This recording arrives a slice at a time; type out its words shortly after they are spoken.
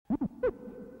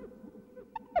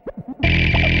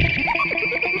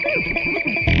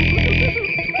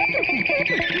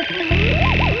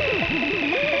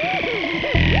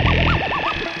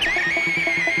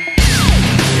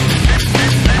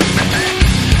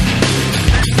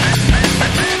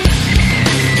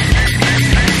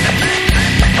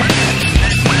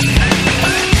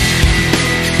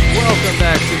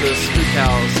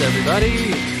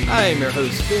am your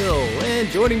host, Phil, and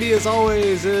joining me as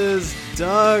always is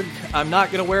Doug. I'm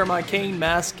not going to wear my cane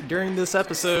mask during this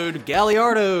episode.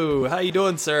 Galliardo, how you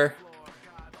doing, sir?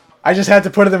 I just had to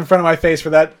put it in front of my face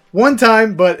for that one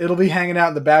time, but it'll be hanging out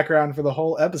in the background for the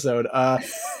whole episode.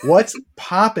 What's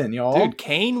poppin', y'all? Dude,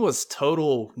 Kane was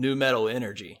total nu-metal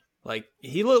energy. Like,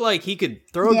 he looked like he could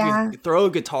throw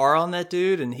a guitar on that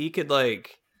dude, and he could,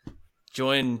 like,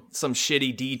 join some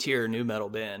shitty D-tier nu-metal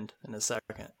band in a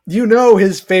second. You know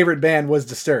his favorite band was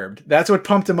Disturbed. That's what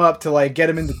pumped him up to, like, get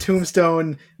him into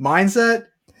Tombstone mindset.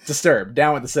 Disturbed,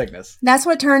 Down with the Sickness. That's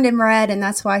what turned him red, and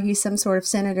that's why he's some sort of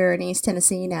senator in East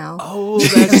Tennessee now. Oh,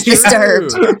 that's true.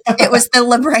 Disturbed. It was the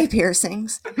labret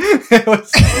piercings.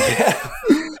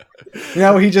 You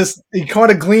know, he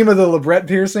caught a gleam of the labret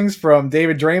piercings from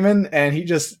David Draymond, and he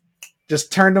just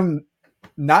turned them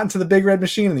not into the Big Red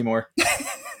Machine anymore.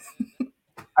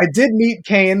 I did meet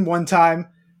Kane one time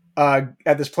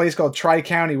at this place called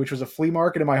Tri-County, which was a flea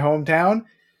market in my hometown.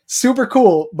 Super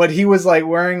cool, but he was like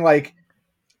wearing like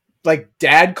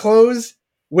dad clothes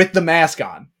with the mask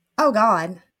on. Oh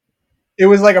God. It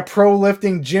was like a pro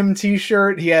lifting gym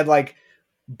t-shirt. He had like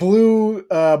blue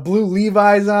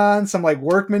Levi's on, some like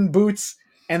workman boots,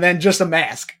 and then just a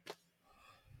mask.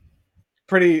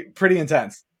 Pretty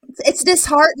intense. It's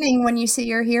disheartening when you see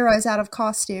your heroes out of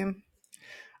costume.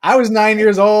 I was 9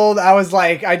 years old. I was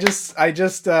like, I just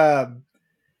got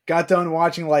done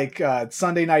watching like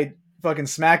Sunday night fucking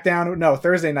SmackDown. No,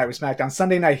 Thursday night was SmackDown.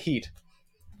 Sunday night Heat.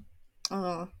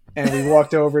 Oh. And we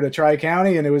walked over to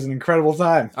Tri-County, and it was an incredible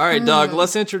time. All right, Doug,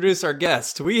 let's introduce our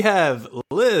guest. We have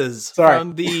Liz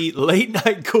from the Late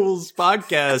Night Ghouls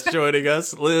Podcast joining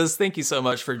us. Liz, thank you so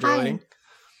much for joining. Hi.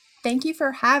 Thank you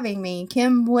for having me.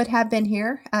 Kim would have been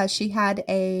here. She had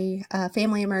a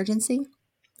family emergency.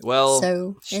 Well,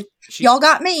 so y'all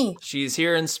got me. She's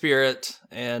here in spirit,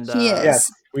 and she is.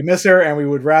 Yes, we miss her, and we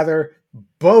would rather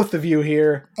both of you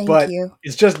here. Thank you.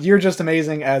 You're just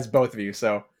amazing as both of you.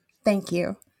 So thank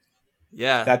you.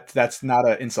 Yeah, that's not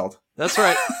an insult. That's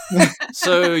right.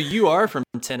 So you are from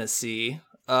Tennessee.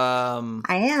 I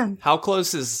am. How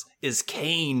close is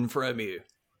Kane from you?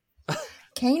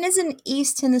 Kane is in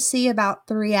East Tennessee, about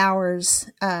 3 hours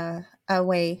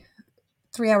away.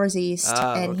 3 hours east,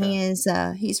 and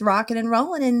okay. He's rocking and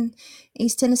rolling in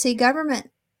East Tennessee government.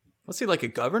 Was he like a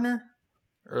governor,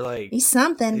 or like he's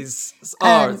something? He's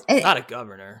not a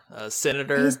governor, a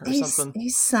senator or something.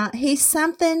 He's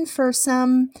something for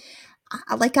some.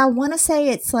 Like I want to say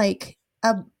it's like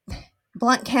a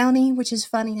Blount County, which is a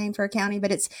funny name for a county,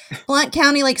 but it's Blount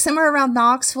County, like somewhere around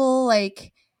Knoxville,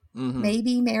 like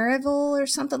maybe Maryville or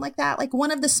something like that, like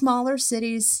one of the smaller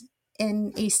cities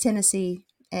in East Tennessee.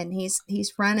 And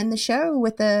he's running the show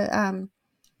with a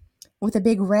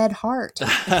big red heart.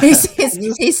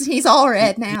 He's all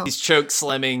red now. He's choke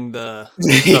slamming the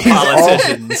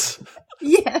politicians.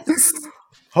 Yes.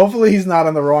 Hopefully he's not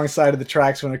on the wrong side of the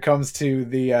tracks when it comes to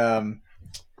the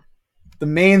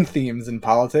main themes in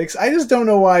politics. I just don't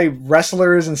know why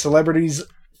wrestlers and celebrities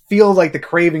feel like the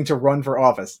craving to run for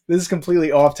office. This is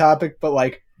completely off topic, but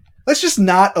like, let's just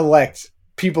not elect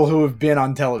people who have been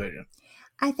on television.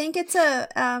 I think it's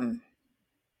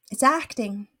it's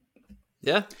acting.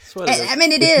 Yeah, that's what it is. I mean,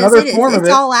 it's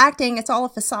all acting. It's all a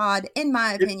facade, in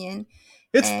my opinion.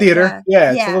 It's theater.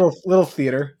 It's a little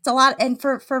theater. It's a lot, and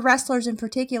for wrestlers in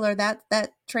particular,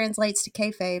 that translates to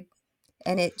kayfabe,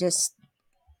 and it just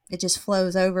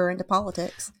flows over into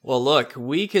politics. Well, look,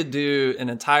 we could do an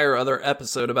entire other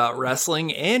episode about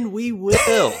wrestling, and we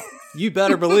will. You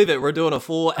better believe it. We're doing a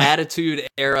full Attitude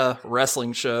Era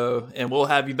wrestling show, and we'll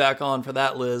have you back on for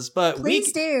that, Liz. But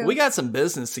Please do. We got some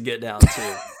business to get down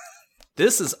to.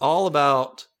 This is all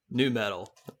about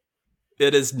nu-metal.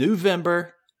 It is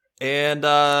NU-vember, and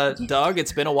Doug,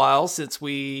 it's been a while since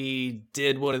we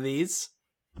did one of these.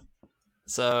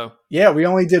 So yeah, we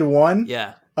only did one.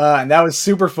 Yeah, and that was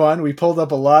super fun. We pulled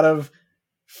up a lot of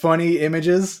funny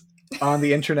images on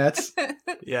the internets.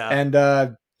 Yeah,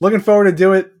 and looking forward to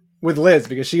do it with Liz,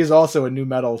 because she is also a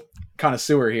nu-metal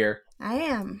connoisseur here. I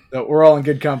am. So we're all in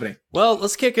good company. Well,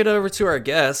 let's kick it over to our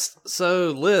guest.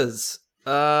 So, Liz,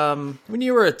 when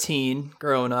you were a teen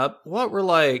growing up, what were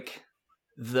like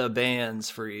the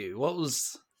bands for you? What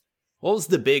was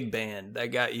the big band that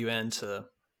got you into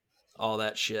all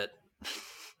that shit?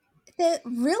 It's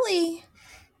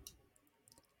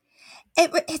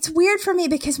weird for me,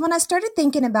 because when I started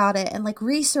thinking about it and like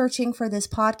researching for this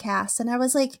podcast, and I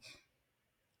was like,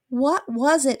 what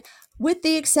was it? With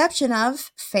the exception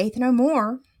of Faith No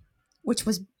More, which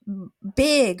was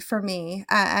big for me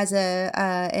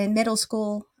in middle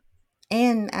school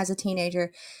and as a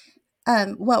teenager.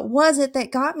 what was it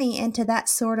that got me into that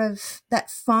sort of that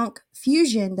funk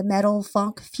fusion, the metal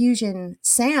funk fusion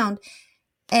sound?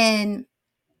 And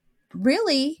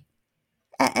really,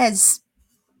 as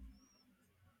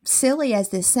silly as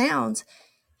this sounds,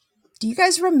 do you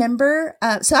guys remember?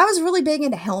 So I was really big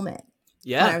into Helmet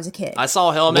Yeah. when I was a kid. I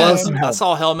saw Helmet. Awesome. I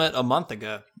saw Helmet a month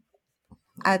ago.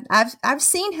 I've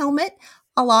seen Helmet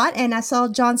a lot, and I saw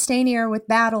John Stanier with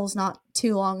Battles not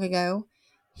too long ago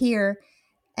here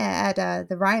at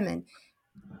the Ryman.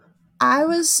 I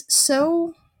was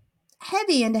so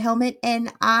heavy into Helmet,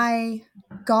 and I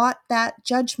got that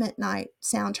Judgment Night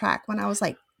soundtrack when I was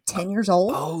like 10 years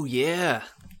old. Oh yeah.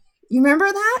 You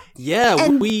remember that? Yeah,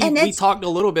 And we it's- talked a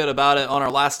little bit about it on our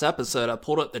last episode. I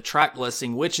pulled up the track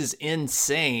listing, which is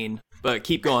insane. But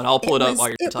keep going. I'll pull it up while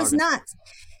you're It talking. was nuts.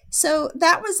 So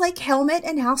that was like Helmet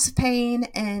and House of Pain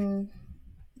and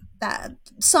that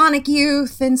Sonic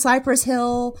Youth and Cypress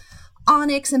Hill,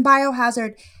 Onyx and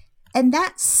Biohazard. And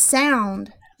that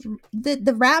sound,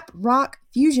 the rap rock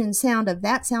fusion sound of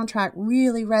that soundtrack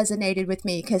really resonated with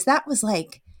me, because that was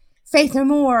like Faith No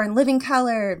More and Living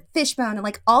Color, Fishbone, and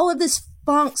like all of this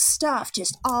funk stuff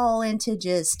just all into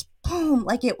just boom.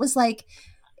 Like it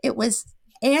was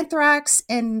Anthrax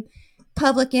and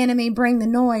Public Enemy, Bring the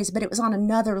Noise, but it was on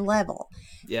another level.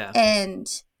 Yeah. And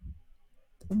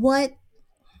what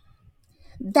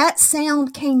that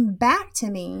sound came back to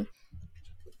me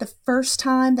the first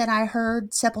time that I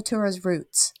heard Sepultura's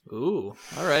Roots. Ooh.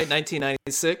 All right.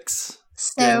 1996.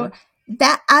 So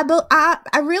that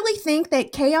I really think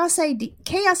that Chaos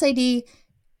AD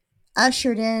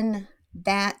ushered in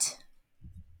that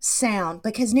sound,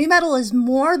 because nu metal is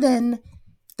more than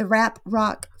the rap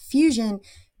rock fusion.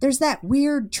 There's that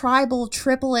weird tribal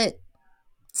triplet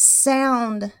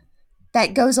sound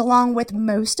that goes along with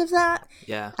most of that.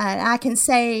 Yeah. And I can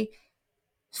say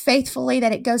faithfully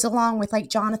that it goes along with like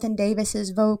Jonathan Davis's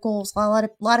vocals. A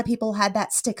lot of people had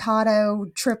that staccato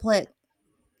triplet,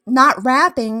 not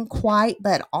rapping quite,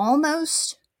 but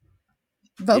almost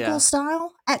vocal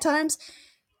style at times.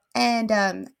 And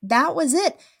that was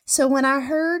it. So when I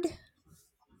heard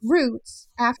Roots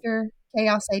after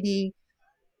Chaos AD,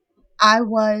 I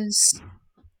was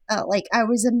I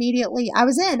was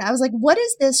in. I was like, what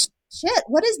is this shit?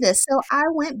 What is this? So I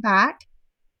went back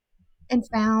and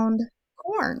found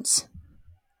Korn's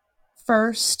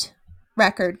first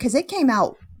record, because it came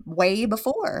out way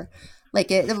before. Like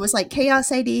it was like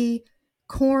Chaos AD,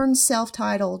 Korn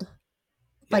self-titled,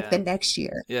 like the next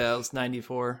year. Yeah, it was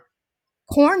 94.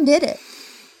 Korn did it.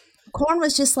 Korn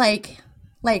was just like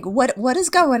what is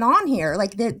going on here?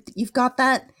 Like you've got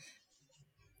that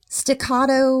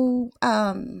staccato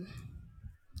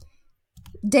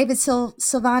David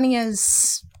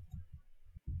Sylvania's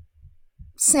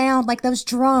sound, like those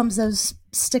drums, those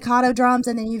staccato drums,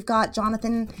 and then you've got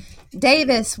Jonathan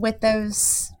Davis with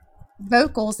those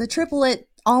vocals, the triplet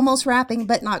almost rapping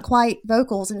but not quite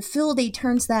vocals, and Fieldy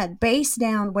turns that bass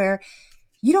down where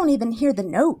you don't even hear the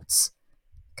notes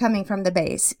coming from the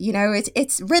bass. You know,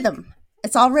 it's rhythm.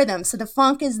 It's all rhythm. So the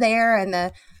funk is there, and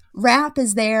the rap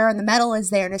is there, and the metal is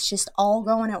there, and it's just all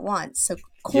going at once. So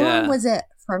Korn was it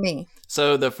for me.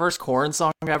 So the first Korn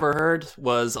song I ever heard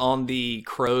was on the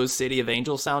Crow's City of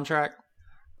Angels soundtrack.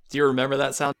 Do you remember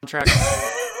that soundtrack?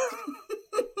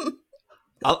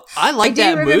 I like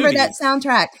that movie. I do remember that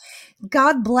soundtrack.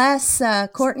 God bless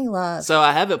Courtney Love. So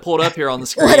I have it pulled up here on the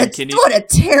screen. What a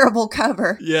terrible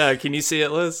cover. Yeah, can you see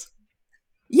it, Liz?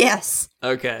 Yes.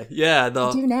 Okay. Yeah, I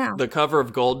do now. The cover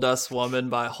of Gold Dust Woman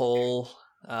by Hole.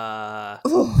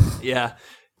 Yeah.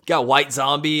 Got White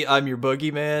Zombie, I'm Your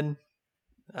Boogeyman.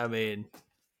 I mean,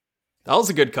 that was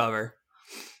a good cover.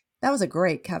 That was a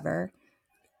great cover.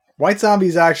 White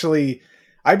Zombie's actually,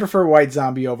 I prefer White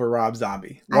Zombie over Rob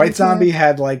Zombie. White Zombie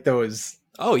had like those,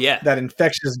 that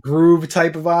infectious groove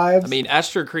type of vibes. I mean,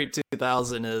 Astro Creep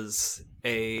 2000 is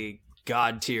a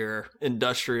god tier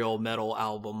industrial metal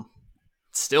album.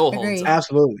 Still holds up.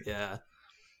 Absolutely. Yeah.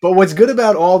 But what's good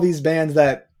about all these bands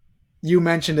that you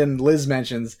mentioned and Liz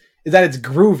mentions is that it's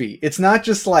groovy. It's not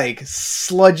just like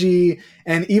sludgy.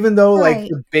 And even though like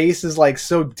the bass is like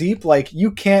so deep, like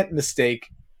you can't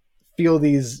feel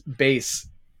these bass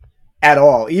at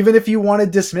all. Even if you want to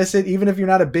dismiss it, even if you're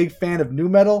not a big fan of nu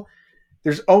metal,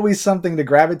 there's always something to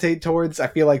gravitate towards. I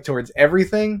feel like towards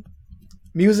everything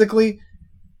musically.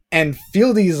 And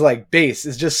Fieldy's like bass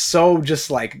is just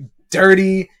like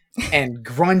dirty and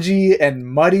grungy and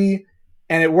muddy,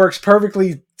 and it works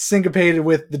perfectly syncopated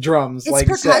with the drums. It's like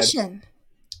percussion.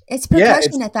 It's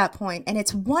percussion at that point, and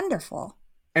it's wonderful.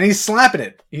 And he's slapping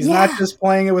it. He's not just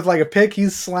playing it with like a pick.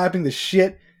 He's slapping the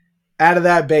shit out of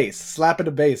that bass. Slapping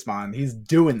the bass, man. He's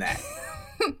doing that.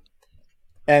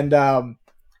 And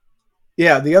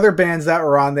yeah, the other bands that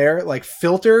were on there, like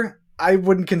Filter, I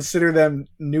wouldn't consider them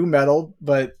nu metal,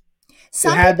 but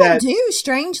some people do.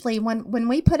 Strangely, when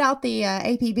we put out the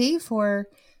APB for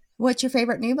what's your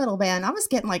favorite nu metal band, I was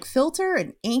getting like Filter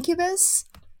and Incubus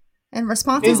and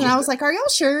responses, and I was like, "Are y'all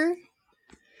sure?"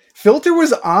 Filter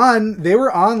was on. They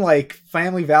were on like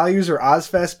Family Values or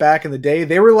Ozzfest back in the day.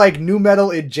 They were like nu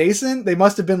metal adjacent. They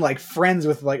must have been like friends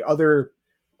with like other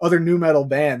nu metal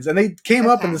bands, and they came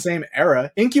up in the same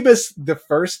era. Incubus, the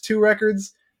first 2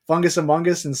 records, Fungus Among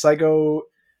Us and Psycho.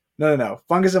 No.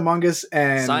 Fungus Among Us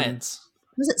and Science.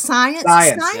 Was it Science?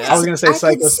 Science. Yeah. I was going to say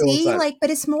Psycho. See, like,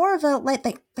 but it's more of a like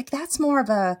that's more of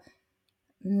a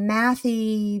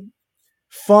mathy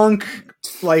funk,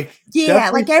 like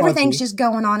like everything's just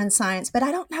going on in Science. But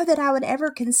I don't know that I would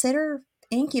ever consider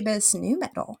Incubus nu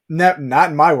metal. Not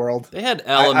in my world. They had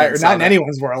elements. Not in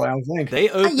anyone's world, I don't think. They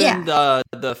opened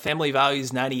the Family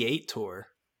Values 98 tour.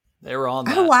 They were on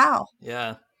that. Oh, wow.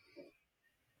 Yeah.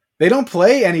 They don't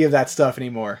play any of that stuff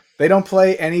anymore. They don't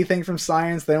play anything from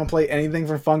Science. They don't play anything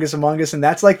from Fungus Among Us, and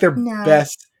that's like their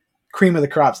best cream of the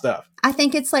crop stuff. I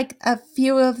think it's like a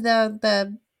few of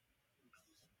the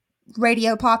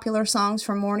radio popular songs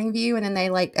from Morning View, and then they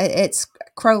like it's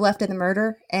Crow Left to the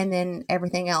Murder, and then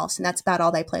everything else, and that's about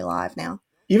all they play live now.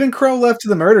 Even Crow Left to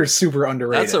the Murder is super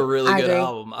underrated. That's a really good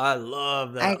album. I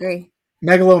love that. I agree.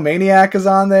 Megalomaniac is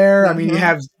on there. I mean, you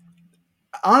have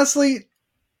honestly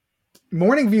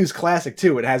Morning View's classic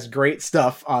too. It has great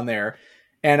stuff on there,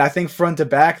 and I think front to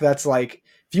back, that's like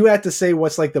if you had to say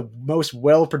what's like the most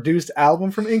well produced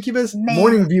album from Incubus,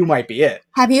 Morning View might be it.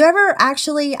 Have you ever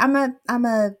actually? I'm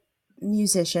a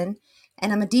musician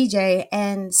and I'm a DJ,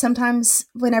 and sometimes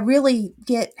when I really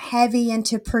get heavy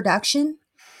into production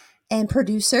and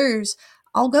producers,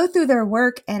 I'll go through their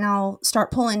work and I'll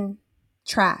start pulling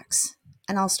tracks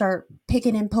and I'll start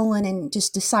picking and pulling and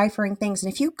just deciphering things.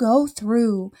 And if you go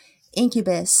through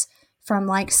Incubus from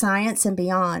like Science and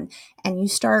beyond and you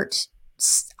start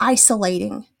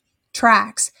isolating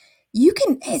tracks,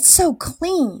 it's so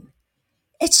clean.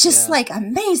 It's just like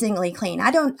amazingly clean.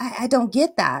 I don't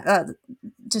get that.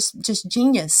 Just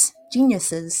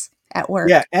geniuses at work.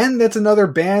 Yeah, and that's another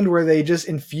band where they just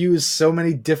infuse so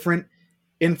many different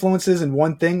influences in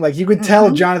one thing. Like you could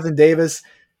tell Jonathan Davis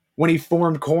when he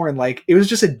formed Korn, like it was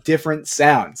just a different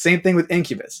sound. Same thing with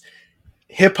Incubus.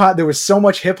 Hip hop, there was so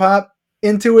much hip hop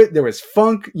into it. There was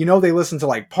funk. You know, they listened to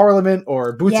like Parliament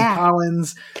or Bootsy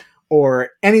Collins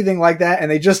or anything like that, and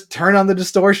they just turned on the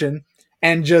distortion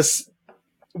and just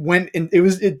went in,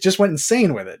 it just went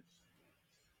insane with it.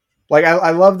 Like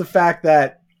I love the fact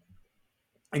that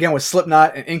again with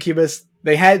Slipknot and Incubus,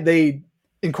 they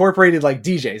incorporated like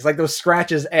DJs, like those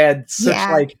scratches add such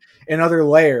like another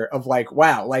layer of like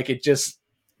wow, like it just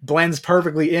blends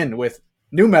perfectly in with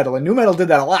nu metal, and nu metal did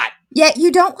that a lot. Yet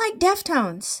you don't like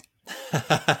Deftones.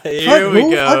 Here we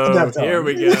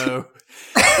go.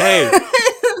 Hey.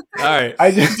 All right.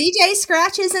 DJ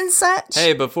scratches and such.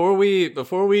 Hey, before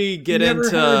we get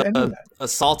into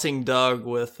assaulting Doug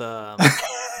with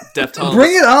Deftones,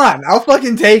 bring it on! I'll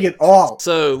fucking take it all.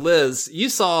 So, Liz, you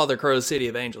saw the Crow City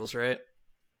of Angels, right?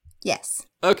 Yes.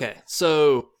 Okay,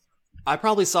 so I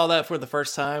probably saw that for the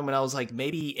first time when I was like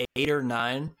maybe 8 or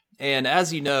 9, and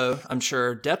as you know, I'm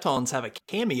sure Deftones have a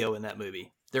cameo in that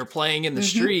movie. They're playing in the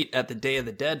street at the Day of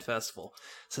the Dead festival.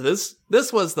 So this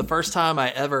was the first time I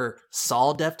ever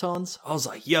saw Deftones. I was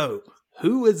like, yo,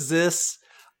 who is this?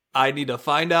 I need to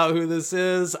find out who this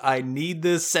is. I need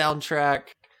this soundtrack.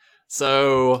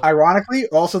 So ironically,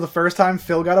 also the first time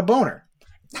Phil got a boner.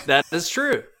 That is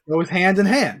true. Goes hand in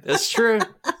hand. That's true.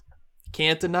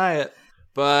 Can't deny it.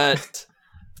 But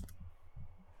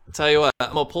I'll tell you what,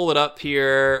 I'm going to pull it up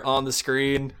here on the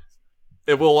screen.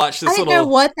 And we'll watch this. I didn't know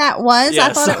what that was.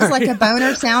 I thought it was like a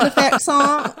boner sound effect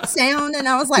sound, and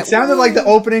I was like, it sounded like the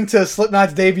opening to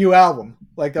Slipknot's debut album,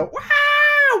 like the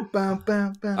wow. Bum,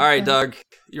 bum, bum, all right, Doug,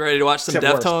 you ready to watch some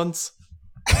Deftones?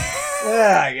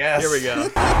 Yeah, I guess. Here we go.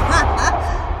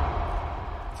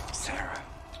 Sarah.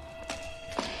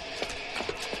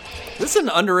 This is an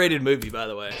underrated movie, by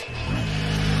the way. Agreed.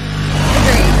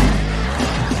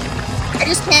 I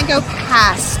just can't go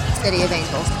past City of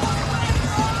Angels.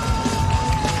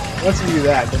 Once you do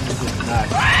that, then you just not.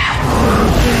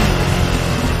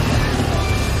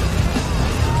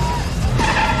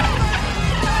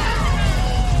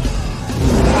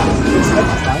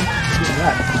 That's fine. Do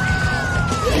that.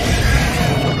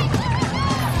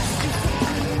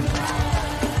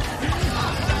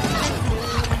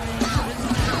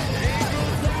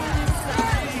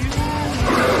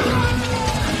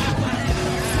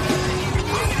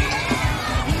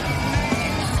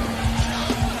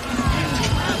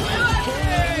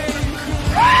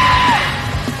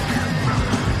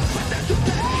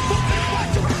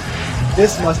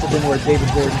 this must have been where David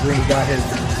Gordon Green got his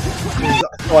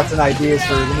thoughts and ideas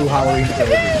for the new Halloween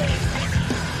trilogy.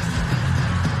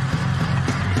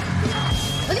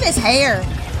 Look at his hair.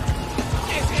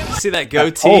 See that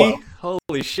goatee?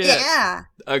 Holy shit. Yeah.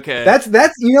 Okay. That's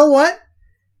you know what?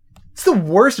 It's the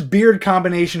worst beard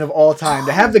combination of all time.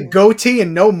 To have the goatee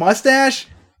and no mustache.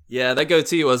 Yeah, that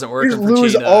goatee wasn't You working for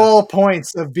lose Gina. all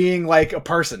points of being like a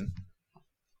person.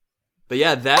 But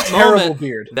yeah, that Terrible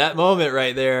beard. That moment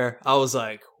right there, I was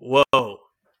like, whoa,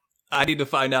 I need to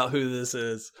find out who this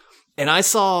is. And I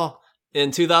saw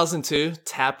in 2002,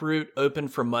 Taproot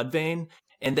opened for Mudvayne,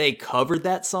 and they covered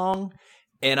that song.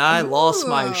 And I lost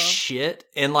my shit.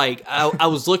 And like, I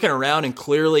was looking around and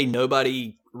clearly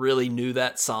nobody really knew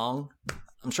that song.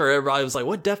 I'm sure everybody was like,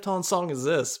 what Deftones song is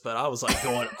this? But I was like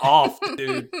going off,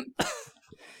 dude.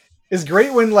 It's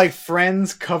great when like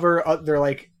friends cover, they're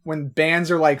like, when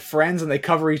bands are like friends and they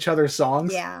cover each other's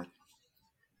songs. Yeah.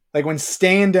 Like when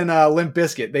Stained and Limp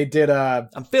Bizkit, they did I'm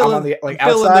on the like I'm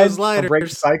outside those lighters. Break the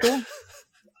Cycle.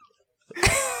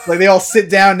 Like they all sit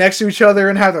down next to each other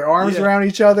and have their arms around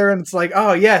each other, and it's like,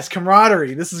 oh yes,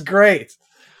 camaraderie. This is great.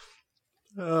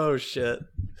 Oh shit.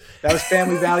 That was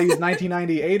Family Values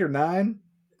 1998 or 9?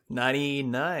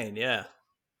 99, yeah.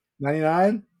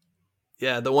 99?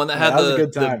 Yeah, the one that had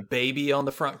the baby on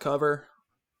the front cover.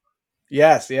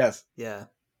 Yes. Yeah.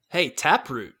 Hey,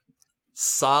 Taproot.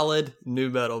 Solid nu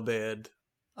metal band.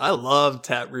 I loved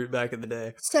Taproot back in the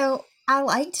day. So I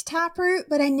liked Taproot,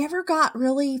 but I never got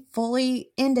really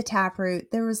fully into Taproot.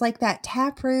 There was like that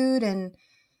Taproot and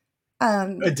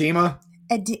Edema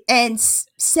and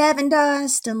Seven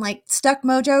Dust and like Stuck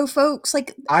Mojo folks,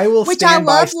 like I love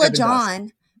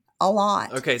LaJohn a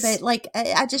lot. Okay, but like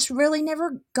I just really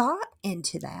never got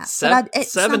into that.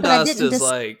 Seven Dust is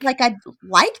like I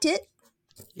liked it.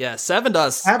 Yeah, Seven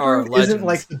Dust Taproot are legends. isn't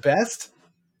like the best,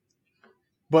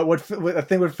 but what I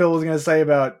think what Phil was going to say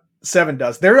about Seven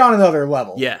Dust, they're on another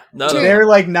level. Yeah, they're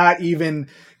like not even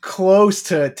close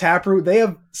to Taproot. They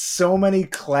have so many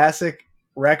classic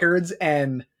records,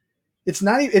 and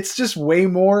it's just way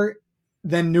more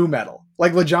than nu metal.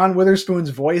 Like LaJohn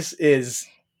Witherspoon's voice is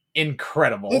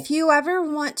incredible. If you ever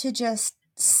want to just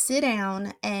sit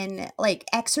down and like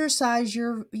exercise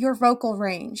your vocal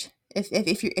range,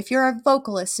 if you're a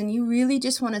vocalist and you really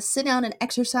just want to sit down and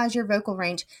exercise your vocal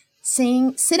range,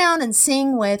 sit down and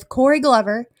sing with Corey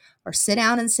Glover or sit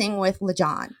down and sing with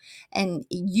LaJohn, and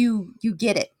you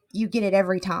get it. You get it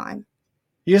every time.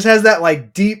 He just has that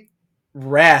like deep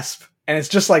rasp, and it's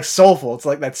just like soulful. It's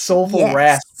like that soulful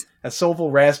rasp, that soulful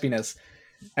raspiness.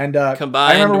 And combined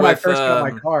I remember when with, I first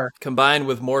got my car. Combined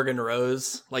with Morgan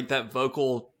Rose, like that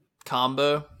vocal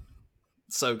combo,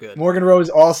 so good. Morgan Rose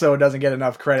also doesn't get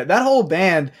enough credit. That whole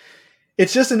band,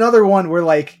 it's just another one where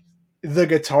like the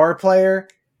guitar player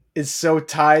is so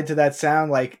tied to that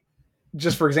sound. Like,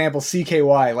 just for example,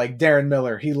 CKY, like Darren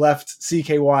Miller, he left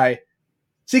CKY.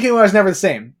 CKY is never the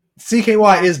same.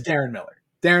 CKY is Darren Miller.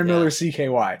 Darren Miller,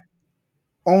 CKY.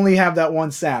 Only have that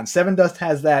one sound. Seven Dust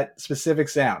has that specific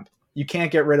sound. You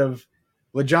can't get rid of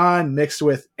LaJohn mixed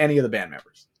with any of the band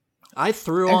members. I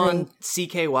threw on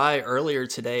CKY earlier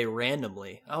today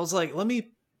randomly. I was like, let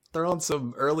me throw on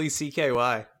some early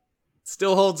CKY.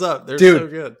 Still holds up. They're so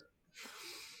good.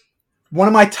 One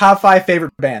of my top 5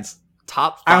 favorite bands.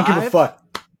 Top 5? I don't give a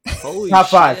fuck. Holy top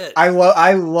shit. 5.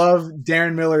 I love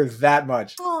Darren Miller that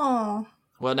much. Oh.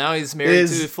 Well, now he's married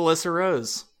to Felissa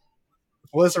Rose.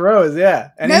 Felissa Rose, yeah.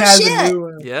 And no he has shit. a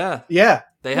new Yeah.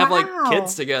 They have like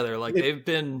kids together. Like they've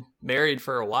been married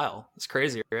for a while. It's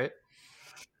crazy, right?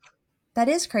 That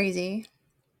is crazy.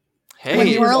 Hey,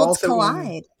 when worlds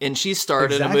collide. And she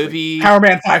started a movie, Power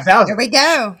Man 5000. There we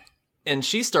go. And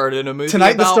she started a movie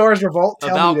Tonight about, the Stars Revolt.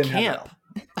 About camp.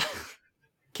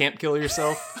 Camp Kill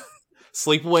Yourself.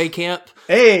 Sleepaway Camp.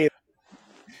 Hey,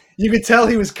 you could tell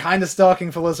he was kind of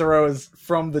stalking Felissa Rose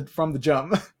from the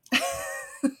jump.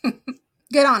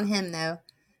 Good on him, though.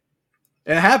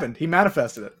 And it happened. He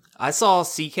manifested it. I saw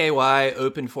CKY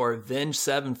open for Avenged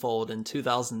Sevenfold in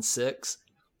 2006.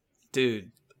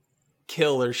 Dude,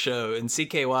 killer show. And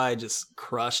CKY just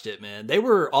crushed it, man. They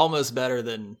were almost better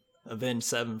than Avenged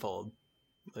Sevenfold.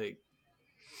 Like,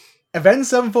 Avenged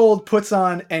Sevenfold puts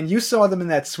on, and you saw them in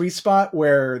that sweet spot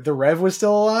where the Rev was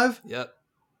still alive. Yep.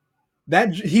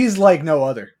 He's like no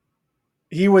other.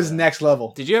 He was next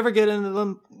level. Did you ever get into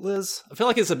them, Liz? I feel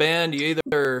like it's a band you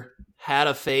either had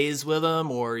a phase with them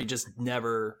or you just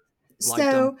never liked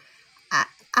them. So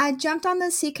I jumped on the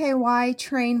CKY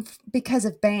train because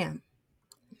of BAM.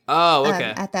 Oh,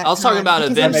 okay. At that I was talking time, about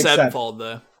Avenged sense. Sevenfold,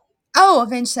 though. Oh,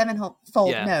 Avenged Sevenfold.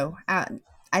 Yeah. No,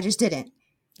 I just didn't.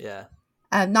 Yeah.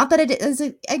 Not that I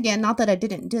did. Again, not that I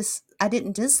didn't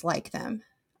didn't dislike them.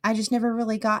 I just never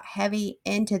really got heavy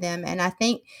into them. And I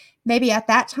think maybe at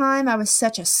that time I was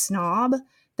such a snob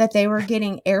that they were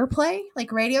getting airplay,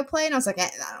 like radio play. And I was like, I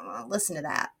don't want to listen to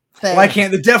that. But why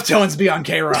can't the Deftones be on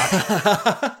K-Rock?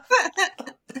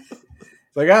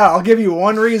 It's like, I'll give you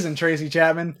one reason, Tracy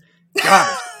Chapman.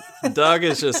 God. Doug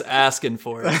is just asking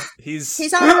for it.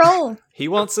 He's on a roll. He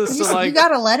wants us to You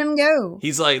gotta let him go.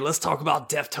 He's like, let's talk about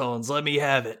Deftones. Let me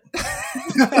have it.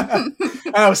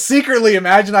 I secretly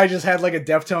imagine I just had like a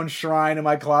Deftone shrine in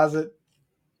my closet.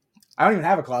 I don't even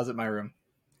have a closet in my room.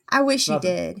 I wish you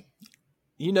did.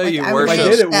 You know, like, you I worship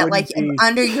wish it that, like be...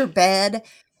 under your bed,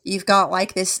 you've got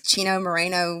like this Chino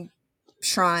Moreno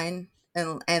shrine,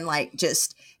 and like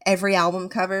just every album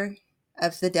cover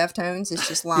of the Deftones is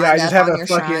just lined up on your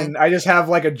shrine. I just have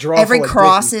like a drawer. Every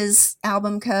Cross's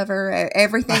album cover,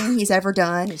 everything he's ever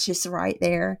done, it's just right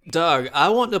there. Doug, I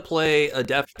want to play a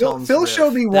Deftones. Phil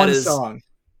showed me one song.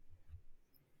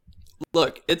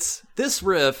 Look, this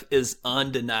riff is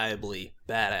undeniably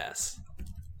badass.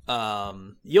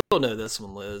 You'll know this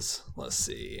one, Liz. Let's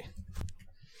see.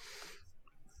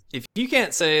 If you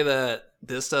can't say that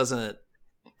this doesn't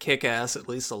kick ass at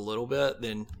least a little bit,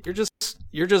 then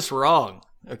you're just wrong.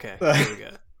 Okay, here we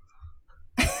go.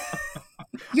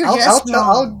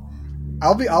 wrong.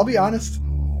 I'll be honest. All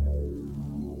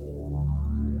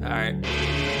right.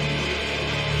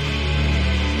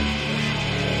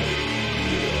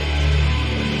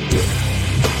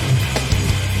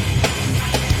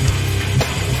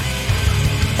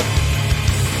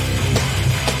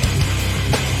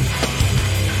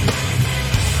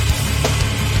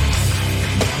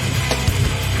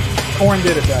 Korn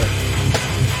did it better.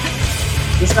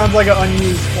 This sounds like an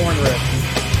unused Korn riff.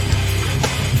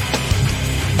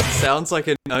 Sounds like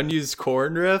an unused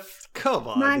Korn riff? Come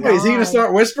on. Wait, is he gonna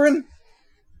start whispering?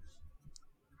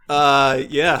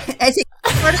 Yeah. Is it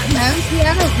part of known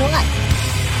piano or what?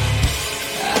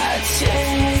 I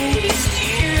taste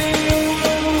you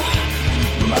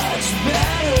much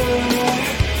better.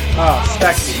 Oh,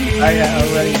 sexy. I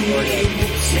already enjoyed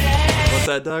it. What's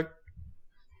that, Doug?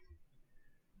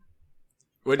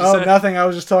 What'd you say? Nothing. I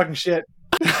was just talking shit.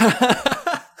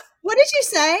 What did you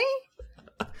say?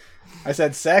 I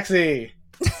said sexy.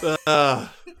 The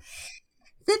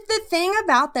thing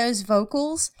about those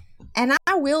vocals, and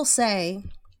I will say,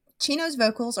 Chino's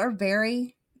vocals are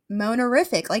very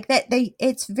monorific. Like that,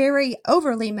 it's very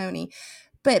overly moany.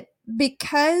 But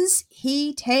because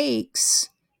he takes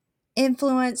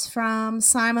influence from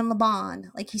Simon Le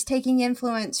Bon, like he's taking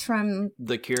influence from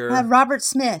The Cure, Robert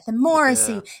Smith and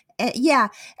Morrissey,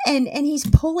 and he's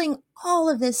pulling all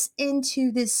of this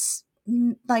into this,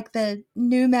 like the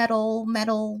new metal,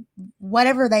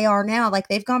 whatever they are now. Like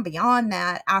they've gone beyond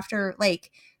that after like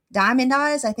Diamond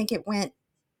Eyes. I think it went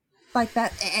like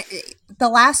that. The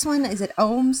last one, is it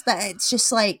Ohms? That it's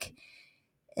just like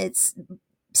it's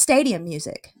stadium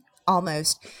music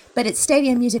almost, but it's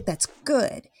stadium music that's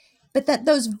good. But that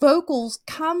those vocals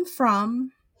come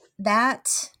from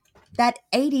that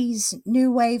 80s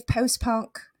new wave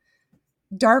post-punk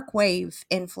dark wave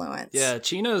influence. Yeah,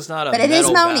 Chino's not a but metal it is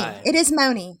moany. guy. It is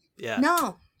moany. Yeah.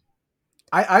 No.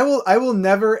 I will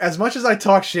never, as much as I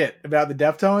talk shit about the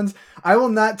Deftones, I will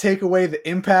not take away the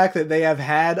impact that they have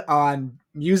had on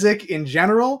music in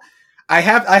general. I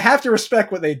have to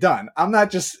respect what they've done. I'm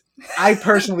not just, I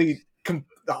personally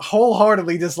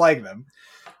wholeheartedly dislike them.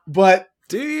 But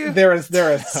do you? They're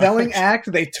a selling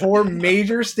act. They tour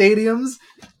major stadiums.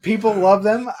 People love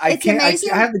them. I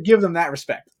have to give them that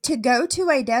respect. To go to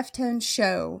a Deftones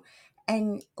show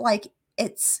and like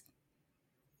it's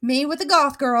me with the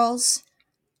goth girls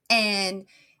and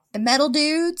the metal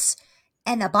dudes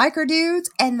and the biker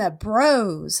dudes and the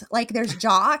bros. Like there's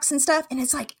jocks and stuff, and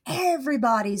it's like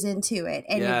everybody's into it,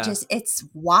 and it's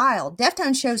wild.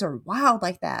 Deftones shows are wild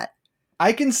like that.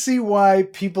 I can see why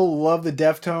people love the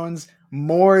Deftones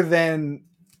more than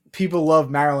people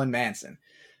love Marilyn Manson,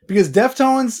 because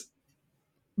Deftones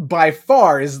by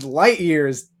far is light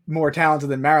years more talented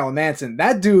than Marilyn Manson.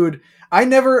 That dude, I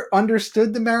never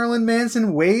understood the Marilyn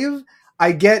Manson wave.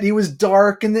 I get he was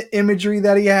dark and the imagery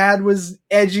that he had was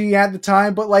edgy at the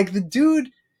time, but like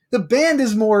the band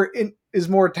is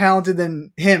more talented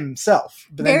than himself.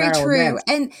 Very true. Manson.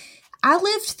 And I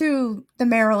lived through the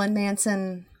Marilyn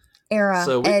Manson era.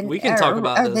 So we can talk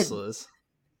about this, Liz.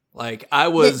 Like I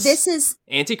was, this is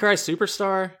Antichrist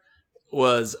Superstar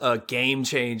was a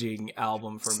game-changing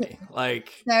album for me.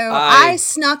 Like, so I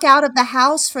snuck out of the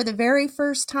house for the very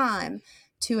first time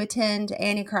to attend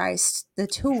Antichrist the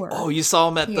tour. Oh, you saw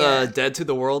him at the Dead to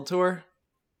the World tour?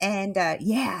 And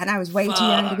and I was way too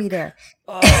young to be there.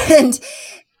 Oh. And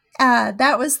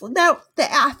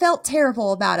I felt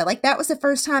terrible about it. Like that was the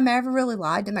first time I ever really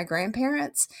lied to my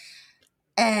grandparents.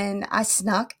 And I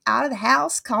snuck out of the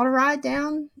house, caught a ride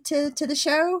down to the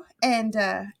show, and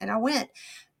I went.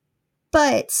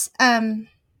 But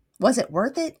was it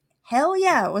worth it? Hell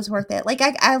yeah, it was worth it. Like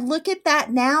I look at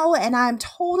that now, and I'm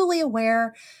totally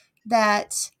aware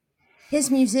that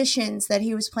his musicians that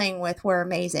he was playing with were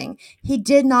amazing. He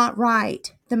did not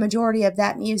write the majority of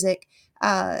that music.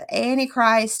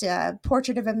 Antichrist,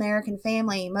 Portrait of American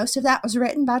Family, most of that was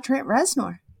written by Trent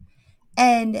Reznor.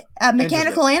 And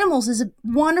Mechanical Animals is a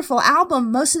wonderful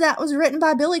album. Most of that was written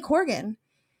by Billy Corgan.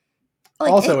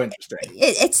 Like, Also interesting.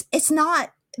 It's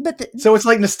not, but so it's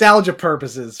like nostalgia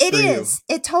purposes. It for is.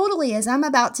 You. It totally is. I'm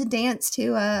about to dance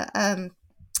to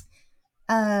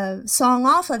a song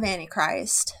off of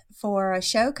Antichrist for a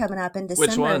show coming up in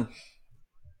December. Which one?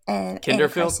 And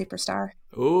Kinderfield? Antichrist Superstar.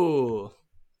 Ooh,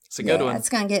 it's a good one. It's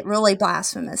going to get really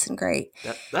blasphemous and great.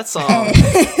 That song.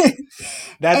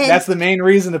 That's the main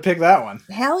reason to pick that one.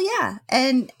 Hell yeah.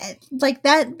 And like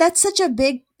that's such a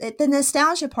big, the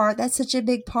nostalgia part, that's such a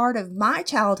big part of my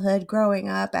childhood growing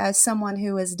up as someone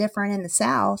who was different in the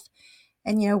South.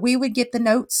 And, we would get the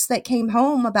notes that came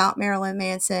home about Marilyn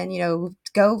Manson,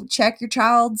 go check your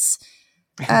child's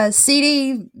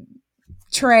CD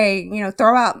tray,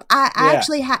 throw out. I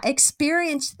actually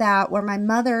experienced that where my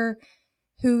mother,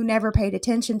 who never paid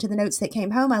attention to the notes that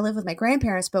came home. I lived with my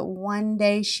grandparents, but one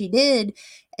day she did,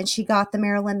 and she got the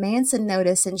Marilyn Manson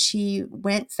notice, and she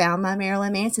found my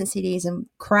Marilyn Manson CDs and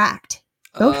cracked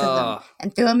both of them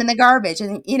and threw them in the garbage.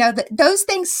 And, those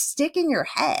things stick in your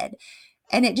head,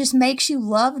 and it just makes you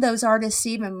love those artists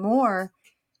even more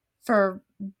for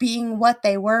being what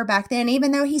they were back then,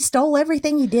 even though he stole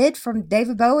everything he did from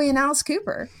David Bowie and Alice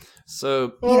Cooper.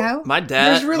 So, my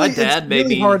dad made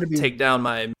me take down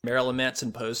my Marilyn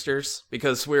Manson posters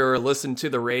because we were listening to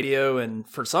the radio, and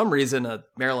for some reason a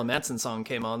Marilyn Manson song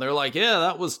came on. They're like, yeah,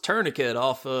 that was Tourniquet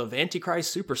off of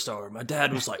Antichrist Superstar. My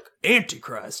dad was like,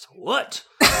 Antichrist? What?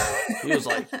 He was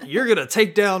like, you're going to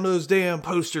take down those damn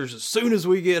posters as soon as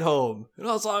we get home. And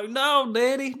I was like, no,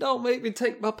 Daddy, don't make me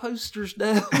take my posters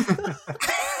down.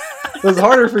 It was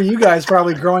harder for you guys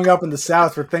probably growing up in the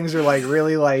South where things are like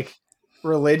really like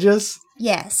religious.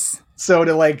 Yes. So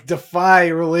to like defy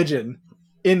religion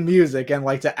in music and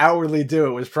like to outwardly do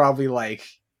it was probably like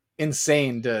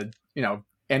insane to,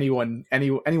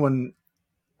 anyone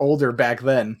older back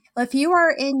then. Well, if you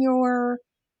are in your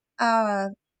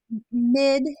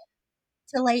mid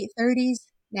to late 30s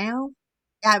now,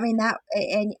 I mean that,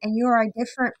 and you're a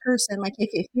different person. Like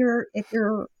if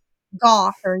you're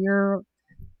goth or you're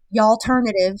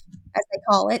alternative, as they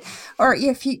call it, or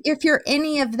if you're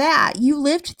any of that, you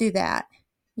lived through that,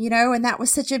 and that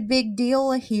was such a big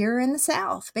deal here in the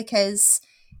South because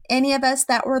any of us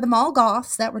that were the mall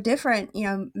goths that were different,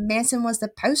 Manson was the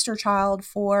poster child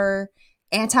for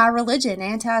anti-religion,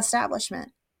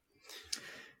 anti-establishment.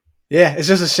 Yeah, it's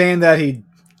just a shame that he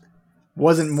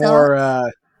wasn't more.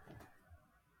 I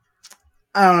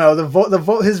don't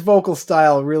know. His vocal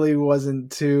style really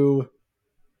wasn't too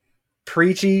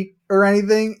preachy or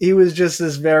anything. He was just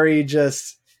this very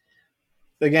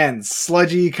again,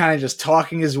 sludgy, kind of just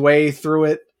talking his way through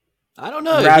it. I don't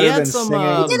know. Rather he had than some.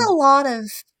 singing.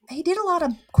 He did a lot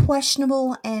of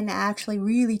questionable and actually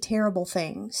really terrible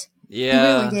things. Yeah,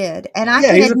 he really did, and I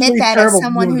can admit that as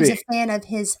someone who's a fan of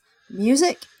his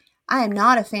music. I am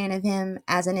not a fan of him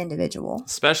as an individual,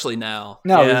 especially now.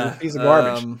 No, he's a piece of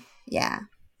garbage. Yeah,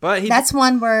 but that's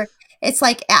one where it's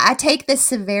like I take the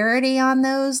severity on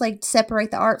those, like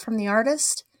separate the art from the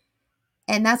artist.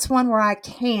 And that's one where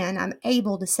I'm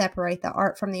able to separate the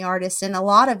art from the artist. And a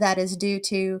lot of that is due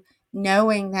to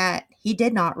knowing that he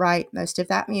did not write most of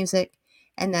that music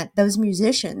and that those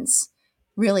musicians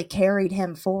really carried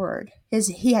him forward.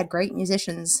 He had great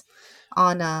musicians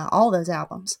on all those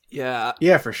albums. Yeah.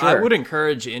 Yeah, for sure. I would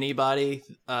encourage anybody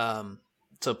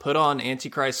to put on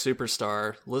Antichrist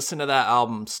Superstar, listen to that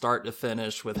album start to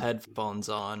finish with headphones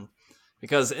on.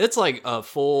 Because it's like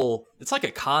it's like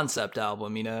a concept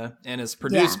album, and it's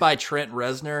produced by Trent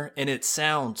Reznor, and it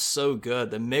sounds so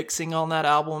good. The mixing on that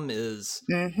album is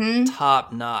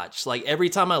top notch. Like every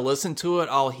time I listen to it,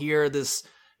 I'll hear this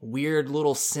weird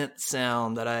little synth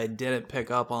sound that I didn't pick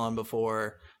up on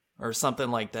before or something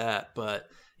like that. But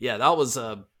yeah, that was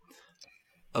a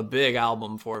big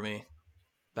album for me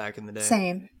back in the day.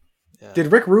 Same. Yeah.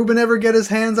 Did Rick Rubin ever get his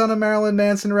hands on a Marilyn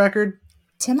Manson record?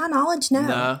 To my knowledge, no.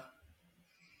 No.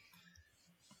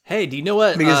 Hey, do you know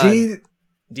what? Because do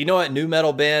you know what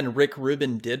nu-metal band Rick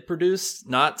Rubin did produce?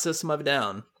 Not System of a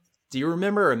Down. Do you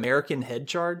remember American Head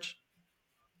Charge?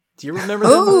 Do you remember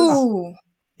them? Ooh.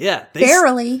 Yeah,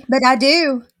 Barely, but I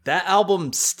do. that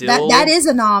album still. That is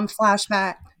a nom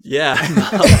flashback. Yeah.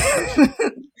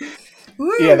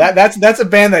 Woo. Yeah, that's a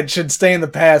band that should stay in the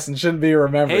past and shouldn't be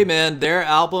remembered. Hey man, their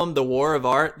album, The War of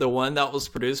Art, the one that was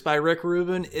produced by Rick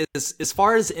Rubin, is, as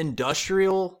far as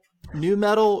industrial nu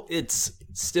metal, it's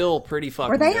still pretty fucking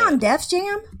Were they good. on Def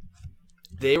Jam?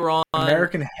 They were on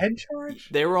American Head Charge?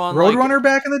 They were on Roadrunner like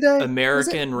back in the day?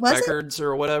 American Was it? Records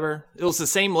or whatever. It was the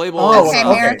same label. Oh, as, Okay, okay.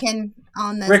 American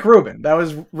on the. Rick Rubin. That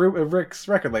was Rick's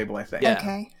record label, I think. Yeah.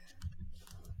 Okay.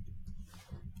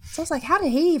 So I was like, how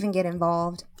did he even get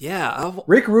involved? Yeah.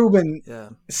 Rick Rubin Yeah.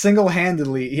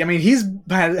 single-handedly, I mean, he's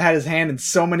had his hand in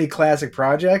so many classic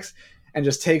projects and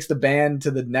just takes the band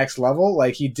to the next level,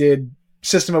 like he did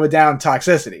System of a Down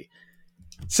Toxicity.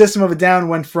 System of a Down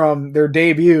went from their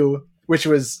debut, which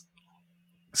was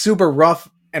super rough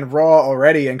and raw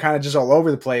already and kind of just all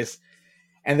over the place,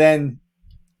 and then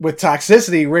with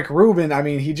Toxicity, Rick Rubin, I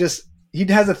mean, he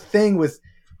has a thing with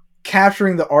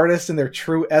capturing the artist in their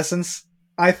true essence,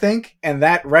 I think, and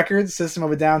that record, System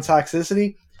of a Down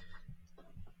Toxicity,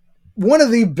 one of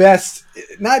the best,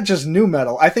 not just nu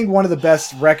metal, I think one of the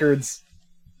best records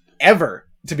ever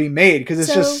to be made, because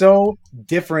it's just so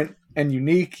different and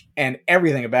unique, and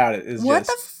everything about it is What just...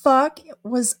 the fuck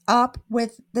was up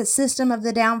with the System of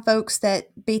the Down folks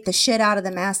that beat the shit out of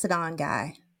the Mastodon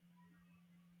guy?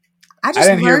 I just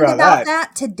didn't hear learned about about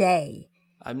that today.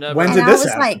 I've never. When And did I this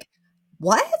was happen? like,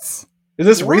 what? Is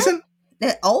this What? recent?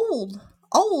 Old.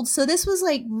 So this was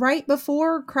like right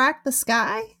before Crack the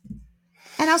Sky?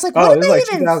 And I was like, Oh, what it did was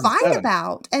they like even fight 2007.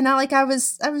 about? And I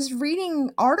was reading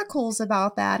articles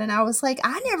about that, and I was like,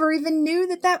 I never even knew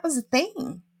that was a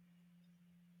thing.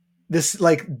 This,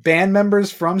 like, band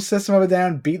members from System of a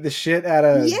Down beat the shit out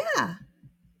of... Yeah.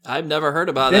 I've never heard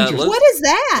about that. Interesting. What is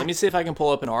that? Let me see if I can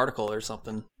pull up an article or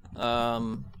something.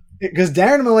 Because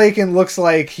Darren Malakian looks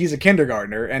like he's a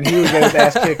kindergartner, and he would get his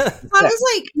ass kicked. I was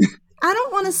like, I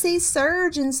don't want to see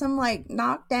Surge in some like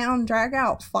knockdown, drag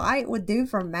out fight with dude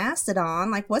from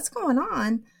Mastodon. Like, what's going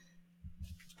on?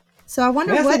 So I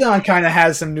wonder Mastodon kind of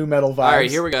has some nu metal vibes. All right,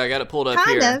 here we go. I got it pulled up what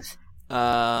kind here.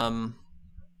 of.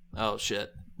 Oh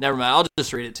shit. Never mind. I'll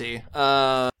just read it to you.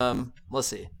 Let's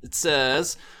see. It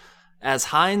says, as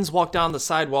Hines walked down the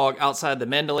sidewalk outside the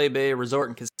Mandalay Bay Resort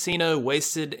and Casino,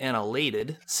 wasted and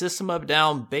elated, System of a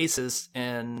Down bassist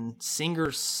and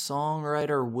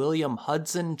singer-songwriter William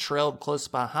Hudson trailed close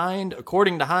behind.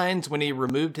 According to Hines, when he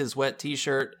removed his wet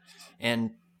t-shirt and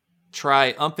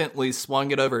triumphantly swung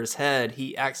it over his head,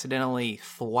 he accidentally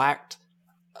thwacked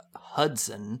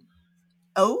Hudson.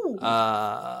 Oh.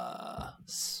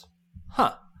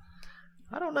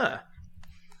 I don't know.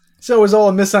 So it was all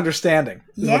a misunderstanding.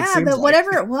 is what it Yeah, seems but like.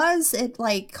 whatever it was, it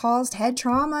like caused head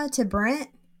trauma to Brent.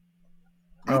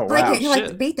 Oh, Like wow. it like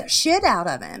Shit. beat the shit out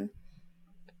of him.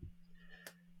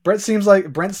 Brent seems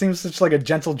such like a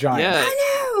gentle giant. Yeah.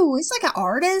 I know. He's like an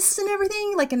artist and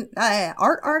everything, like an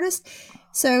art artist.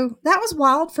 So that was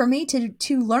wild for me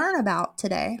to learn about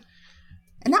today.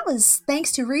 And that was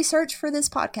thanks to research for this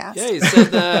podcast. Yeah, he said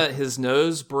that his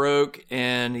nose broke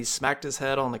and he smacked his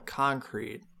head on the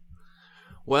concrete.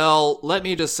 Well, let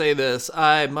me just say this.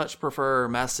 I much prefer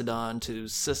Mastodon to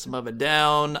System of a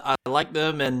Down. I like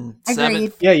them in Agreed.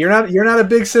 7th. Yeah, you're not a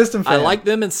big System fan. I liked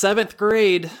them in 7th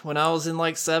grade. When I was in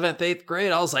like 7th, 8th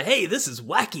grade, I was like, hey, this is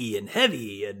wacky and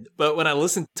heavy. But when I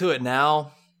listen to it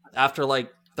now, after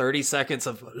like 30 seconds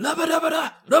of "Lubba-dubba-da,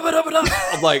 lubba-dubba-da,"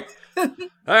 I'm like, all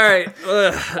right,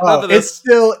 enough of it this.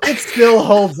 still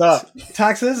holds up.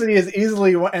 Toxicity is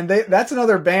easily one, and that's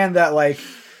another band that like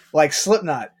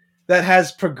Slipknot that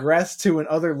has progressed to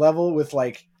another level with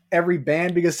like every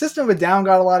band, because System of a Down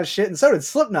got a lot of shit, and so did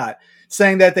Slipknot,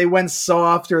 saying that they went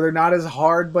soft or they're not as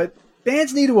hard. But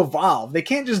bands need to evolve. They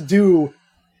can't just do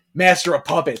Master of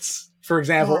Puppets, for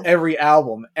example, Yeah. every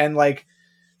album, and like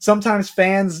sometimes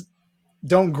fans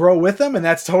don't grow with them, and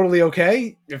that's totally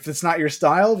okay. If it's not your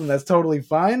style, then that's totally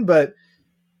fine. But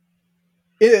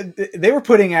they were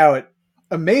putting out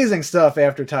amazing stuff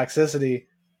after Toxicity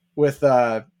with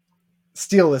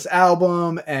Steal This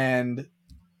Album and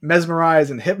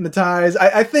Mesmerize and Hypnotize.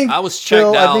 I think I was checked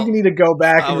Phil, out. I think you need to go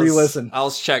back and re-listen. I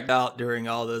was checked out during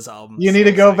all those albums. You need So to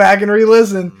it's go like, back and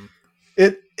re-listen. mm.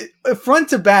 It front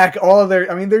to back, all of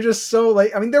their, I mean, they're just so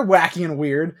like, I mean, they're wacky and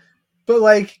weird, but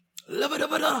like,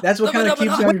 that's what kind of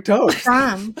keeps you on your toes.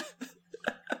 From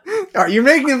Are you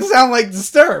making them sound like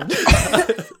Disturbed?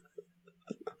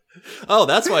 Oh,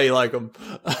 that's why you like them.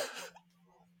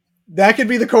 That could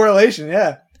be the correlation,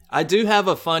 yeah. I do have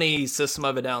a funny System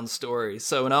of a Down story.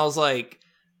 So when I was like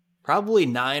probably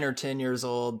 9 or 10 years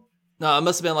old, no, I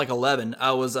must have been like 11.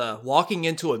 I was walking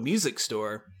into a music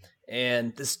store,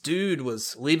 and this dude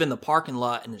was leaving the parking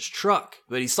lot in his truck,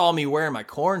 but he saw me wearing my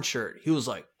Korn shirt. He was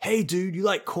like, "Hey, dude, you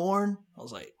like Korn?" I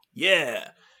was like, "Yeah."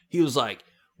 He was like,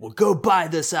 "Well, go buy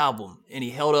this album." And he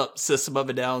held up System of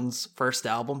a Down's first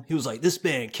album. He was like, "This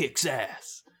band kicks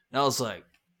ass." And I was like,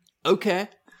 "Okay."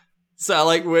 So I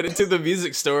like went into the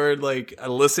music store and like I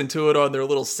listened to it on their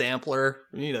little sampler,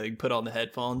 you know, you can put on the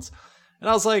headphones. And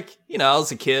I was like, you know, I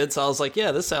was a kid, so I was like,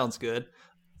 yeah, this sounds good.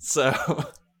 So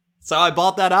I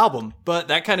bought that album. But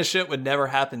that kind of shit would never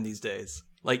happen these days.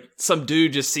 Like some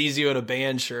dude just sees you in a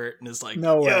band shirt and is like,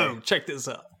 No yo, way. check this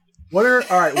out. What are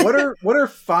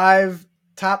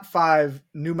top five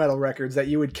nu metal records that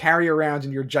you would carry around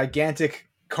in your gigantic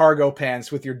cargo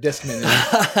pants with your Discman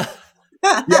in?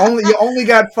 You only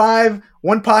got 5.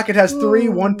 One pocket has 3.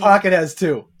 One pocket has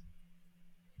 2.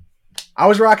 I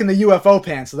was rocking the UFO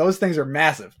pants, so those things are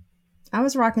massive. I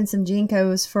was rocking some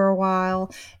JNCOs for a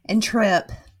while and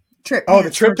Trip. Trip Oh, pants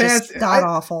the Trip were just pants? god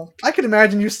awful. I could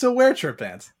imagine you still wear Trip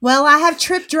pants. Well, I have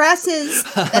Trip dresses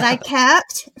that I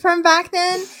kept from back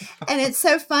then, and it's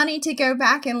so funny to go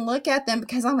back and look at them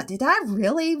because I'm like, did I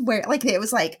really wear? Like it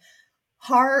was like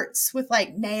hearts with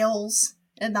like nails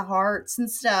in the hearts and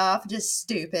stuff, just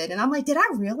stupid. And I'm like, did I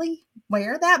really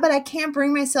wear that? But I can't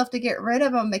bring myself to get rid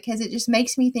of them because it just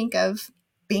makes me think of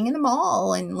being in the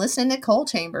mall and listening to Coal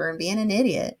Chamber and being an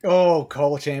idiot. Oh,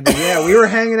 Coal Chamber. Yeah, we were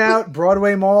hanging out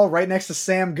Broadway Mall right next to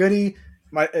Sam Goody.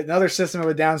 Another System of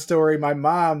a Down story. My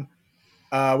mom,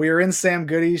 we were in Sam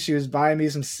Goody. She was buying me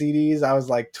some CDs. I was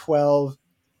like 12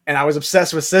 and I was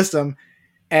obsessed with System.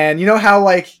 And you know how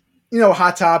like, you know,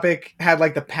 Hot Topic had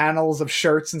like the panels of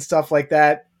shirts and stuff like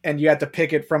that. And you had to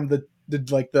pick it from the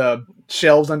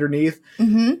shelves underneath.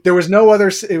 Mm-hmm. There was no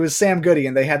other, it was Sam Goody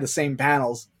and they had the same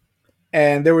panels.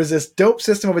 And there was this dope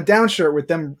System of a Down shirt with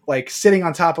them like sitting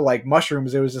on top of like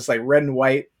mushrooms. It was this like red and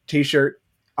white t-shirt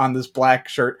on this black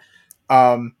shirt.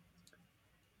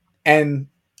 And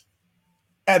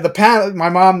at the panel, my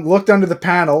mom looked under the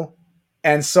panel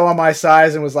and saw my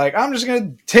size and was like, "I'm just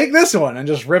going to take this one," and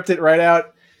just ripped it right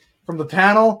out from the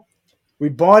panel. We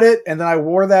bought it. And then I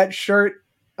wore that shirt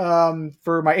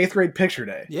for my 8th grade picture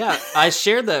day. Yeah, I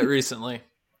shared that recently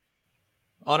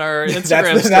on our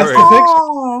Instagram That's story. the picture.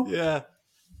 Oh, Yeah.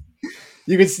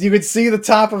 You could see the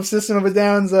top of System of a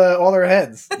Down's all their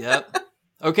heads. Yep.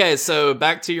 Okay, so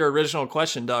back to your original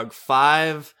question, Doug.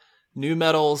 5 nu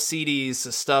metal CDs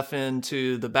to stuff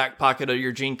into the back pocket of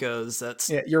your JNCOs.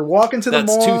 That's You're walking to the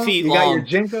That's mall. 2 feet you long.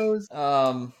 got your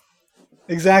JNCOs.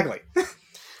 Exactly.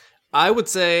 I would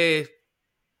say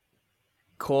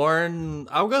Korn.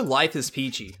 I'll go Life is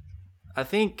Peachy. I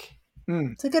think.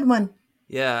 it's a good one.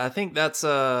 Yeah, I think that's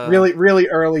Really, really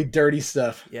early, dirty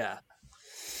stuff. Yeah.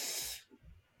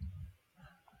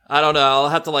 I don't know. I'll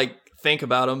have to like think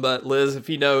about them. But Liz, if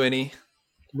you know any,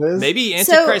 Liz? maybe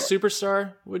Antichrist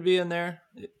Superstar would be in there.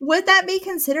 Would that be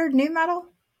considered nu metal?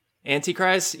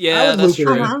 Antichrist, I yeah, would that's loop it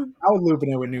true. in. Uh-huh. I would loop it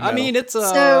in with nu metal. I mean, it's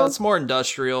So- it's more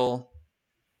industrial,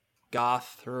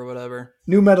 goth or whatever.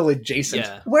 nu metal adjacent.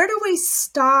 Yeah. Where do we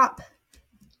stop?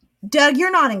 Doug,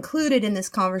 you're not included in this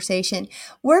conversation.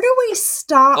 Where do we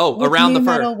stop? Oh, with Around the nu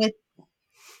Fur. metal with?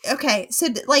 Okay, so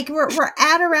like we're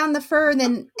at Around the Fur, and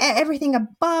then everything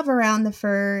above Around the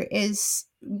Fur is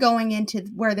going into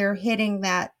where they're hitting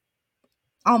that,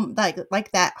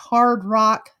 like that hard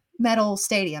rock metal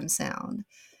stadium sound.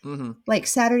 Mm-hmm. Like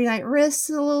Saturday Night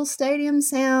Wrist is a little stadium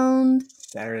sound.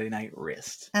 Saturday Night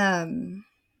Wrist. Diamond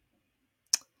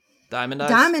Eyes.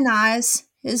 Diamond Eyes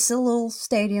is a little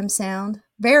stadium sound.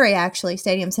 Very actually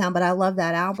stadium sound, but I love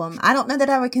that album. I don't know that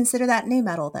I would consider that nu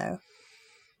metal though.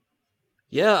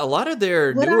 Yeah, a lot of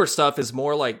their Would newer I- stuff is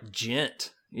more like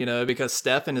gent, you know, because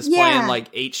Stefan is Yeah. playing like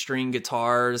 8-string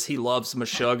guitars. He loves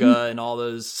Meshuggah and all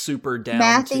those super down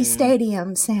Mathy tuned-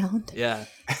 stadium sound. Yeah.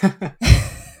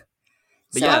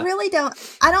 So yeah.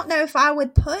 I don't know if I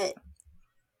would put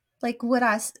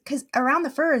because Around the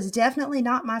Fur is definitely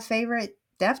not my favorite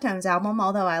Deftones album,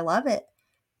 although I love it.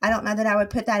 I don't know that I would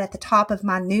put that at the top of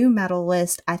my nu metal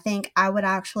list. I think I would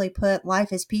actually put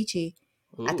Life is Peachy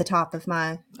at the Ooh. top of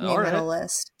my nu All right. metal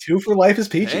list. 2 for Life is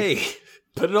Peachy. Hey,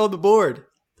 put it on the board.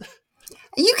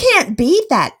 You can't beat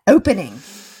that opening.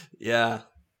 Yeah.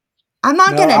 I'm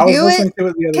not No, going I to was do listening it to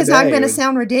it the other because I'm day. going to It was-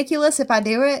 sound ridiculous if I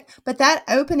do it. But that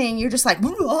opening, you're just like,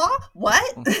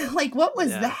 what? Like, what was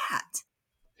Yeah. that?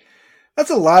 That's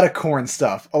a lot of Korn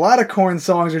stuff. A lot of Korn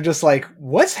songs are just like,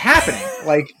 what's happening?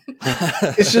 Like,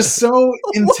 it's just so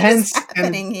What is intense.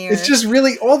 happening and here? It's just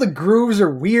really, all the grooves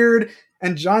are weird.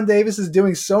 And John Davis is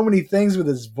doing so many things with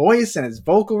his voice and his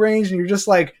vocal range. And you're just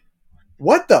like,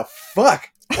 what the fuck?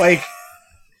 Like,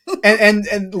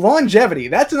 and Longevity.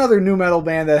 That's another nu metal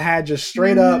band that had just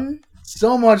straight up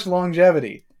so much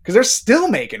longevity because they're still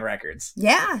making records.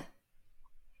 Yeah.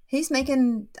 He's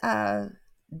making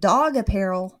dog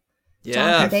apparel. Yeah.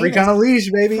 Jonathan Freak Davis. on a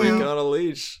leash, baby. Freak on a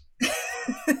leash.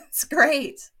 It's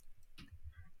great.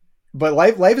 But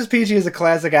Life is Peachy is a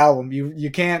classic album.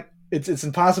 You can't. It's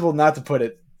impossible not to put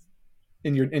it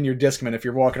in your Discman if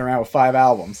you're walking around with 5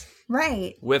 albums.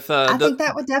 Right. With I think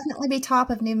that would definitely be top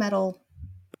of Nu-Metal.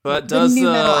 but The does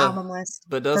Nu-Metal album list.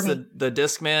 but does for me. the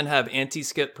Discman have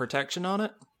anti-skip protection on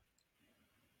it?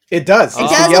 It does. It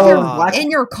It's does the if yellow you're and black.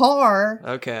 in your car,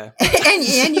 Okay.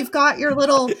 and you've got your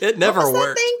little. It never what was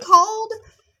worked. that thing called?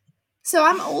 So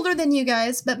I'm older than you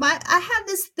guys, but I had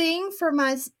this thing for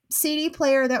my CD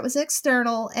player that was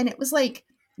external, and it was like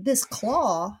this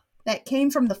claw that came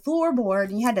from the floorboard,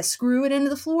 and you had to screw it into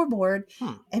the floorboard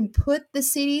and put the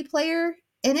CD player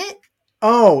in it.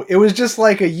 Oh, it was just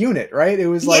like a unit, right? It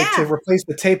was like to Yeah. replace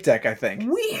the tape deck, I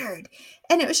think. Weird.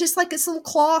 And it was just like this little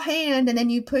claw hand, and then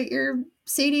you put your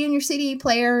CD in your CD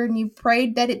player, and you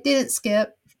prayed that it didn't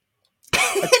skip.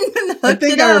 And then I hooked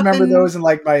think it I up, remember and those in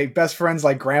like my best friend's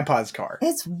like grandpa's car.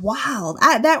 It's wild.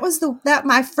 That was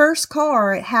my first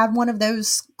car. It had one of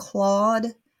those clawed,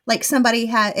 like somebody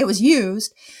had, it was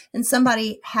used, and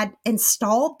somebody had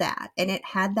installed that, and it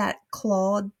had that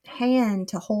clawed hand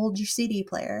to hold your CD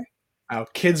player. Oh,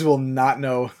 kids will not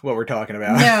know what we're talking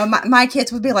about. No, my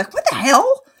kids would be like, "What the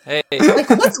hell? Hey, Like,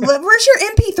 where's your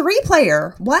MP3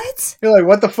 player? What?" You're like,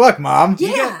 what the fuck, mom?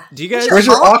 Yeah. do you guys Where's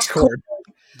your aux cord?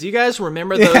 do you guys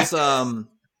remember Yeah. those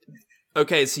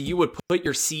okay, so you would put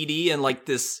your CD in like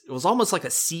this, it was almost like a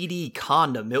CD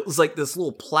condom. It was like this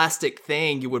little plastic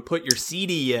thing you would put your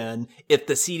CD in if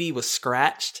the CD was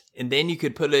scratched, and then you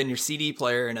could put it in your CD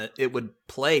player and it would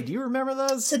play. Do you remember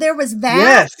those? So there was that,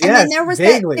 Yes, and then yes, there was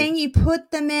vaguely. that thing you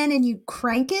put them in, and you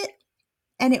crank it,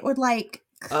 and it would like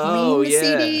clean Oh, the yeah.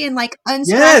 CD and like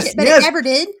unscratch Yes, it, but yes. it never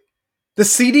did. The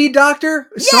CD doctor?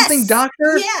 Yes! Something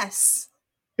doctor? Yes.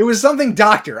 It was something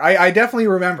doctor. I definitely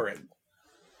remember it.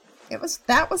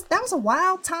 That was a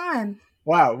wild time.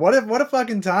 Wow, what a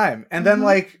fucking time. And then Mhm.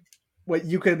 like what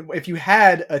you could, if you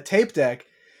had a tape deck,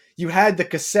 you had the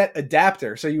cassette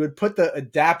adapter. So you would put the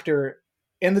adapter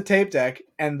in the tape deck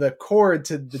and the cord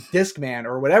to the Discman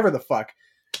or whatever the fuck,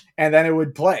 and then it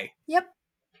would play. Yep.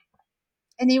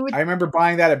 And you would I remember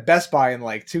buying that at Best Buy in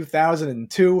like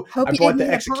 2002. Hope I you bought didn't the need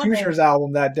a Executioners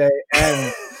album that day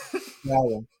and the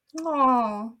album.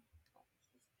 Aw.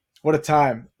 What a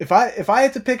time. If I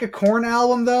had to pick a Korn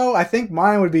album though, I think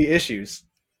mine would be Issues.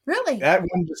 Really? That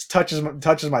one just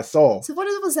touches my soul. So what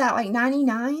was that, like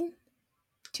 99?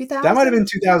 2000? That might have been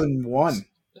 2001.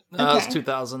 No, it was Okay.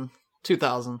 2000.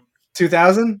 2000.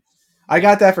 2000? I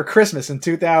got that for Christmas in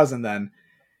 2000 then.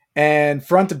 And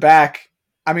front to back,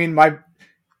 I mean, my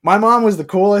mom was the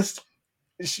coolest.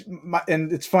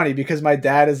 And it's funny because my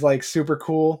dad is like super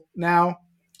cool now.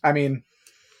 I mean,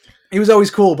 he was always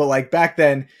cool, but like back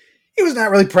then, he was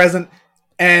not really present.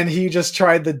 And he just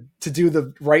tried to do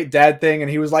the right dad thing. And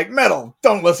he was like, Metal,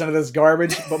 don't listen to this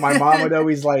garbage. But my mom would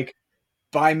always like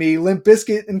buy me Limp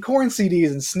Bizkit and Korn CDs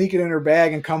and sneak it in her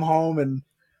bag and come home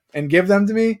and give them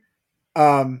to me.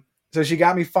 So she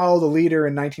got me Follow the Leader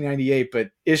in 1998,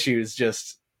 but Issues,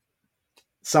 just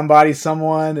Somebody,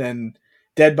 Someone, and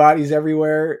Dead Bodies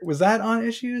Everywhere. Was that on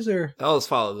Issues or That was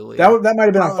Follow the Leader. that might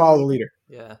have been on Follow the Leader?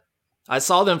 Yeah. I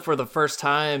saw them for the first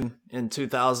time in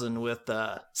 2000 with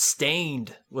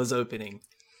Stained was opening.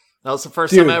 That was the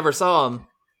first time I ever saw them.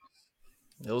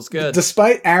 It was good.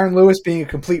 Despite Aaron Lewis being a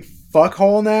complete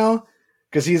fuckhole now,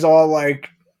 because he's all like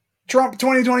Trump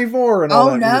 2024 and all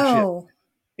Oh that weird shit. no.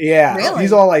 Yeah, Really?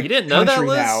 he's all like You didn't know that, country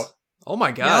Liz? now. Oh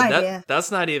my god, No idea. that's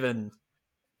not even.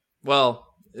 Well,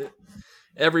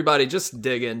 everybody just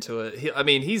dig into it.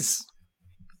 He's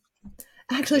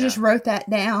I actually Yeah. just wrote that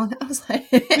down. I was like,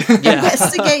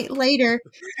 investigate later.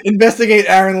 Investigate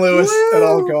Aaron Lewis at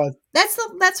all Woo! costs.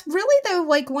 That's really though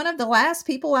like one of the last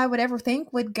people I would ever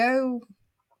think would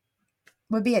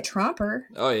be a Trumper.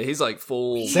 oh yeah, he's like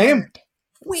full Same.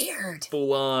 Weird.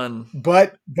 full on.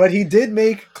 But he did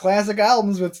make classic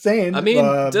albums with Stain. I mean,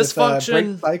 with,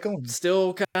 Dysfunction Break Cycle.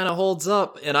 still kind of holds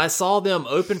up, and I saw them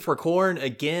open for Korn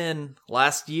again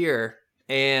last year,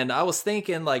 and I was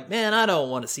thinking like, man, I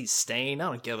don't want to see Stain. I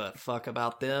don't give a fuck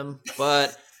about them.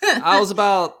 But I was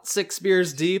about 6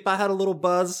 beers deep. I had a little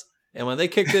buzz, and when they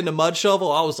kicked into Mud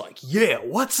Shovel, I was like, yeah,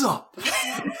 what's up?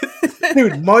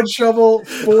 Dude, Mud Shovel,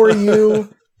 For You,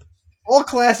 all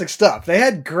classic stuff. They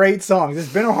had great songs.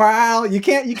 It's been a while. You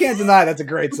can't deny that's a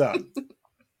great song.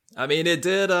 I mean, it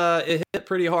did. It hit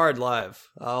pretty hard live.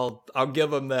 I'll give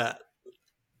them that.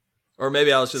 Or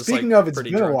maybe I was just Speaking like of, it's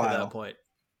pretty been a drunk at while. that point.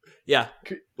 Yeah.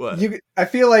 What? I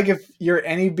feel like if you're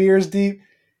any beers deep,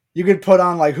 You could put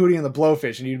on like Hootie and the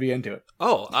Blowfish and you'd be into it.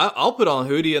 Oh, I'll put on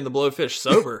Hootie and the Blowfish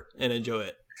sober and enjoy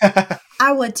it.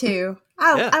 I would too.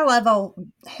 I love old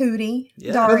Hootie.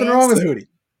 Yeah. Nothing wrong with Hootie.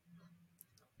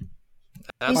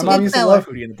 He's My a mom good used to fella. love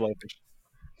Hootie and the Blowfish.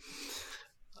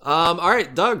 All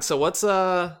right, Doug. So what's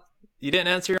you didn't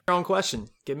answer your own question.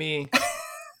 Give me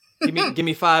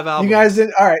 5 albums. You guys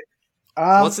did all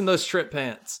right. What's in those trip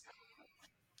pants?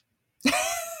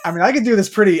 I mean, I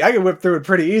could whip through it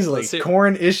pretty easily. Let's hear-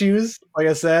 Korn Issues, like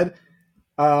I said.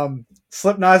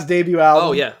 Slipknot's debut album.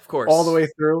 Oh yeah, of course. All the way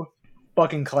through.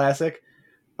 Fucking classic.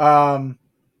 System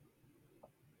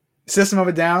of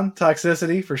a Down,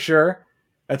 Toxicity, for sure.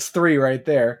 That's 3 right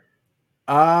there.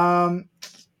 I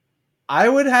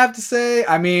would have to say,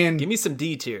 I mean... Give me some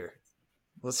D tier.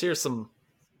 Let's hear some...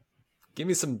 Give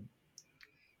me some...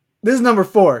 This is number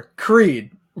 4.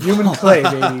 Creed. Human Clay,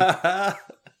 baby.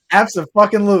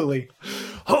 Absolutely.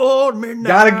 Hold me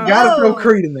now. Gotta throw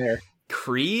Creed in there.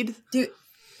 Creed? Dude,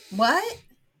 what?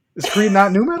 Is Creed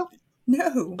not nu-metal?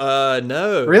 No.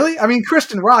 No. Really? I mean,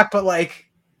 Christian rock, but like...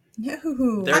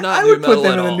 No. They're not I would nu-metal put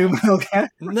them at in the all. nu-metal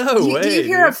category. No way. Do you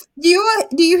hear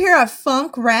do you hear a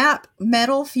funk rap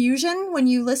metal fusion when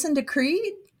you listen to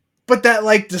Creed? But that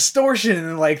like distortion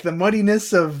and like the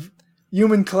muddiness of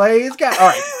Human Clay, it's got... All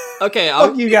right. Okay,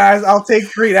 Fuck you guys. I'll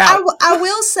take Creed out. I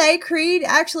will say Creed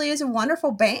actually is a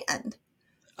wonderful band.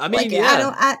 I mean, Like,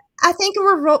 yeah. I think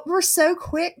we're so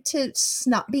quick to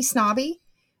be snobby,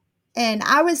 and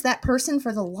I was that person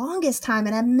for the longest time,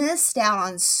 and I missed out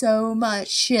on so much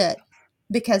shit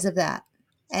because of that,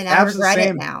 and I regret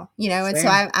it now. You know, and so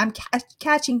I'm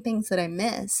catching things that I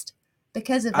missed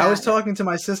because of that. I was talking to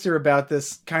my sister about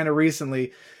this kind of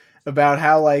recently, about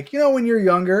how like, you know, when you're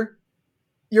younger,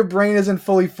 your brain isn't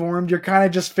fully formed. You're kind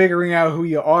of just figuring out who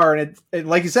you are, and it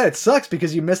like you said, it sucks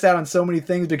because you miss out on so many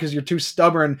things because you're too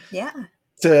stubborn. Yeah.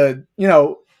 To, you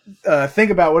know,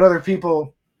 think about what other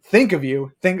people think of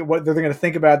you, think what they're going to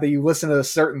think about that you listen to a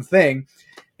certain thing.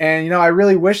 And, you know, I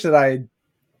really wish that I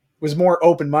was more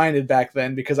open-minded back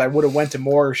then because I would have went to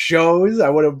more shows. I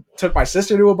would have took my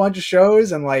sister to a bunch of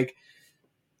shows and like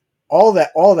all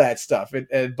that stuff.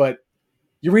 But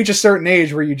you reach a certain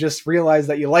age where you just realize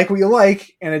that you like what you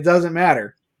like and it doesn't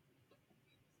matter.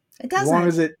 It doesn't. As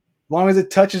long as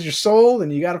it touches your soul,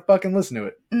 then you got to fucking listen to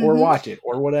it or watch it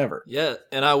or whatever. Yeah,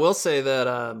 and I will say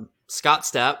that Scott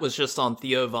Stapp was just on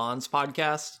Theo Vaughn's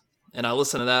podcast, and I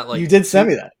listened to that like you did send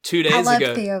me that 2 days I love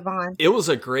ago. Theo Vaughn. It was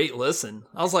a great listen.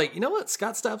 I was like, you know what,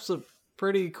 Scott Stapp's a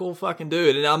pretty cool fucking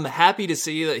dude, and I'm happy to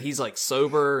see that he's like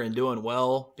sober and doing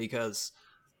well because,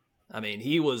 I mean,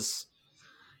 he was.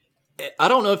 I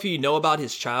don't know if you know about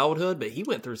his childhood, but he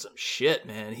went through some shit,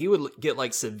 man. He would get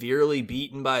like severely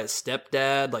beaten by his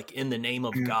stepdad, like in the name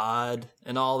of God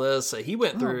and all this. So he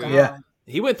went through,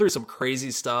 he went through some crazy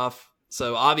stuff.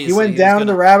 So obviously he went down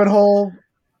the rabbit hole.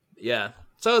 Yeah.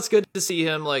 So it's good to see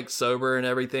him like sober and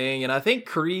everything. And I think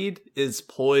Creed is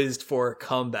poised for a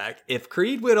comeback. If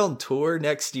Creed went on tour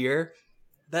next year,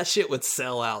 that shit would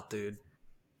sell out, dude.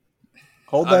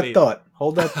 Hold that thought.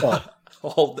 Hold that thought.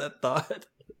 Hold that thought.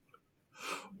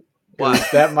 Wow.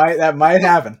 That might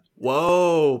happen.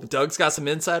 Whoa, Doug's got some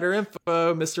insider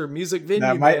info, Mr. Music Venue.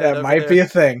 That might be a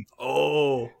thing.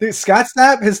 Oh, dude, Scott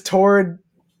Stapp has toured.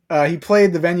 He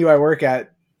played the venue I work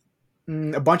at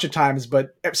a bunch of times,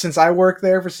 but since I worked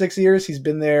there for 6 years, he's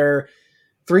been there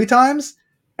 3 times,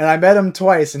 and I met him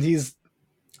twice, and he's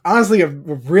honestly a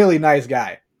really nice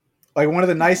guy. Like one of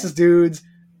the nicest dudes.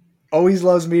 Always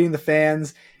loves meeting the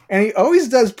fans. And he always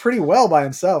does pretty well by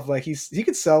himself. Like he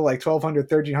could sell like 1,200,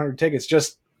 1,300 tickets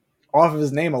just off of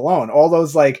his name alone. All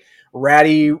those like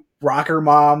ratty rocker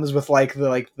moms with like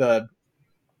the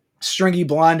stringy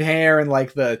blonde hair and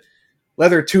like the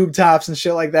leather tube tops and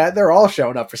shit like that. They're all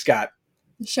showing up for Scott.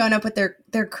 Showing up with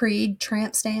their Creed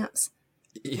tramp stamps.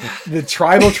 Yeah. The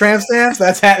tribal tramp stamps.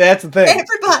 That's the thing.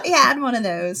 Everybody had one of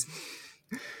those.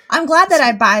 I'm glad that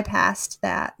I bypassed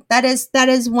that. That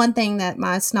is one thing that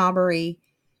my snobbery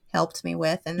helped me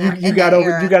with, and you got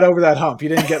over that hump. You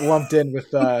didn't get lumped in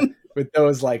with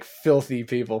those like filthy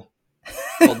people.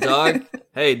 Well, Doug,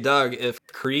 hey Doug, if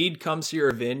Creed comes to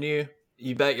your venue,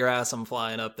 you bet your ass I'm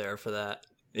flying up there for that,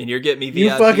 and you're getting me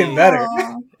VIP. You fucking better.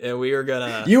 And we are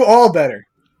gonna. You all better.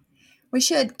 We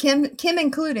should. Kim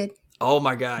included. Oh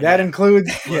my god, that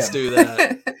includes. Let's do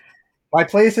that. My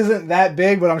place isn't that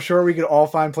big, but I'm sure we could all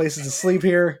find places to sleep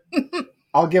here.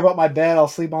 I'll give up my bed. I'll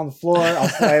sleep on the floor. I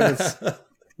have this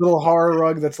little horror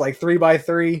rug that's like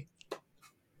 3x3.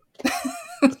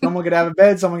 Someone could have a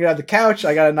bed. Someone could have the couch.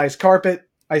 I got a nice carpet,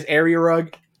 nice area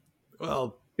rug.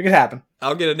 Well, it could happen.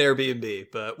 I'll get an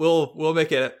Airbnb, but we'll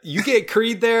make it. You get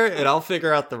Creed there, and I'll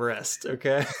figure out the rest.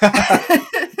 Okay.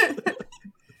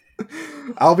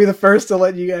 I'll be the first to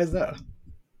let you guys know.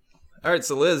 All right,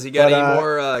 so Liz, you got any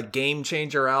more game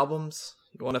changer albums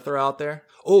you want to throw out there?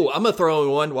 Oh, I'm gonna throw in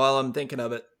one while I'm thinking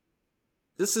of it.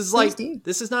 This is like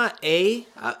this is not A.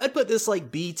 I'd put this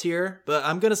like B tier, but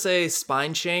I'm gonna say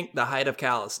Spineshank, The Height of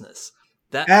Callousness.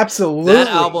 Absolutely, that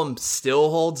album still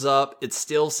holds up. It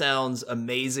still sounds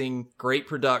amazing. Great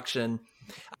production.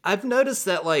 I've noticed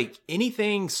that like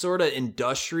anything sort of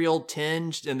industrial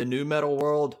tinged in the nu metal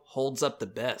world holds up the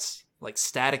best. Like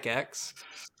Static X,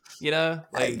 you know,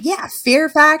 like Fear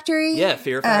Factory. Yeah,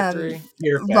 Fear Factory.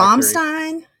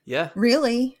 Rammstein. Yeah,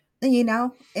 really. You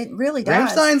know, it really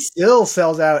does. Rammstein still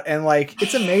sells out, and like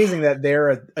it's amazing that they're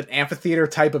an amphitheater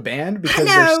type of band because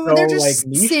they're just like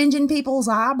niche. Singeing people's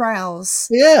eyebrows.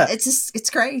 Yeah, it's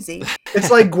crazy.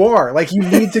 It's like Gwar. Like you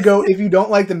need to go if you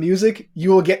don't like the music, you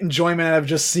will get enjoyment out of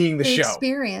just seeing the show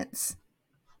experience.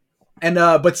 And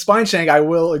but Spineshank, I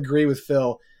will agree with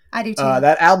Phil. I do too.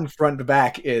 That album front to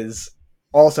back is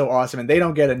also awesome, and they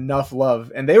don't get enough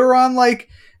love. And they weren't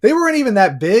even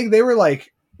that big. They were like.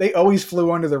 They always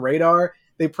flew under the radar.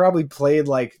 They probably played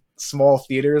like small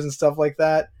theaters and stuff like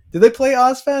that. Did they play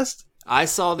Ozzfest? I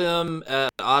saw them at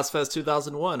Ozzfest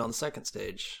 2001 on the second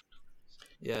stage.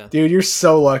 Yeah. Dude, you're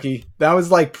so lucky. That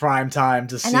was like prime time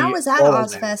to see. And I was at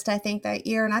Ozzfest, I think, that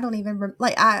year, and I don't even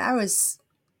I was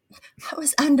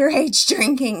underage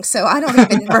drinking, so I don't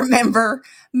even remember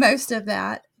most of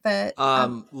that. But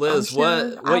Liz,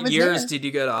 what years did you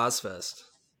go to Ozzfest?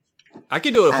 I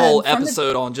could do a whole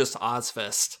episode on just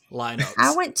Ozzfest lineups.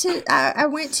 I went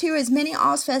to as many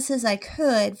Ozzfests as I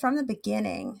could from the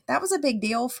beginning. That was a big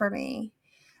deal for me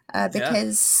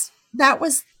because that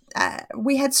was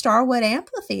we had Starwood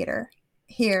Amphitheater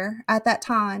here at that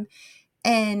time,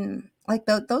 and like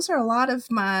those are a lot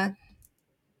of my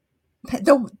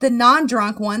the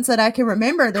non-drunk ones that I can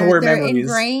remember. They're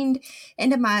ingrained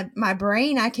into my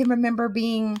brain. I can remember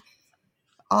being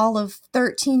all of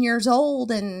 13 years old,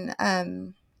 and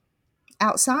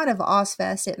outside of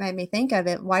Ozzfest, it made me think of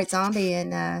it. White Zombie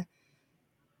and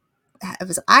it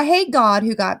was I Hate God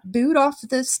who got booed off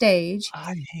the stage.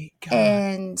 I Hate God.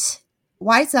 And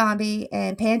White Zombie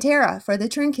and Pantera for the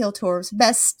Trinkill tours.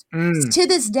 Best to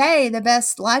this day, the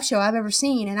best live show I've ever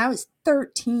seen. And I was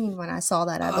 13 when I saw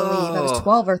that. I believe I was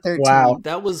 12 or 13. Wow,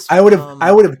 that was I would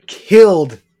have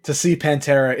killed to see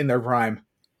Pantera in their prime.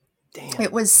 Damn.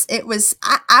 It was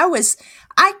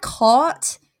I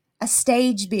caught a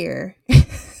stage beer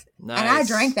Nice. and I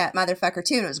drank that motherfucker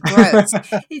too, and it was gross.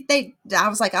 I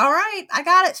was like, all right, I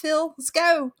got it, Phil, let's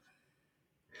go.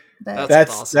 But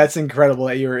That's awesome. That's incredible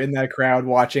that you were in that crowd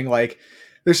watching. Like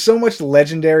there's so much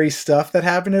legendary stuff that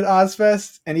happened at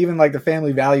Ozzfest, and even like the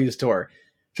Family Values tour.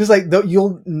 Just like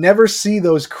you'll never see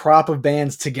those crop of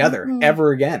bands together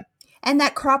ever again. And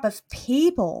that crop of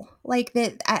people, like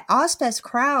that at Ozzfest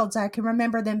crowds, I can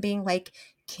remember them being like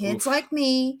kids like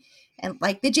me and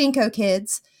like the JNCO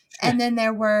kids. And then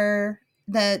there were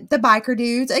the biker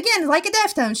dudes, again, like a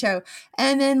Deftones show.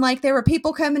 And then like there were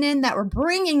people coming in that were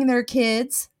bringing their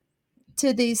kids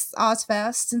to these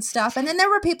Ozzfests and stuff. And then there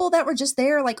were people that were just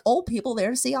there, like old people there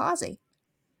to see Ozzy.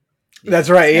 That's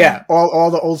right. Yeah.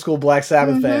 All the old school Black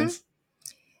Sabbath fans.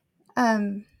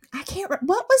 I can't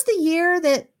what was the year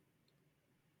that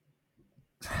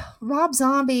Rob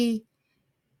Zombie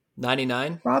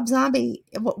 99? Rob Zombie,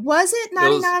 was it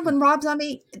 99 when Rob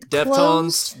Zombie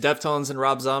Deftones and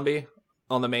Rob Zombie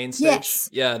on the main stage? Yes.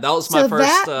 Yeah, that was my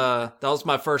that was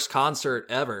my first concert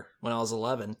ever when I was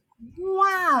 11.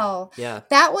 Wow. Yeah.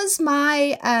 That was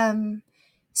my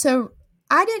so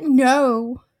I didn't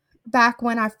know back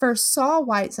when I first saw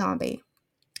White Zombie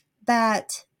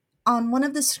that on one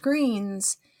of the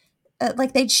screens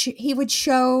like he would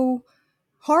show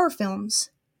horror films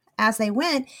as they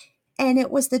went, and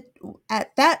it was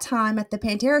at that time at the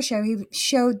Pantera show he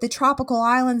showed the Tropical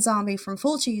Island Zombie from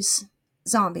Fulci's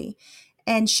Zombie,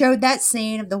 and showed that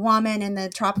scene of the woman and the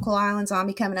Tropical Island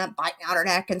Zombie coming up biting out her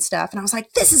neck and stuff, and I was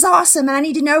like, this is awesome and I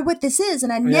need to know what this is,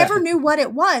 and I never knew what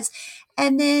it was.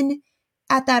 And then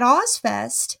at that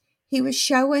Ozzfest he was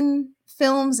showing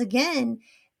films again,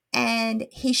 and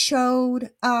he showed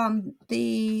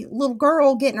the little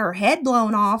girl getting her head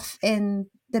blown off in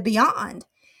the Beyond.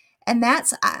 And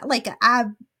that's I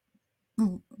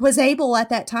was able at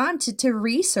that time to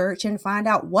research and find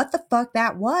out what the fuck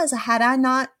that was. Had I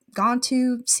not gone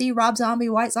to see Rob Zombie,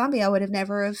 White Zombie, I would have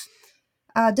never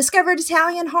have discovered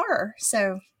Italian horror.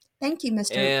 So thank you,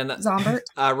 Mr. Zombert.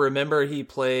 I remember he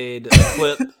played a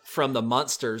clip from the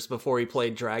Munsters before he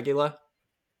played Dracula.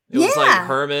 It was like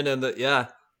Herman and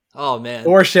oh man.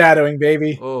 Foreshadowing,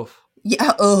 baby. Oh.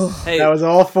 Yeah. Oh. Hey, that was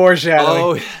all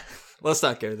foreshadowing. Oh. Let's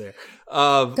not go there.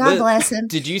 God bless him.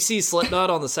 Did you see Slipknot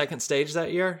on the second stage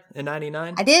that year in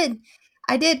 '99? I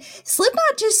did.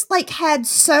 Slipknot just like had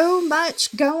so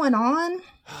much going on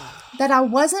that I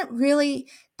wasn't really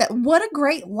what a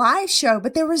great live show,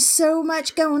 but there was so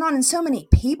much going on and so many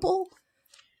people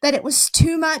that it was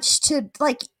too much to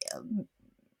like.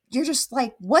 You're just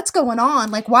like, what's going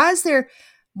on? Like, why is there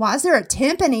a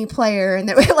timpani player? And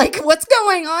like, what's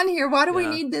going on here? Why do we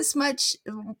need this much?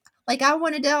 Like, I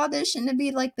wanted to audition to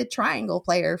be like the triangle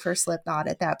player for Slipknot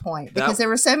at that point because there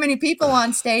were so many people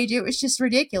on stage. It was just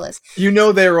ridiculous. You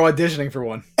know, they were auditioning for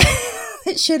one.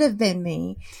 It should have been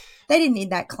me. They didn't need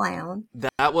that clown.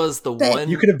 That was the one.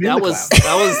 You could have been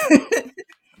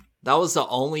That was the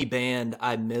only band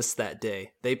I missed that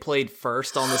day. They played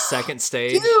first on the second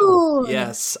stage. Dude.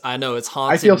 Yes, I know. It's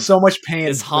haunted. I feel so much pain.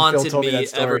 It's haunted Phil told me that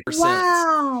story. ever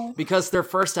Wow. since. Because their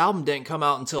first album didn't come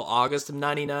out until August of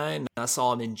 '99. I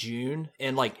saw them in June,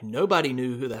 and like nobody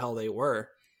knew who the hell they were.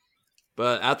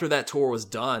 But after that tour was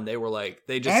done, they were like,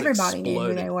 they just everybody exploded. knew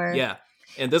who they were. Yeah,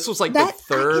 and this was like That-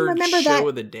 the I can third remember show that-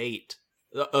 of the date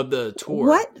of the tour.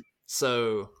 What?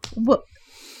 So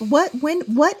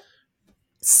What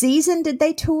season did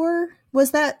they tour?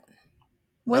 Was that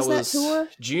tour?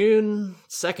 June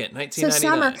 2nd, 1999. So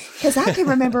summer, because I can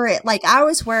remember it. Like I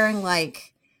was wearing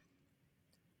like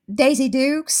Daisy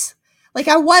Dukes. Like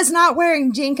I was not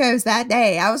wearing JNCOs that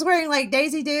day. I was wearing like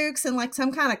Daisy Dukes and like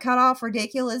some kind of cut off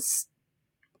ridiculous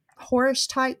whorish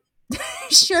type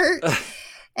shirt.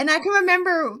 And I can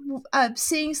remember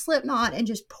seeing Slipknot and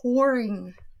just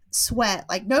pouring sweat.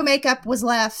 Like no makeup was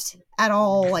left at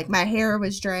all. Like my hair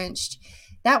was drenched.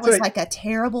 That was like a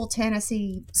terrible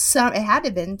Tennessee summer. It had to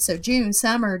have been June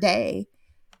summer day.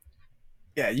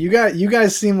 Yeah, you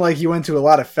guys seem like you went to a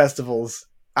lot of festivals.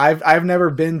 I've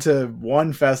never been to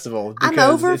one festival. I'm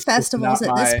over festivals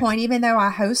at this point, even though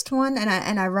I host one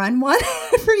and I run one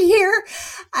every year.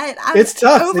 It's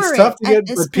tough. It's tough to get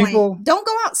the people. Don't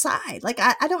go outside. Like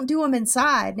I don't do them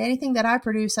inside. Anything that I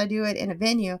produce, I do it in a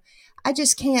venue. I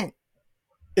just can't.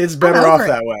 It's better off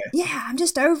that way. Yeah, I'm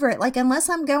just over it. Like unless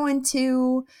I'm going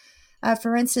to,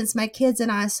 for instance, my kids and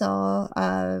I saw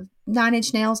 9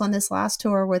 Inch Nails on this last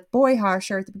tour with Boy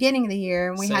Harsher at the beginning of the year,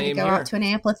 and we had to go out to an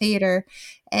amphitheater,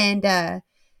 and that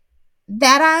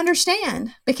I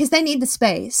understand because they need the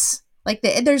space. Like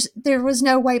there was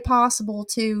no way possible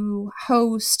to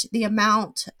host the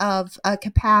amount of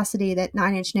capacity that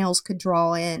 9 Inch Nails could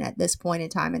draw in at this point in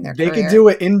time in their career. They could do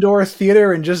an indoor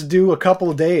theater and just do a couple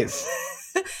of days.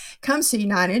 Come see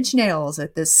 9 Inch Nails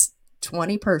at this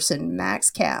 20-person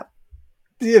max cap.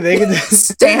 Yeah, they could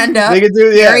stand up. They could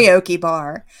do karaoke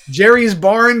bar. Jerry's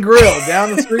Bar and Grill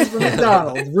down the street from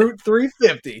McDonald's, Route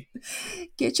 350.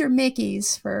 Get your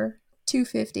Mickeys for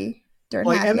 $2.50 during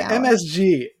like happy hour.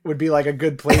 MSG would be like a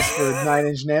good place for 9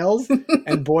 Inch Nails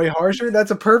and Boy Harsher. That's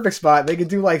a perfect spot. They could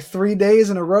do like 3 days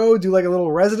in a row, do like a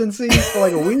little residency for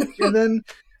like a week, and then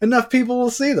enough people will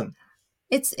see them.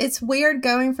 It's weird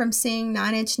going from seeing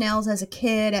 9 Inch Nails as a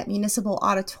kid at Municipal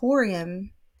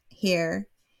Auditorium here,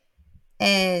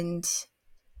 and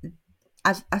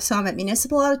I saw them at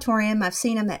Municipal Auditorium. I've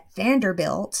seen them at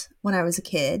Vanderbilt when I was a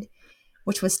kid,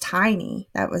 which was tiny.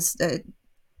 That was a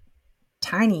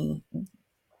tiny,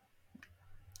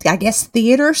 I guess,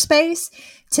 theater space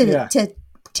to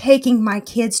taking my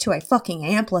kids to a fucking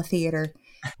amphitheater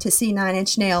to see 9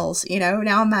 Inch Nails. You know,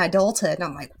 now I'm my adulthood and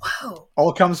I'm like, whoa.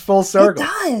 All comes full circle.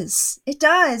 It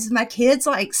does. My kids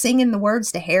like singing the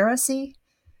words to Heresy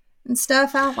and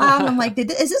stuff out loud. I'm like, is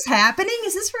this happening?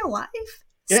 Is this real life?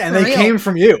 Yeah, and they came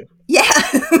from you. Yeah.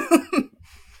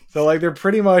 So like they're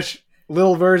pretty much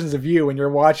little versions of you when you're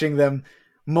watching them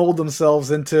mold themselves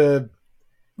into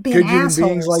good human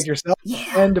beings like yourself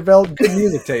and develop good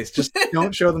music taste. Just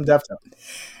don't show them Deftones.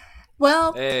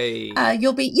 Well, hey.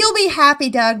 You'll be happy,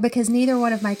 Doug, because neither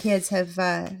one of my kids have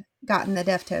gotten the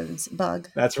Deftones bug.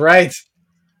 That's right.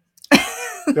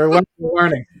 They're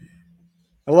learning.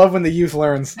 I love when the youth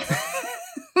learns.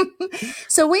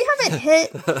 So we haven't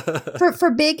hit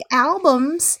for big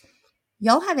albums.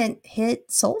 Y'all haven't hit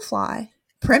Soulfly.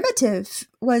 Primitive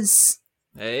was,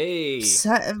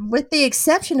 with the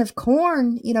exception of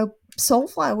Korn, you know,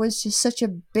 Soulfly was just such a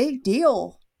big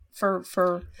deal for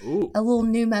a little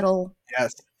nu metal.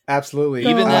 Yes, absolutely.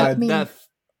 Even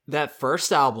that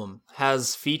first album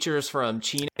has features from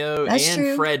Chino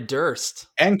and Fred Durst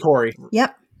and Corey.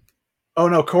 Yep. Oh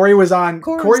no, Corey was on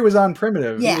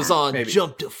Primitive. Yeah. He was on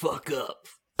Jump the Fuck Up.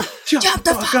 Jump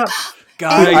the fuck up.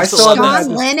 God, I saw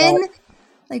John Lennon.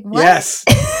 Like what? Yes.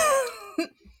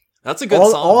 That's a good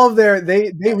song. All of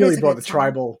they really brought the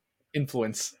tribal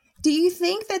influence. Do you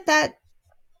think that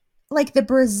like the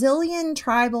Brazilian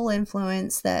tribal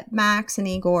influence that Max and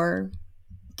Igor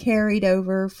carried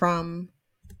over from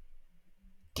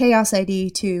Chaos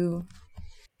AD to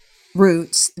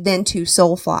Roots, then to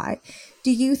Soulfly.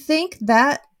 Do you think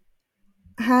that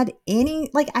had any,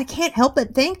 like, I can't help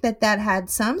but think that that had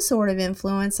some sort of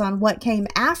influence on what came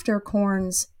after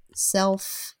Korn's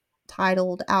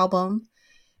self-titled album?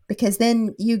 Because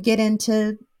then you get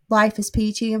into Life is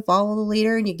Peachy and Follow the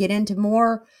Leader, and you get into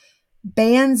more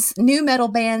bands, nu metal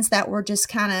bands that were just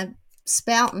kind of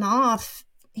spouting off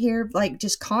here, like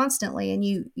just constantly, and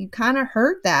you kind of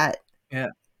heard that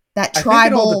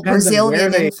tribal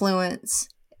Brazilian influence.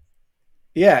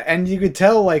 Yeah, and you could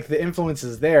tell like the influence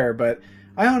is there, but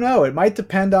I don't know. It might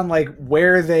depend on like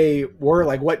where they were,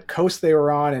 like what coast they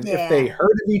were on, and if they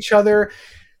heard of each other.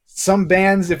 Some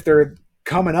bands, if they're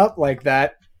coming up like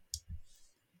that,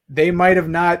 they might have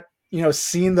not,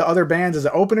 seen the other bands as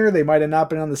an opener. They might have not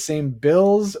been on the same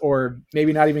bills, or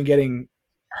maybe not even getting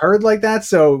heard like that.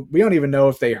 So we don't even know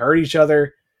if they heard each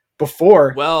other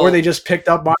before, or they just picked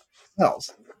up on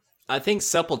themselves. I think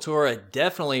Sepultura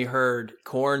definitely heard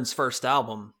Korn's first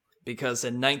album, because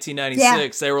in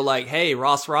 1996 they were like, "Hey,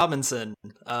 Ross Robinson,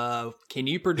 can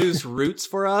you produce Roots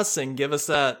for us and give us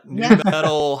that nu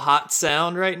metal hot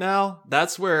sound right now?"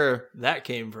 That's where that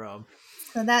came from.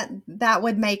 So that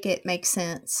would make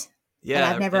sense. Yeah, and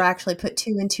I've never actually put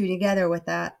two and two together with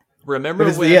that.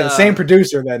 Remember when? The same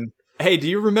producer then. Hey, do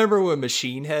you remember when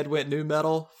Machine Head went nu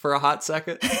metal for a hot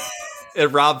second?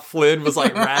 And Rob Flynn was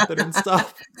like rapping and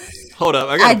stuff. Hold up,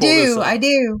 I gotta pull this up. I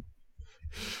do.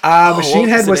 Machine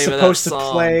Head was supposed to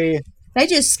play. They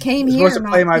just came here. Supposed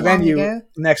to play my venue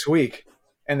next week,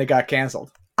 and they got canceled.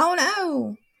 Oh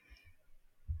no!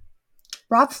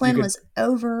 Rob Flynn was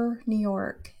over New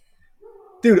York.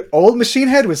 Dude, old Machine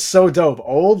Head was so dope.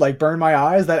 Old, like Burn My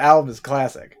Eyes. That album is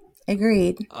classic.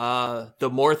 Agreed. The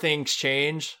More Things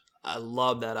Change. I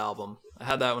love that album. I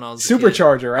had that when I was a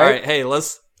Supercharger, kid. right? All right, hey,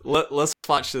 let's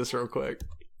watch this real quick.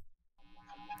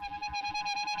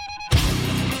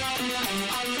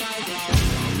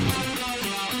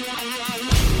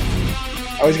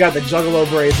 Oh, he's got the Juggalo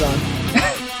braids on.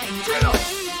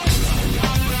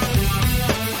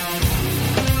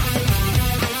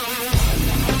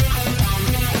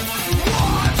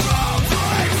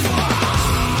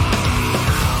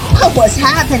 What was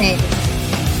happening?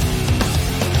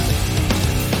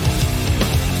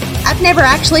 I've never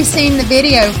actually seen the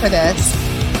video for this.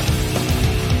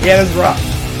 Yeah, that's rough.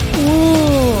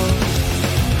 Ooh.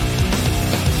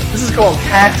 This is called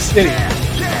Hack City.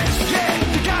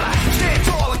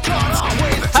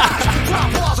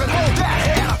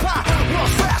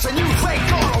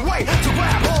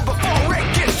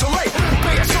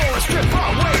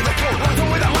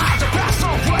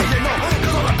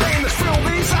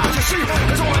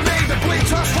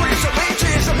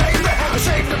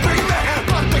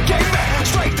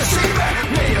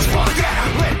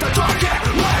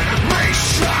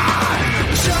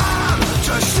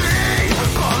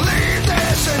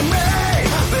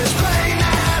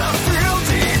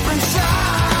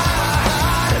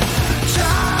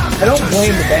 I don't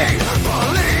blame the band.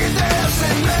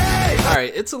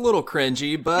 Alright, it's a little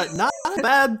cringy, but not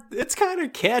bad. It's kind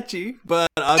of catchy, but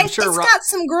It's got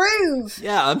some groove.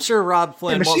 Yeah, I'm sure Rob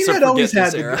Flynn wants to Head always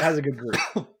forget this era. has a good groove.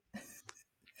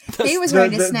 He was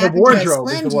ready to snap the into a wardrobe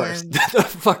Slim is the worst. Jim. The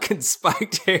fucking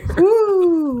spiked hair.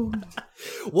 Ooh.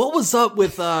 What was up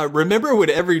with, remember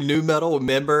when every nu metal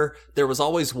member, there was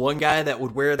always one guy that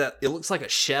would wear that, it looks like a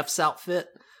chef's outfit?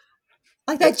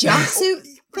 Like that jumpsuit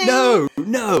thing?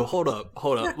 No, hold up.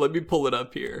 Let me pull it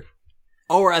up here.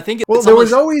 Or I think there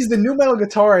was always the nu metal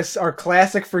guitarists are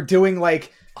classic for doing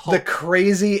like the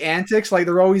crazy antics. Like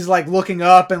they're always like looking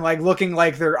up and like looking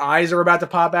like their eyes are about to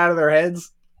pop out of their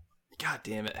heads. God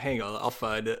damn it. Hang on. I'll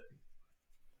find it.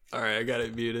 All right. I got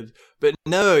it muted. But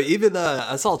no, even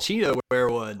I saw Cheeto wear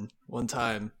one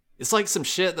time. It's like some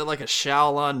shit that like a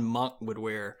Shaolin monk would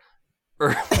wear.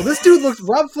 Well, this dude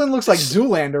Rob Flynn looks like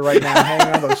Zoolander right now,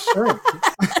 hanging on those shrimp.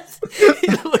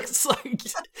 He looks like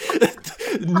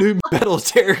nu metal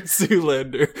Derek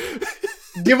Zoolander.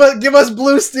 Give us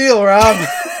Blue Steel, Rob.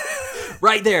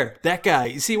 Right there, that guy.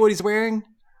 You see what he's wearing?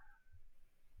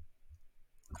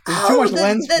 There's too much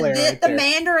lens flare right the there.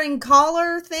 Mandarin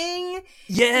collar thing.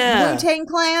 Yeah. Wu-Tang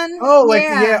Clan. Oh,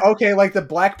 okay, like the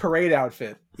Black Parade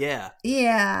outfit. Yeah.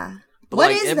 Yeah. But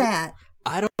what is that?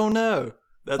 I don't know.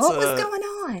 That's what was going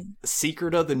on?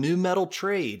 Secret of the nu metal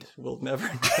trade. We'll never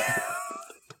know.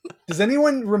 Does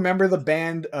anyone remember the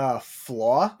band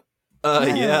Flaw?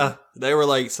 Yeah. They were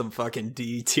like some fucking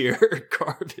D tier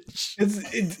garbage.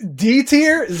 It's D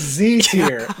tier, Z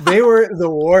tier. They were the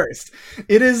worst.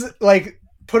 It is like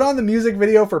put on the music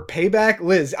video for Payback.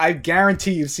 Liz, I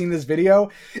guarantee you've seen this video.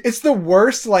 It's the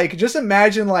worst. Like, just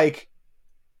imagine like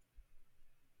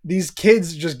these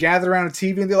kids just gather around a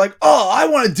TV and they're like, "Oh, I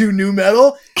want to do nu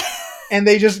metal," and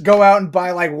they just go out and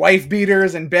buy like wife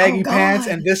beaters and baggy pants,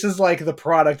 and this is like the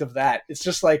product of that. It's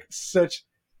just like such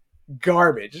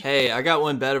garbage. Hey, I got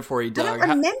one better for you, Doug. I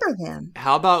don't remember them.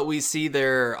 How about we see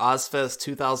their Ozzfest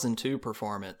 2002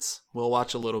 performance? We'll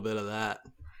watch a little bit of that.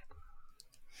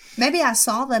 Maybe I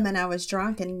saw them and I was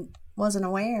drunk and wasn't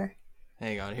aware.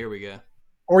 Hang on, here we go.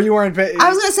 Or you weren't. I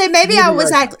was going to say, maybe I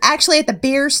was actually at the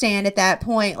beer stand at that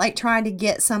point, like trying to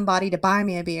get somebody to buy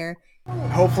me a beer.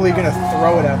 Hopefully you're going to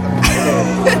throw it at them.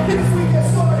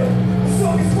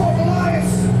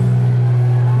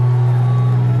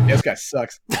 This guy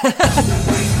sucks.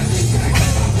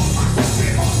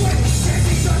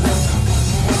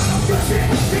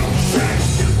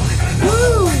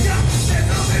 Woo!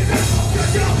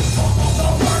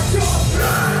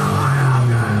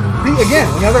 See, again,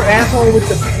 another asshole with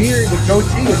the beard, the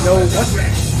goatee, with no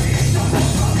mustache.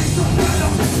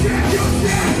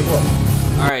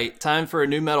 All right, time for a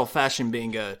nu metal fashion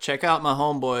bingo. Check out my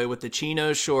homeboy with the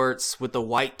chino shorts with the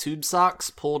white tube socks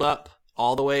pulled up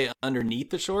all the way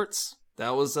underneath the shorts.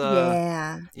 That was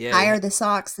yeah. Higher the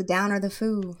socks, the downer the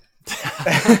foo. But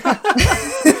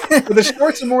the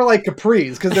shorts are more like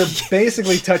capris because they're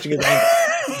basically touching his ankle.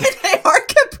 They are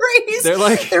capris. They're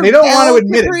like they don't want to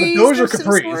admit it, but those are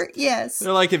capris. Yes.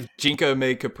 They're like if JNCO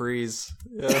made capris.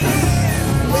 Yeah.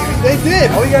 They did.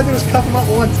 All you gotta do is cuff them up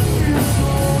once.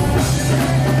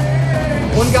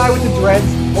 One guy with the dreads.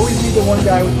 Always need the one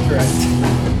guy with the dreads.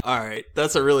 All right,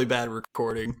 that's a really bad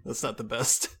recording. That's not the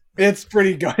best. It's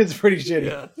pretty good. It's pretty shitty.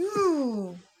 Yeah.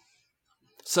 Ooh.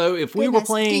 So if we were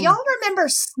playing, do y'all remember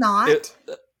Snot?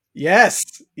 Yes.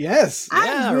 Yes.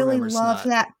 I really loved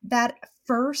that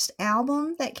first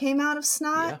album that came out of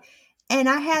Snot, and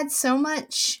I had so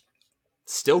much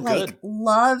good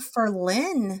love for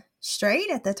Lynn Straight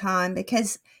at the time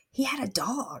because he had a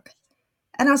dog,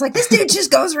 and I was like, this dude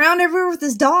just goes around everywhere with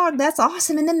his dog. That's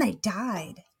awesome. And then they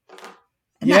died.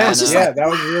 And that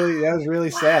was really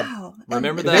sad.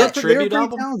 Remember that tribute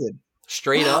album? Talented.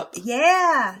 Straight Up.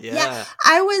 Yeah.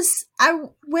 I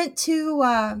went to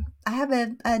I have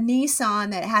a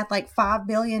Nissan that had like 5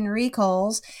 billion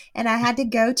recalls, and I had to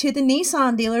go to the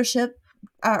Nissan dealership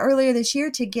earlier this year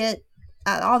to get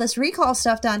all this recall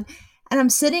stuff done. And I'm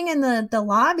sitting in the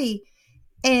lobby,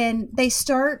 and they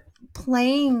start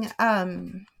playing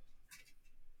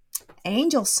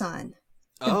Angel Sun.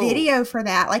 The video for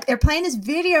that. Like, they're playing this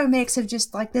video mix of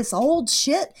just like this old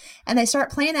shit, and they start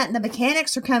playing that, and the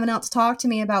mechanics are coming out to talk to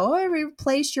me about, I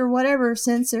replaced your whatever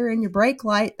sensor in your brake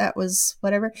light. That was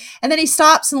whatever. And then he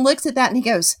stops and looks at that and he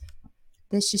goes,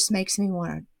 this just makes me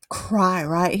want to cry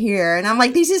right here. And I'm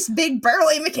like, he's this big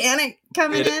burly mechanic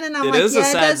coming in, and I'm like, yeah,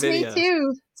 it does me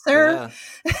too, sir.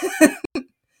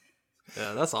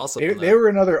 Yeah, that's awesome. They were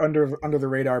another under the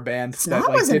radar band that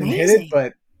like didn't hit it,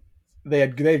 but they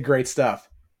had great stuff.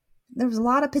 There was a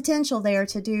lot of potential there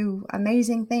to do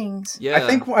amazing things. Yeah,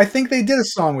 I think they did a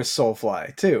song with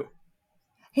Soulfly too.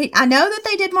 I know that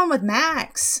they did one with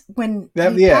Max when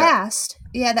he passed.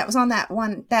 Yeah, that was on that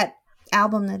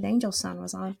album that Angel Sun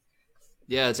was on.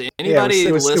 Yeah, to anybody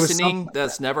listening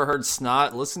that's never heard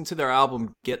Snot, listen to their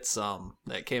album Get Some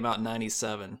that came out in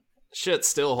 '97. Shit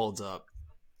still holds up.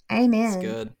 Amen. It's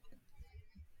good.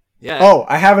 Yeah. Oh,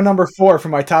 I have a number 4 for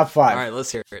my top 5. All right, let's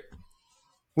hear it.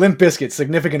 Limp Bizkit,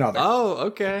 Significant Other. Oh,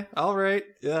 okay. All right.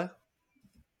 Yeah.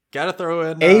 Gotta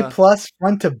throw in A+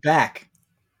 front to back.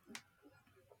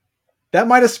 That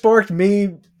might have sparked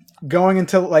me going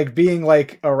into like being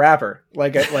like a rapper.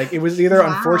 Like it was either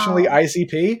unfortunately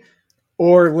ICP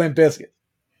or Limp Bizkit.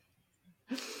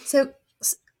 So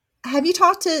have you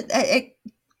talked to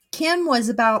Kim was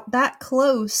about that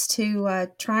close to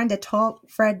trying to talk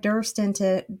Fred Durst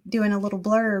into doing a little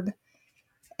blurb,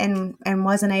 and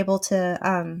wasn't able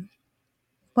to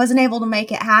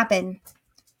make it happen.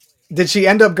 Did she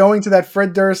end up going to that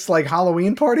Fred Durst like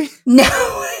Halloween party? No,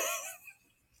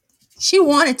 she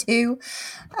wanted to.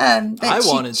 But I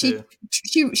wanted to.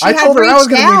 She had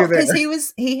reached out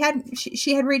because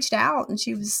she had reached out, and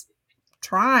she was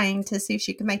trying to see if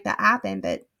she could make that happen,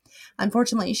 but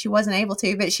unfortunately she wasn't able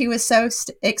to. But she was so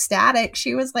ecstatic.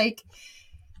 She was like,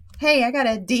 hey, I got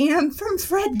a DM from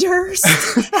Fred Durst.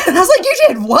 And I was like, you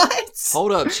did what?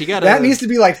 Hold up. She got that needs to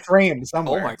be like framed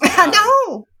somewhere. Oh my God. I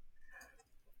know.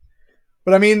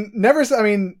 But I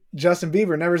mean, Justin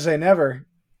Bieber, never say never.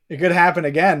 It could happen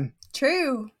again.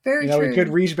 True. Very true. He could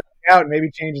reach back out and maybe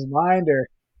change his mind, or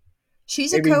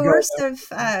she's a coercive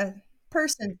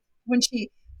person when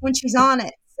she's on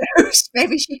it.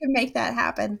 Maybe she can make that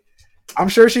happen. I'm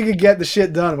sure she could get the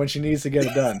shit done when she needs to get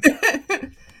it done.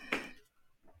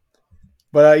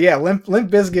 But yeah, Limp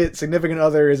Bizkit, Significant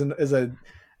Other is a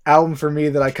album for me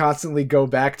that I constantly go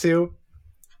back to,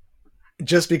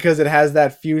 just because it has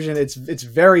that fusion. It's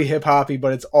very hip hoppy,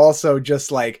 but it's also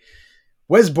just like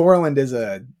Wes Borland is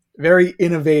a very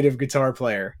innovative guitar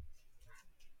player,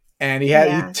 and he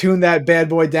tuned that bad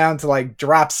boy down to like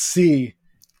drop C,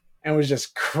 and was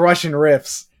just crushing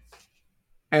riffs,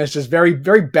 and it's just very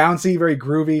very bouncy, very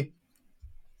groovy.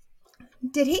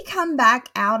 Did he come back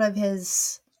out of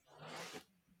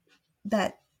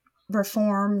that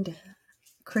reformed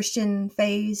Christian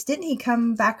phase? Didn't he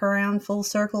come back around full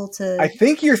circle to I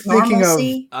think you're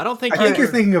normalcy? I think you're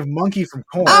thinking of Monkey from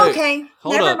Korn. Oh, okay.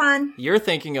 Hold Never up. mind. You're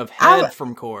thinking of Head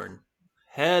from Korn.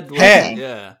 Head. Head.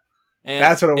 Yeah. And,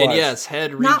 that's what it was. And yes,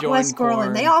 Head rejoined Not Wes Korn.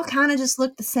 Borland. They all kind of just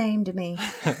look the same to me.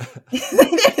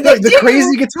 The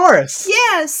crazy guitarist.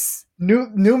 Yes.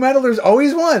 Nu-Metal, there's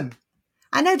always one.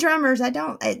 I know drummers.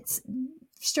 It's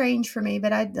strange for me,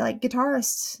 but I like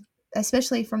guitarists,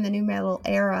 especially from the Nu-Metal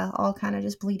era, all kind of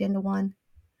just bleed into one.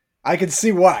 I can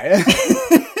see why.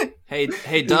 Hey,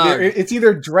 Doug. It's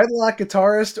either dreadlock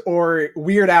guitarist or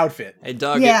weird outfit. Hey,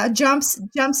 Doug. Yeah,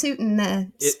 jumpsuit and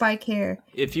the spike hair.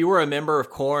 If you were a member of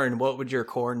Korn, what would your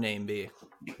Korn name be?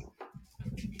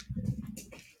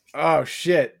 Oh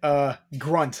shit!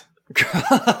 Grunt.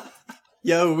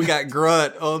 Yo, we got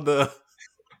Grunt on the.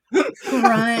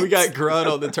 Grunt. We got Grunt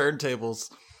on the turntables.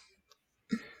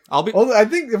 I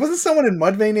think wasn't someone in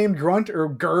Mudvayne named Grunt or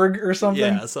Gurg or something.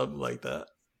 Yeah, something like that.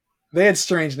 They had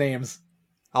strange names.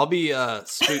 I'll be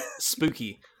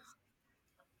Spooky.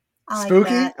 I like Spooky.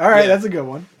 that. All right, Yeah. that's a good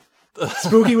one.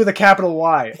 Spooky with a capital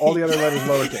Y. All the other letters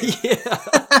lowercase.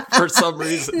 Yeah, for some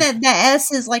reason. The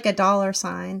S is like a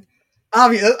 $sign.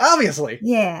 Obviously.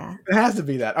 Yeah. It has to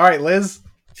be that. All right, Liz.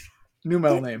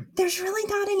 Nu-Metal name. There's really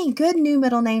not any good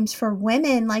Nu-Metal names for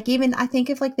women. Like, even I think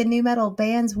of like the Nu-Metal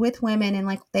bands with women, and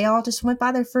like they all just went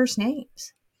by their first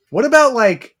names. What about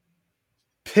like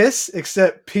Piss,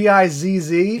 except Pizz?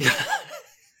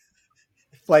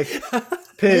 Like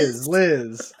Piz,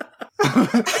 Liz.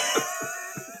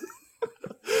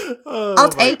 I'll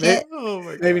take it. Oh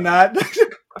my God. Maybe not.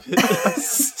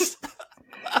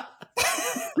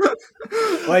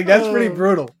 Like that's pretty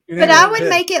brutal. But I would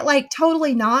make it like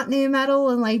totally not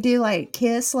Nu-Metal and like do like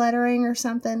Kiss lettering or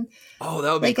something. Oh,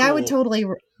 that would be Like cool.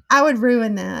 I would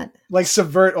ruin that. like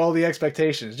subvert all the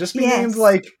expectations. Just be Yes. named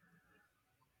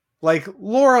like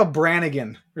Laura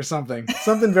Branigan or something.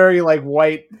 Something very like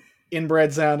white,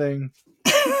 inbred sounding.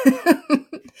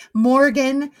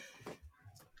 Morgan.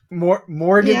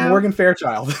 Morgan Yeah. Morgan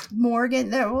Fairchild.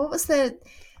 Morgan. What was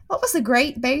the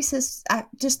great bassist? I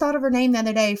just thought of her name the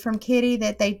other day from Kitty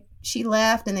that she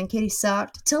left and then Kitty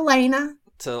sucked. Telena.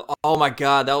 Oh my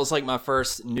God, that was like my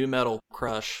first Nu-Metal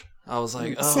crush. I was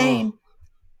like, oh. Same.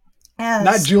 Yes.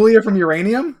 Not Julia from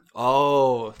Uranium.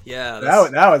 Oh, yeah.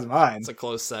 That was mine. That's a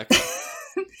close second.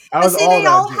 I But was see, all they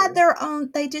about all Julia. had their own.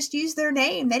 They just used their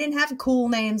name. They didn't have cool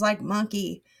names like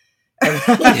Monkey,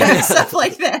 stuff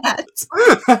like that.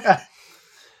 I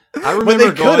But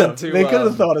remember they going to. They could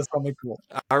have thought of something cool.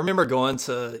 I remember going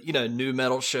to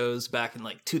Nu-Metal shows back in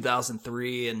like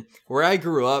 2003, and where I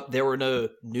grew up, there were no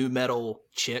Nu-Metal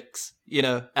chicks.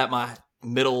 At my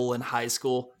middle and high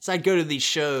school, so I'd go to these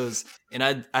shows,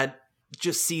 and I'd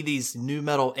just see these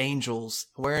Nu-Metal angels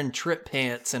wearing trip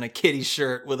pants and a kitty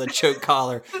shirt with a choke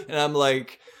collar, and I'm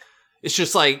like, it's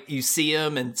just like you see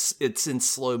them, and it's in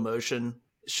slow motion.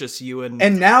 It's just you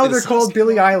and now they're called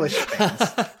Billie Eilish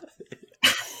fans.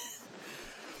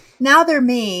 Now they're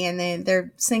me, and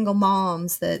they're single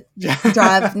moms that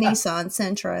drive Nissan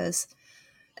Sentras.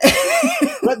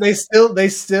 But they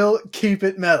still keep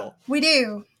it metal. We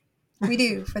do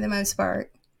for the most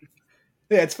part.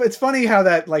 Yeah, it's funny how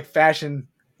that like fashion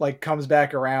like comes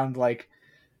back around. Like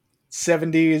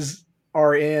 70s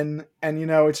are in, and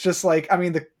it's just like, I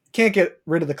mean, can't get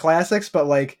rid of the classics, but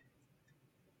like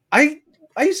I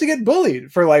used to get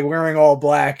bullied for like wearing all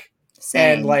black.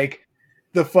 Same. And like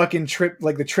the fucking trip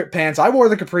pants. I wore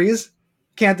the capris.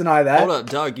 Can't deny that. Hold up,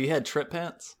 Doug. You had trip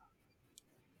pants?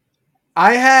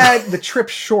 I had the trip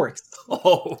shorts.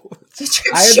 Oh,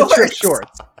 I had the trip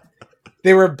shorts.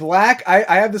 They were black.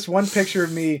 I have this one picture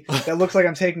of me that looks like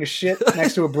I'm taking a shit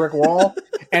next to a brick wall,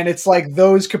 and it's like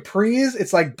those capris.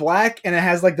 It's like black, and it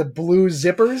has like the blue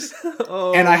zippers.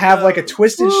 And I have like a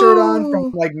twisted shirt on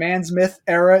from like Man Smith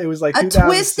era. It was like a 2006.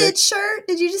 twisted shirt.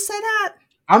 Did you just say that?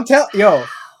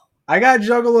 I got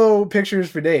Juggalo pictures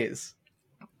for days.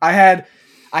 I had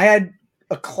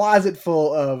a closet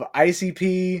full of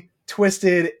ICP,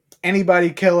 Twisted,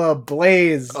 Anybody Killer,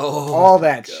 Blaze, Oh, all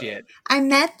that God. shit. I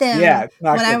met them Yeah,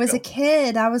 not when I good, was though. a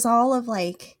kid. I was all of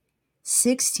like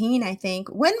 16, I think.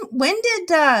 When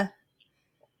did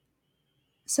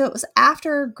so it was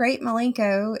after Great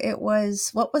Malenko. It was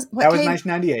what That was came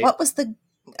 1998. what was the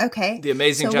okay. The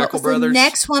Amazing So what Jekyll was the Brothers.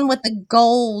 next one with the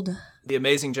gold? The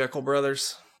Amazing Jekyll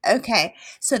Brothers. Okay.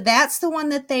 So that's the one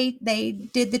that they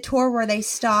did the tour where they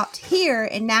stopped here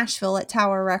in Nashville at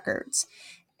Tower Records.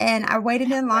 And I waited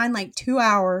in line like 2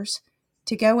 hours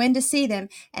to go in to see them.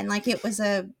 And like it was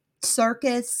a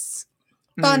circus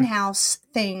funhouse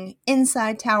thing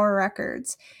inside Tower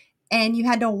Records. And you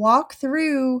had to walk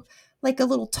through like a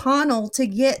little tunnel to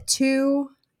get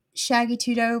to Shaggy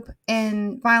 2 Dope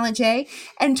and Violent J.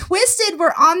 And Twisted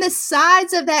were on the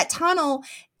sides of that tunnel,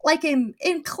 like in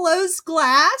closed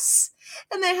glass.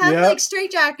 And they had like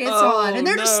straight jackets on. And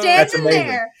they're just standing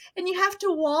there. And you have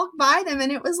to walk by them.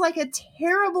 And it was like a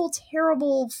terrible,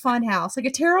 terrible fun house. Like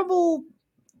a terrible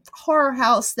horror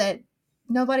house that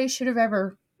nobody should have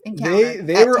ever encountered.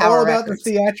 They were Tower all about Records.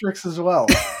 the theatrics as well.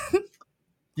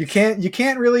 You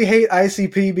can't really hate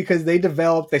ICP because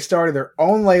they started their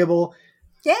own label.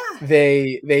 Yeah.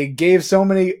 They gave so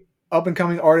many up and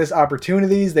coming artists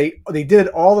opportunities. They did it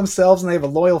all themselves, and they have a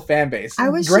loyal fan base.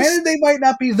 Granted, they might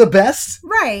not be the best.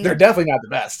 Right. They're definitely not the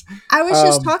best. I was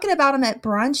just talking about them at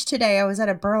brunch today. I was at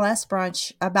a burlesque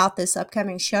brunch about this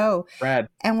upcoming show. Rad.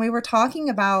 And we were talking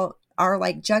about our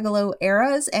like Juggalo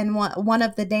eras, and one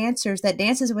of the dancers that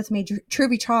dances with me,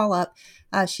 Truby Trollope,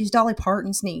 she's Dolly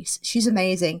Parton's niece. She's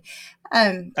amazing.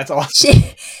 That's awesome.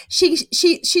 She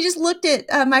just looked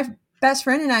at my best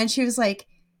friend and I, and she was like,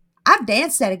 "I've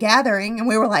danced at a gathering," and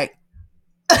we were like,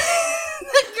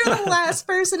 "You're the last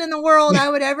person in the world I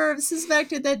would ever have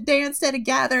suspected that danced at a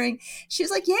gathering." She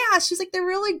was like, "Yeah," she's like, they're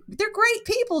great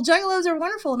people. Juggalos are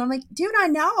wonderful," and I'm like, "Dude, I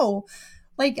know."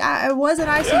 Like I was an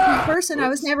ICP person. I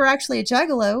was never actually a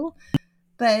Juggalo,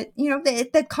 but you know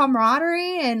the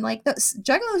camaraderie and like the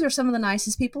Juggalos are some of the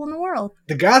nicest people in the world.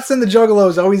 The Goths and the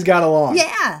Juggalos always got along.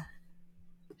 Yeah,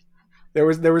 there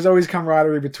was always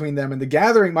camaraderie between them. And the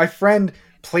Gathering, my friend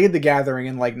played the Gathering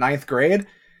in like 9th grade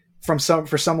for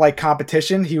some like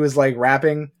competition. He was like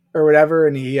rapping or whatever,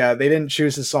 and they didn't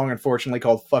choose his song, unfortunately,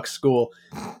 called "Fuck School."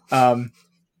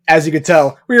 As you could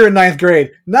tell, we were in 9th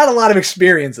grade. Not a lot of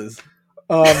experiences.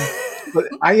 But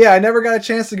I never got a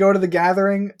chance to go to the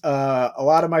Gathering. A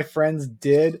lot of my friends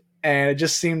did, and it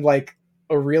just seemed like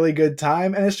a really good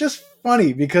time. And it's just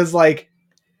funny because like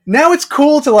now it's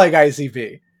cool to like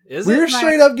ICP. We were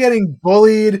straight up getting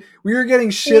bullied. We were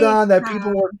getting shit on that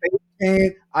people wore face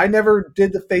paint. I never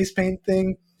did the face paint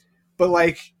thing, but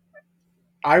like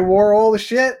I wore all the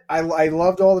shit. I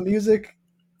loved all the music,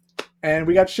 and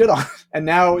we got shit on. And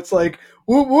now it's like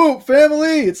whoop whoop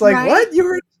family. It's like what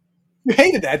you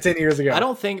hated that 10 years ago. I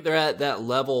don't think they're at that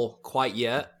level quite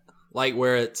yet. Like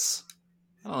where it's,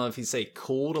 I don't know if you say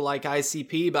cool to like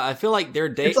ICP, but I feel like their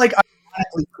day. It's like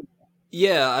ironically cool.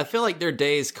 Yeah, I feel like their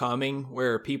day is coming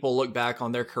where people look back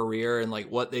on their career and like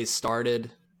what they started.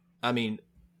 I mean,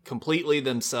 completely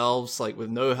themselves, like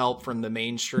with no help from the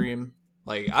mainstream.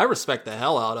 Like I respect the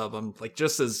hell out of them, like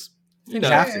just as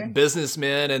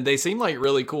businessmen, and they seem like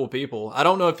really cool people. I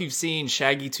don't know if you've seen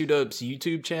Shaggy 2 Dope's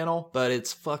YouTube channel, but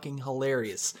it's fucking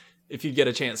hilarious if you get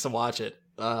a chance to watch it.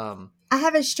 I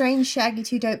have a strange Shaggy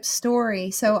 2 Dope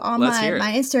story. So on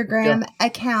my Instagram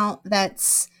account,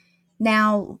 that's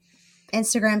now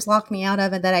Instagram's locked me out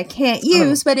of it, that I can't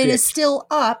use, but it is still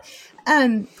up.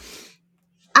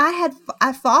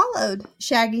 I followed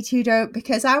Shaggy 2 Dope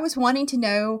because I was wanting to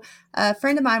know. A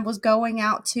friend of mine was going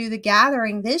out to the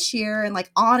Gathering this year, and like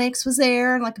Onyx was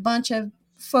there and like a bunch of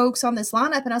folks on this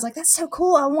lineup, and I was like, that's so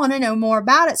cool, I want to know more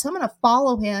about it. So I'm going to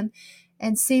follow him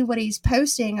and see what he's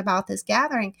posting about this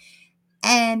Gathering.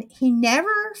 And he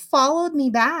never followed me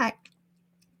back,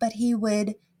 but he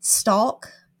would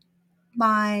stalk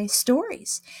my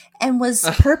stories and was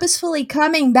purposefully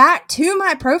coming back to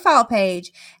my profile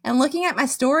page and looking at my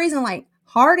stories and like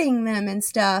hearting them and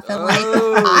stuff, and like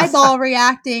eyeball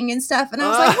reacting and stuff. And I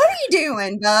was like, what are you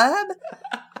doing, bub?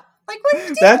 Like, what are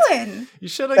you doing? You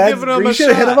should have given him a shot. You should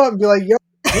have hit him up and be like, yo,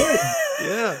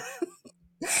 yeah.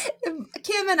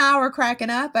 Kim and I were cracking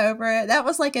up over it. That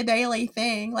was like a daily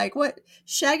thing. Like, what,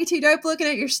 Shaggy 2 Dope looking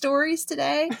at your stories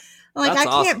today? Like, I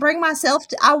can't bring myself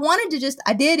to.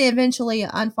 I did eventually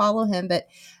unfollow him, but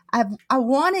I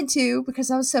wanted to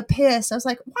because I was so pissed. I was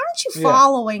like, why aren't you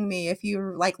following me if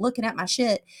you're like looking at my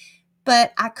shit?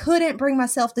 But I couldn't bring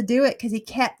myself to do it because he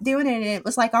kept doing it, and it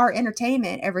was like our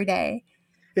entertainment every day.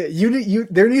 You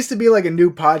there needs to be like a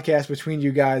new podcast between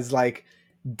you guys, like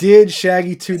did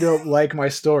Shaggy 2 Dope like my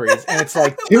stories? And it's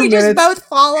like 2 we minutes. just both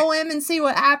follow him and see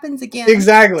what happens again.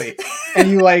 Exactly. And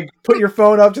you like put your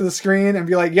phone up to the screen and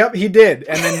be like, yep, he did.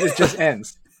 And then it just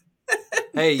ends.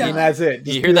 Hey, And that's it.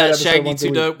 Just you do hear that, episode Shaggy once a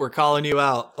 2 week. Dope? We're calling you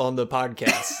out on the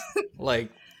podcast. Like,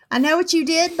 I know what you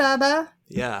did, Bubba.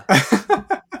 yeah.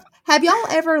 Have y'all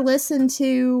ever listened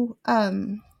to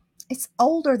it's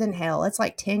older than hell. It's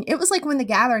like 10. It was like when The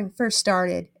Gathering first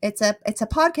started. It's a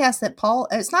podcast that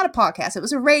it's not a podcast. It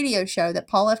was a radio show that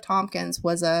Paul F. Tompkins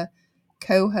was a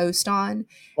co-host on.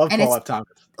 Love And Paul F.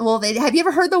 Tompkins. Well, have you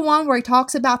ever heard the one where he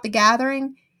talks about The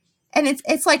Gathering? And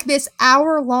it's like this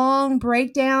hour-long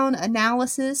breakdown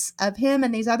analysis of him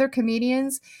and these other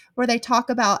comedians where they talk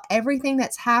about everything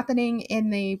that's happening in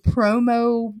the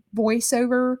promo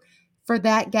voiceover for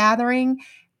that gathering.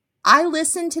 I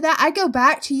listen to that. I go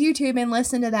back to YouTube and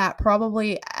listen to that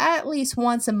probably at least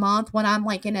once a month when I'm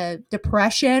like in a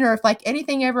depression or if like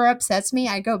anything ever upsets me,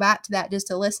 I go back to that just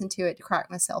to listen to it to crack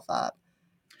myself up.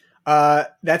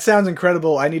 That sounds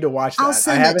incredible. I need to watch that. I'll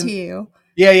send it to you.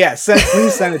 Yeah.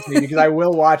 Please send it to me because I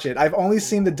will watch it. I've only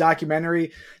seen the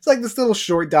documentary. It's like this little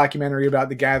short documentary about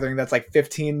The Gathering that's like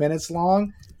 15 minutes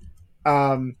long.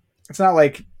 It's not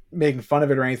like making fun of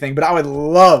it or anything, but I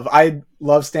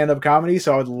love stand-up comedy,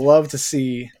 so I would love to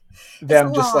see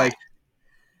them just like,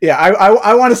 yeah,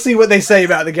 I want to see what they say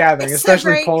about The Gathering, It's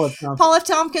especially so Paul F. Tompkins. Paul F.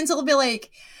 Tompkins will be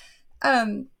like,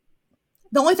 the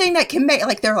only thing that can make,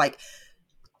 like, they're like,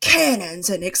 cannons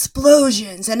and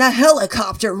explosions and a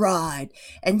helicopter ride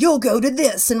and you'll go to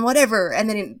this and whatever. And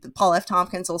then Paul F.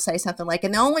 Tompkins will say something like,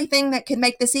 and the only thing that could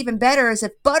make this even better is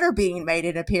if Butterbean made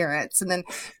an appearance.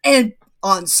 And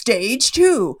on stage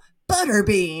too,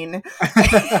 Butterbean.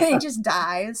 He just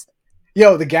dies.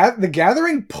 Yo, the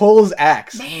Gathering pulls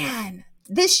acts. Man,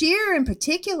 this year in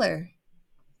particular.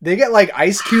 They get like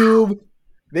Ice Cube.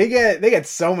 They get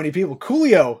so many people.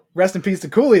 Coolio, rest in peace to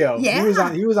Coolio. Yeah.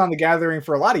 He was on The Gathering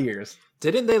for a lot of years.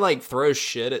 Didn't they like throw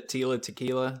shit at Tila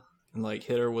Tequila and like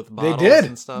hit her with bottles did.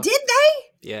 and stuff? Did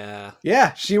they? Yeah.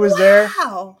 Yeah, she was there.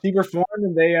 Wow. She performed,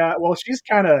 and they she's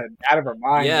kind of out of her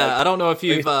mind. Yeah, like, I don't know if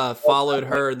you've followed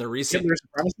her in the recent. Hitler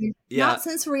supremacy. Yeah, Not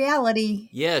since reality.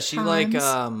 yeah, she times.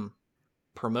 like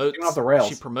promotes. Getting off the rails.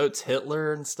 She promotes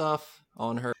Hitler and stuff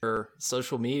on her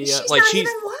social media. She's like not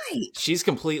even white. she's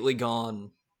completely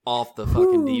gone off the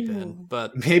fucking deep end.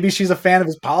 But Maybe she's a fan of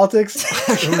his politics.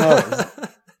 Who knows?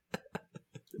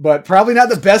 But probably not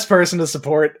the best person to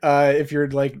support if you're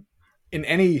like in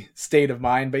any state of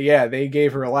mind. But yeah, they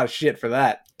gave her a lot of shit for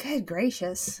that. Good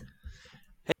gracious.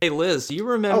 hey, Liz, do you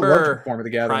I would love to remember perform at The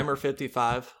Gathering. Primer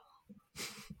 55?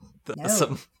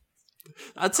 No.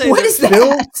 I'd say What is they're,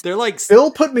 that? they're like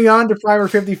Phil put me on to Primer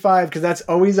 55 because that's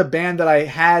always a band that I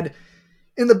had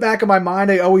in the back of my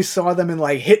mind. I always saw them in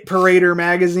like Hit Parader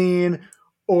magazine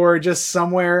or just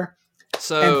somewhere.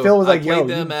 so. And Phil was I like, yo, played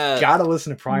you them at gotta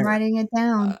listen to I'm Primer. writing it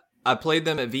down. I played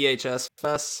them at VHS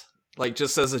Fest, like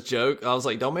just as a joke. I was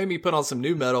like, "Don't make me put on some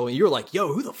new metal," and you were like, "Yo,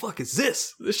 who the fuck is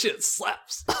this? This shit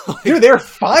slaps." Like, Dude, they're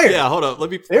fire. yeah, hold up,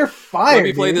 They're fire. let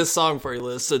me play dude. this song for you,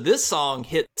 Liz. So this song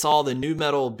hits all the new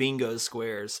metal bingo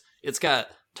squares. It's got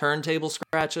turntable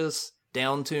scratches,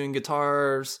 down-tuned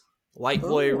guitars, white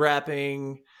boy Ooh.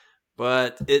 rapping,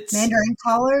 but it's Mandarin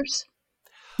collars.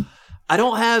 I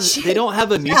don't have. They don't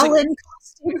have a music. Shaolin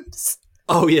costumes.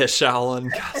 Oh yeah,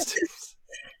 Shaolin costumes.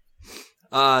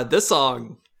 This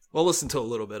song, we'll listen to a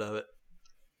little bit of it.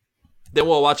 Then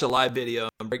we'll watch a live video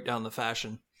and break down the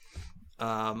fashion.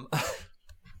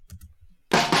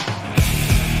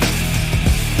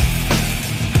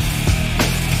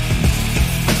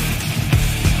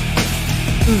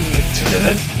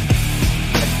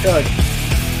 Good.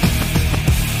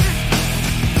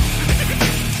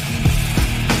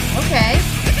 Okay.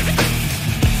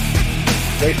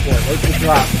 Wait for it. Wait for the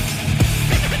drop.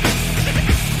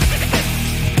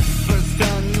 First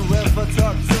time you ever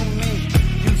talk to me,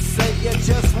 you say you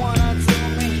just wanna do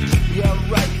me.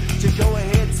 Yeah, right, to go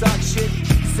ahead, talk shit.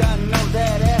 'Cause I know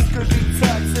that ass could be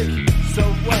toxic. So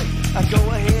what? I go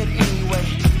ahead anyway.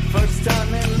 First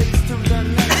time it leads to the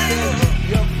next thing.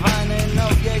 You're fine and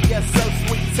oh yeah, yeah, so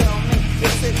sweet. Tell me,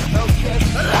 is it okay?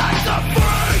 Like a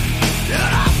freak, yeah,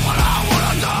 that's what I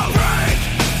wanna do. Freak,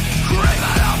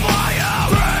 screaming up while you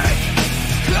freak.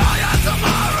 Call you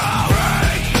tomorrow,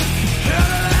 freak.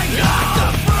 Anything like a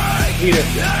freak. Eat it.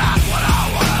 Yeah, that's what I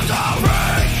wanna do.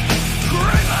 Freak,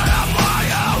 screaming up while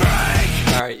you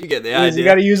freak. All right, you get the Liz, you idea.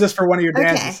 got to use this for one of your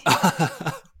Okay.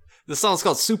 dances. This song's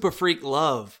called "Super Freak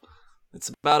Love." It's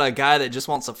about a guy that just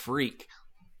wants a freak.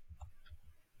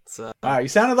 So, Wow, you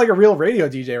sounded like a real radio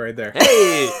DJ right there.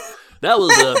 hey, that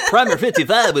was Primer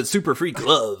 55 with "Super Freak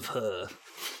Love."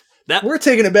 We're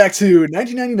taking it back to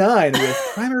 1999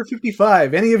 with Primer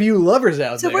 55. Any of you lovers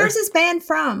out So there? where's this band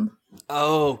from?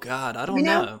 Oh God, I don't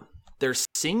know. Their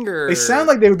singer. They sound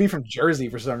like they would be from Jersey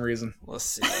for some reason. Let's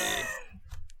see.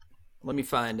 Let me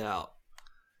find out.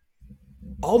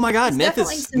 Oh my God, It's Memphis,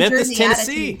 definitely some Memphis, Jersey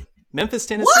Tennessee. attitude. Memphis,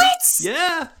 Tennessee. What?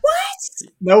 Yeah.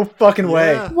 What? No fucking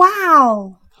way. Yeah.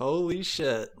 Wow. Holy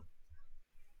shit.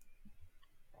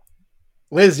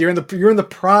 Liz, you're in the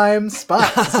prime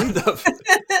spot.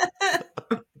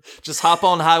 Just hop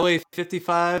on Highway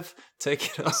 55,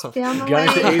 take it off. Stay on the Gun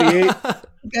to way. 88.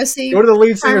 Go see Go to the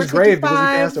lead singer's Primer grave because he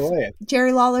 55, passed away.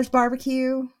 Jerry Lawler's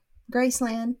Barbecue,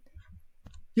 Graceland,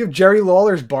 You have Jerry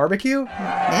Lawler's barbecue?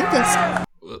 Memphis.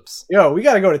 Whoops. Yo, we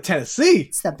got to go to Tennessee.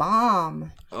 It's the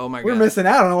bomb. Oh my We're God. missing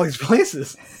out on all these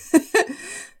places.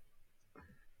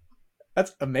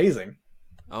 That's amazing.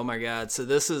 Oh my God. So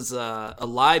this is a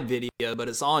live video, but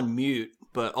it's on mute.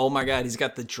 But oh my God, he's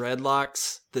got the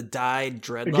dreadlocks, the dyed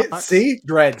dreadlocks. See?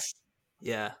 Dreads.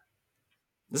 Yeah.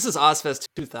 This is Ozzfest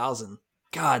 2000.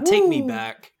 God, take me Ooh.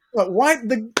 back. But why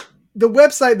the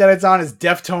website that it's on is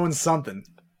Deftones something.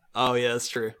 Oh yeah, that's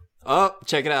true. Oh,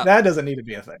 check it out. That doesn't need to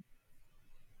be a thing.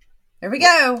 There we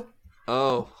go.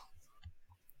 Oh.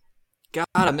 God,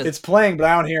 I missed. It's playing, but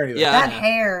I don't hear anything. Yeah. That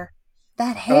hair.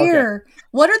 That hair.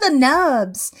 What are the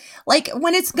nubs? Like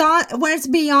when it's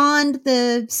beyond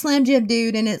the Slim Jim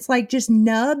dude and it's like just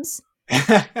nubs.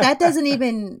 That doesn't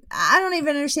even, I don't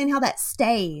even understand how that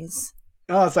stays.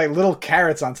 Oh, it's like little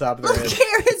carrots on top of their Little head.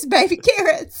 carrots, baby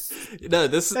carrots. No,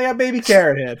 this They got baby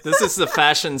carrot head. this is the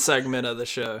fashion segment of the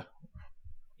show.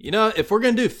 You know, if we're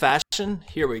gonna do fashion,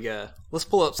 here we go. Let's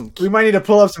pull up some. We might need to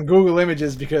pull up some Google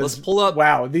images because Let's pull up.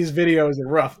 wow, these videos are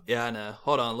rough. Yeah, I know.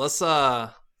 Hold on. Let's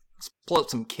pull up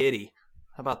some kitty.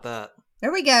 How about that?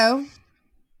 There we go.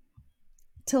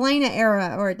 Telena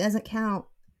era, or it doesn't count.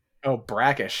 Oh,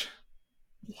 brackish.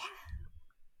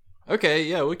 Okay,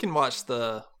 yeah, we can watch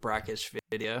the brackish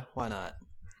video. Why not?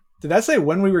 Did that say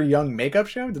When We Were Young makeup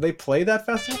show? Did they play that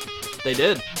festival? They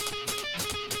did.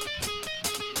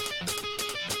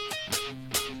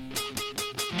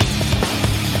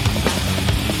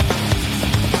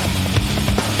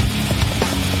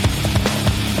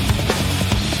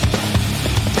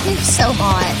 They're so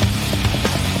hot.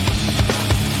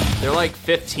 They're like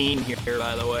 15 here,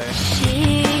 by the way.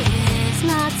 She is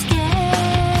not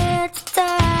scared to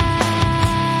die.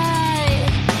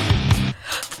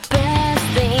 Bad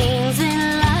things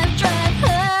in life drive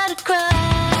her to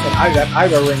cry. That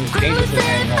eyebrow ring is dangerously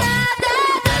hanging off.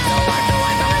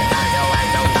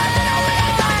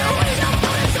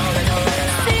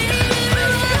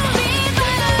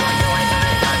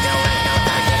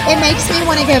 It makes me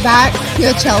want to go back to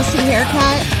a Chelsea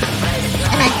haircut,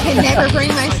 and I can never bring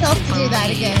myself to do that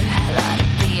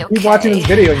again. Keep watching this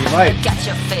video, you might. Got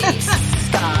your face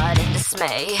scarred in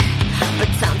dismay, but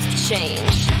times have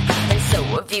changed, and so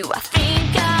have you. I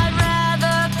think I'd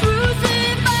rather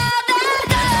crucify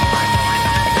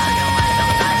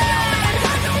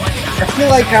I feel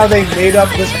like how they made up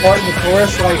this part in the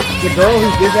chorus. Like, the girl who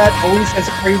did that always says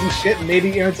crazy shit and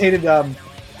maybe imitated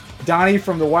Donnie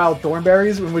from the Wild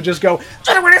Thornberries and would just go,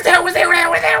 and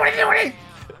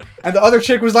the other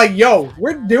chick was like, yo,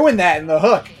 we're doing that in the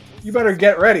hook. You better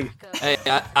get ready. Hey,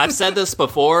 I've said this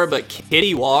before, but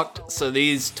Kitty walked so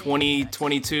these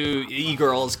 2022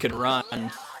 e-girls could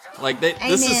run. Like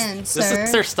Amen, this sir.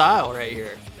 is their style right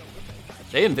here.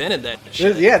 They invented that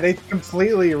shit. Yeah, they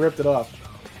completely ripped it off.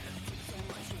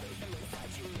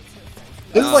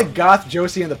 This is like goth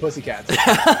Josie and the Pussycats.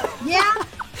 Yeah.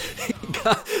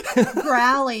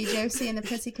 Growly Josie and the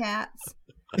Pussycats.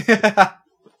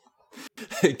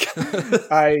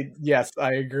 Yes,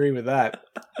 I agree with that.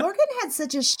 Morgan had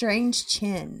such a strange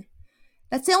chin.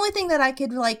 That's the only thing that I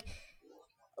could like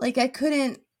I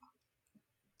couldn't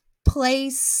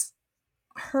place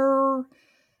her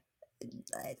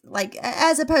like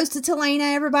as opposed to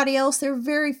Telena, everybody else, they're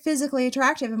very physically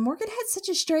attractive, and Morgan had such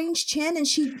a strange chin, and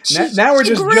she Now we're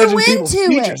she just grew judging people's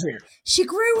into it. features here. She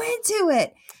grew into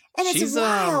it, and it's She's,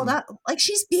 wild. Like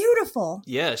she's beautiful.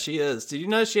 Yeah, she is. Did you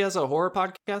know she has a horror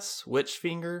podcast, Witch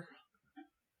Finger?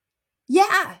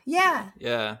 Yeah.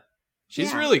 Yeah,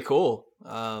 she's Yeah. really cool.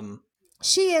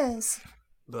 She is,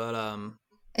 But and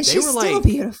They she's were still like-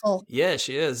 beautiful. yeah,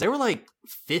 she is. They were like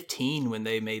 15 when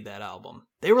they made that album.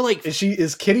 They were like,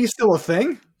 Is Kitty still a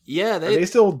thing? yeah, Are they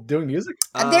still doing music?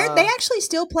 They actually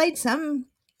still played some,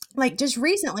 like just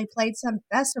recently played some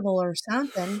festival or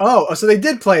something. Oh, so they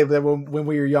did play the When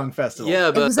We Were Young festival.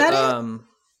 yeah, but Was that it? I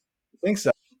think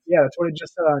so. Yeah, that's what it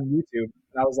just said on YouTube.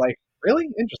 And I was like, really?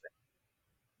 Interesting.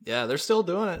 yeah, they're still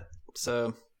doing it.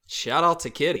 So shout out to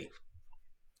Kitty.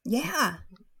 Yeah.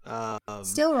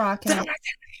 Still rocking it.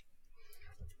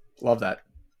 Love that.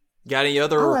 Got any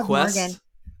other I love requests? Morgan.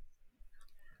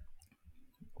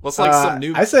 What's like some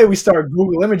new? I say we start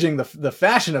Google imaging the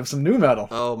fashion of some nu metal.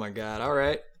 Oh my god! All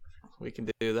right, we can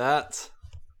do that.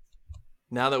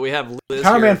 Now that we have Liz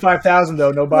Power here. Man 5000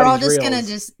 though, nobody's We're all just real. gonna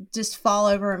just fall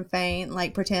over and faint,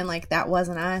 like pretend like that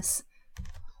wasn't us.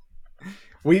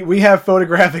 We have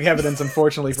photographic evidence,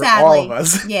 unfortunately, for Sadly, all of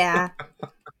us. yeah.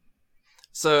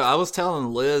 So I was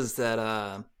telling Liz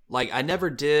that like I never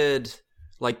did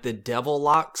like the devil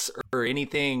locks or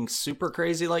anything super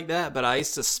crazy like that, but I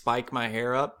used to spike my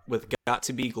hair up with Got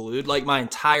to Be Glued, like my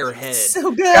entire head.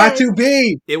 So good. Got to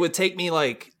be. It would take me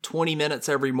like 20 minutes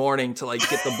every morning to like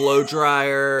get the blow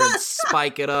dryer and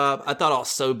spike it up. I thought I was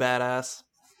so badass.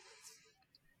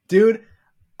 Dude,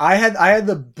 I had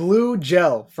the blue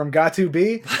gel from Got to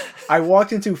Be. I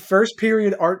walked into first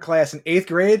period art class in 8th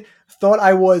grade, thought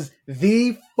I was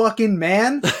the fucking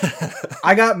man.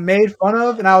 I got made fun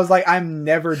of, and I was like, I'm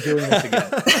never doing this again.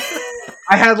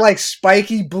 I had like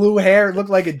spiky blue hair. It looked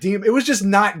like a demon. It was just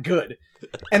not good.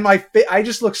 And I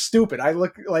just looked stupid. I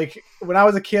looked like, when I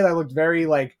was a kid, I looked very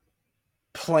like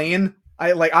plain.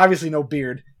 I like obviously no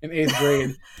beard in 8th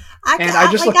grade.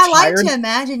 I looked like tired. to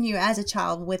imagine you as a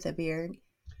child with a beard.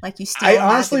 Like you still I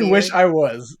have honestly the beard. wish I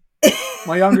was.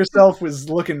 My younger self was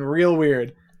looking real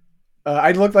weird.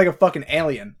 I looked like a fucking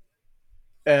alien.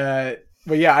 But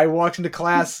yeah, I walked into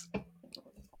class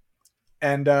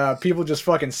and people just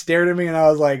fucking stared at me, and I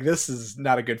was like, this is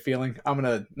not a good feeling. I'm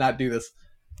gonna not do this.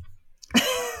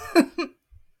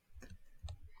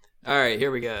 All right,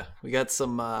 here we go. We got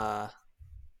some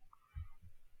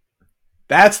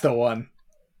That's the one.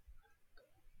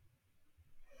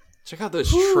 check out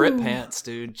those trip pants,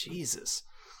 dude. Jesus.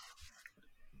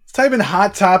 Let's type in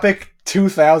Hot Topic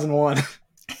 2001.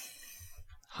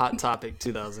 Hot Topic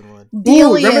 2001.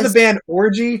 Ooh, remember the band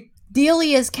Orgy?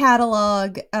 Delia's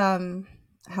catalog,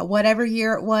 whatever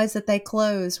year it was that they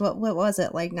closed, what was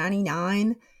it, like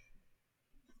 99?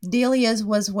 Delia's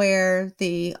was where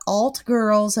the alt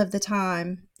girls of the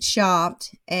time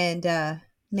shopped, and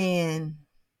man,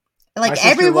 like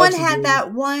everyone had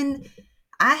that one.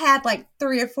 I had like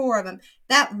 3 or 4 of them.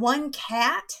 That one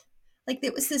cat, like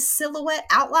it was this silhouette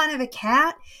outline of a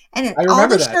cat, and all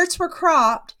the shirts were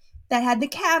cropped that had the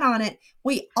cat on it.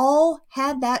 We all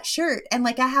had that shirt. And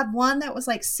like I had one that was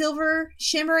like silver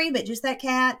shimmery, but just that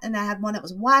cat. And I had one that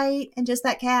was white and just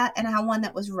that cat. And I had one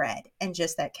that was red and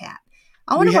just that cat.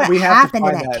 I wonder what happened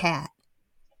to that cat.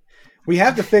 We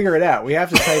have to figure it out. We have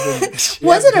to type in.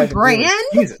 Was it a brand?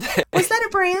 Was that a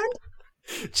brand?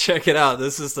 Check it out.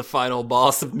 This is the final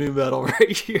boss of nu metal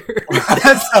right here. What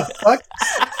the fuck?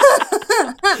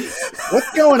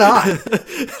 What's going on?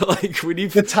 Like when you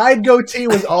the Tide goatee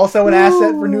was also an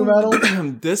asset for nu metal.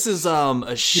 This is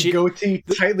a shit goatee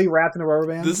tightly wrapped in a rubber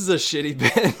band. This is a shitty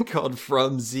band called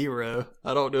From Zero.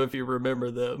 I don't know if you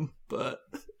remember them, but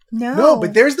no,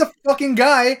 but there's the fucking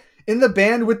guy in the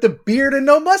band with the beard and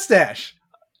no mustache.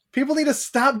 People need to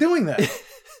stop doing that.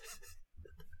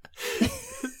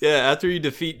 Yeah, after you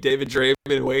defeat David Draymond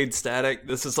and Wade Static,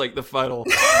 this is like the final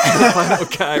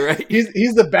guy, right?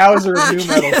 He's the Bowser of nu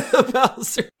metal. Yeah, the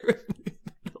Bowser of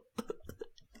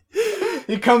nu-metal.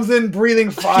 He comes in breathing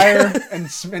fire and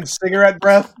cigarette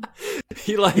breath.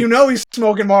 He like, he's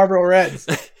smoking Marlboro Reds.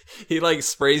 He like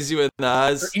sprays you in the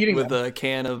eyes with them. a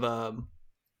can of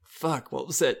what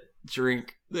was that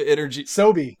drink? The energy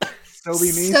Sobe.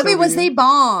 Sobe was the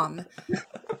bomb.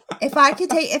 If I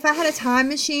had a time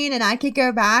machine and I could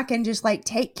go back and just like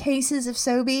take cases of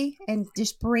Sobe and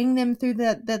just bring them through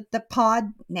the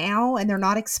pod now, and they're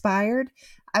not expired,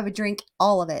 I would drink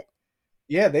all of it.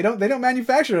 Yeah, they don't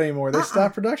manufacture it anymore. They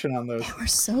stopped production on those. They were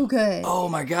so good. Oh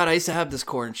my god, I used to have this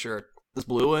corn shirt. This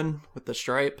blue one with the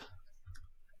stripe.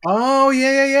 Oh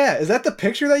yeah. Is that the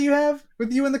picture that you have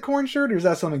with you in the corn shirt, or is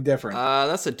that something different?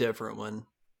 That's a different one.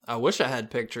 I wish I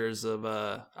had pictures of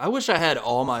I wish I had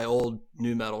all my old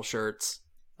nu metal shirts.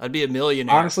 I'd be a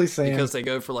millionaire. Honestly, same. Because they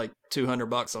go for like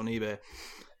 $200 on eBay.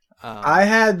 I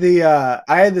had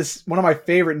this one of my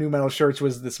favorite nu metal shirts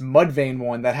was this Mudvayne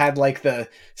one that had like the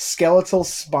skeletal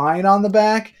spine on the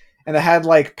back, and it had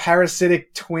like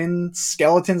parasitic twin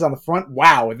skeletons on the front.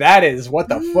 Wow, that is what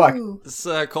the fuck. This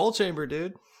Coal Chamber,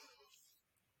 dude.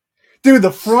 Dude,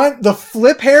 the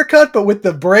flip haircut, but with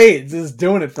the braids is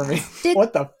doing it for me.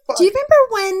 What the fuck? Do you remember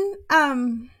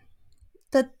when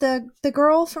the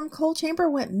girl from Coal Chamber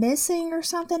went missing or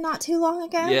something not too long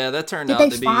ago? Yeah, that turned Did out they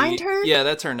to be. find her? Yeah,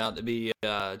 that turned out to be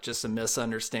just a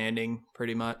misunderstanding,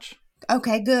 pretty much.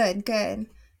 Okay, good.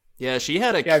 Yeah, she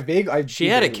had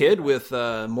a kid with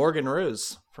Morgan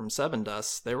Rose from Seven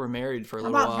Dust. They were married for a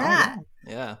little while. How about that?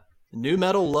 Yeah.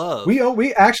 Nu-Metal Love.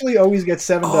 We actually always get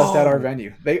Seven Dust at our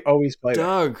venue. They always play that.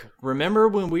 Doug, remember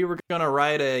when we were gonna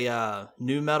write a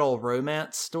nu-metal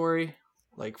romance story,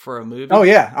 like for a movie? Oh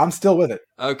yeah, I'm still with it.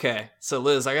 Okay, so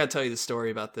Liz, I gotta tell you the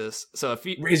story about this. So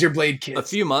Raise your blade, kids. a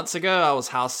few months ago, I was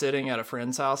house sitting at a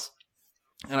friend's house,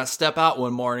 and I step out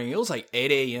one morning. It was like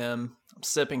 8 a.m. I'm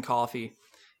sipping coffee,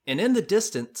 and in the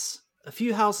distance, a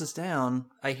few houses down,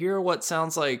 I hear what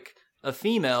sounds like a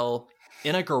female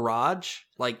in a garage,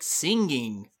 like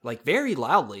singing, like very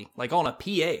loudly, like on a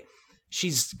PA.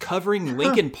 She's covering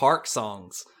Linkin Park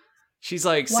songs. She's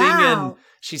like singing,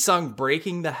 she sung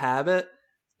Breaking the Habit,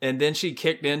 and then she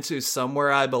kicked into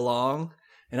Somewhere I Belong.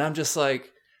 And I'm just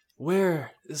like,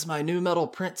 where is my nu-metal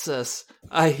princess?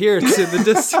 I hear it's in the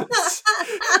distance.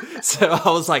 So I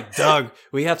was like, Doug,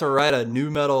 we have to write a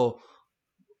nu-metal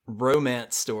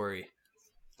romance story.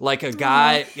 Like a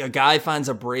guy finds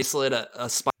a bracelet, a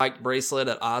spiked bracelet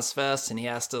at Ozzfest, and he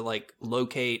has to like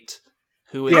locate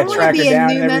who it I was. want track to her be a down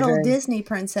and nu-metal everything. Disney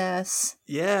princess.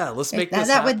 Yeah, let's make That this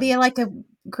would happen. be like a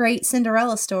great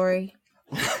Cinderella story.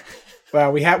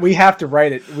 Well, we have to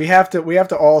write it. We have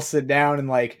to all sit down and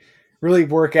like really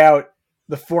work out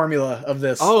the formula of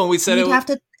this. Oh, and we said You'd have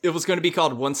to. it was going to be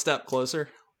called One Step Closer.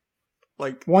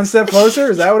 Like, One step closer?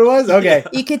 Is that what it was? Okay.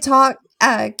 You could talk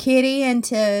Kitty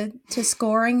into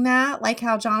scoring that, like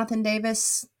how Jonathan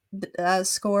Davis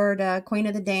scored Queen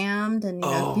of the Damned, and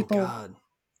people. God,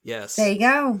 yes. There you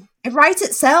go. It writes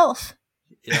itself.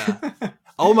 Yeah.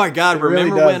 Oh my God! It really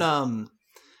Remember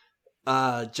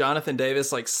when Jonathan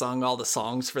Davis like sung all the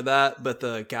songs for that, but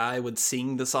the guy would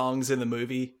sing the songs in the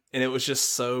movie, and it was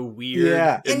just so weird.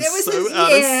 Yeah. And it was so just,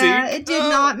 out of yeah, sync. it did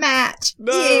not match.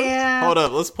 No. Yeah. Hold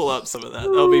up, let's pull up some of that.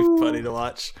 That'll be funny to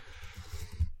watch.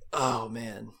 Oh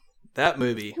man, that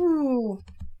movie, Ooh.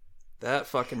 that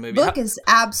fucking movie. Book is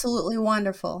absolutely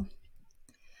wonderful.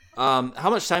 How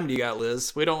much time do you got,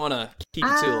 Liz? We don't want to keep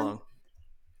you too long.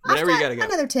 I've Whenever you got gotta go.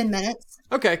 another 10 minutes.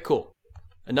 Okay, cool.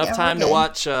 Enough Yeah, we're time to good.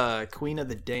 watch Queen of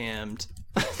the Damned.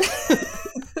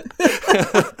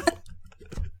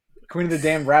 Queen of the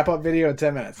Damned wrap up video in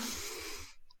 10 minutes.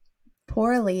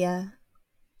 Poor Leah.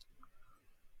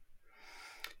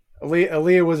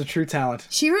 Aaliyah was a true talent.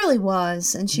 She really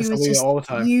was, and she Miss was Aaliyah just all the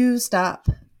time. used up.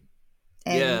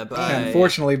 And, Yeah, but and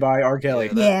Unfortunately, by R.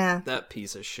 Kelly. Yeah. That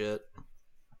piece of shit.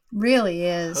 really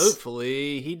is.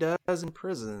 Hopefully, he dies in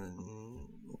prison.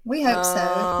 We hope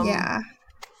so. Yeah.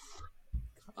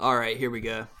 All right, here we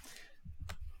go.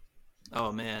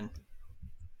 Oh man.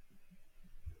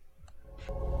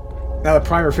 Now the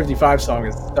Primer 55 song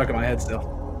is stuck in my head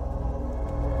still.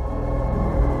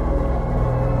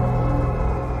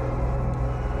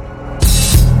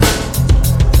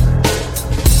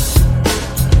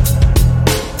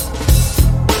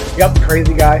 Yep,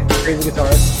 crazy guy, crazy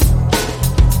guitarist.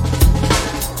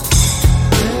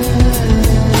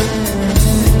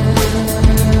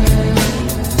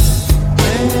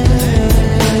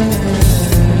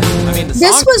 I mean, the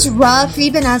This song. was rough,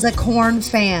 even as a Korn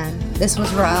fan. This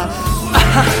was rough.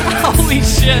 Holy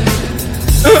shit!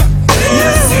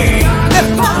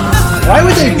 Why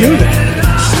would they do that?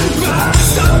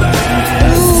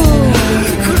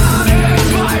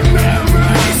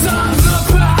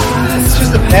 It's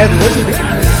just a bad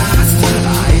listening.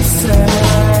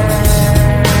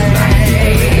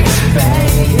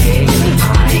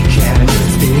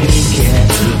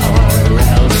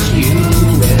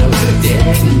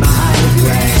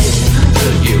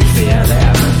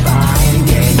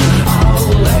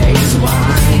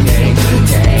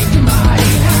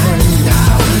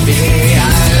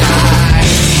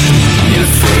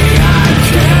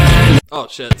 Oh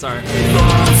shit! Sorry. All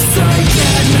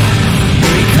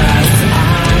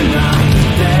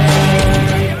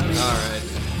right.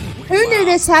 Who knew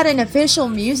this had an official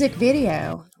music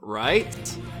video? Right?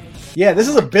 Yeah, this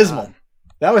is abysmal.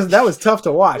 That was tough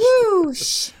to watch.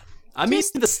 Whoosh. I mean,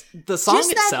 the song Just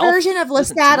that itself. version of isn't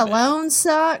too Lestat bad. alone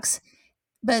sucks,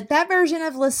 but that version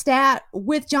of Lestat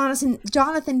with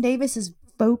Jonathan Davis's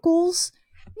vocals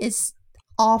is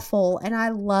awful. And I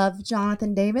love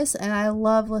Jonathan Davis and I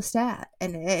love Lestat,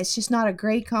 and it's just not a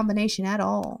great combination at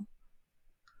all.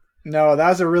 No, that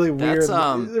was a really That's,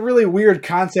 weird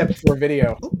concept for a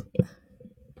video.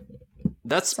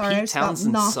 That's Sorry, I Pete just got Townsend's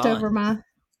knocked son over my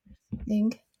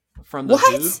thing. from the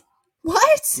Who. What?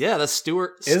 What? Yeah, that's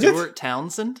Stuart Is it?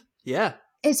 Townsend. Yeah,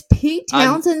 Is Pete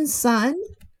Townsend's son?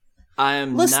 I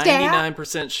am Lestat?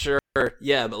 99% sure.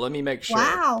 Yeah, but let me make sure.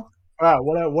 Wow. Wow,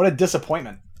 what a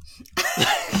disappointment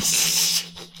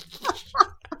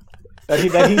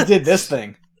that he did this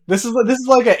thing. This is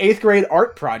like an 8th grade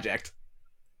art project.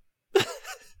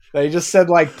 They just said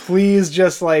like, please,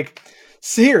 just like,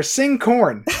 here, sing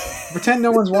Korn. Pretend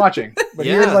no one's watching, but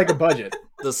Yeah. here's like a budget.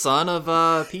 The son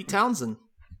of Pete Townsend.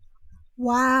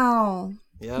 Wow.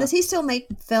 Yeah. Does he still make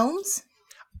films?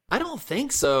 I don't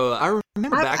think so. I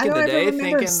remember back I in don't the ever day remember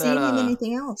thinking seeing that him in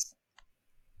anything else.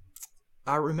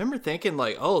 I remember thinking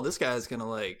like, oh, this guy's gonna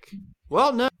like.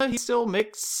 Well, no, he still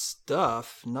makes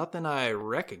stuff. Nothing I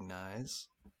recognize.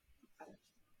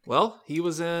 Well, he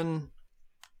was in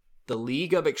the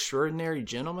League of Extraordinary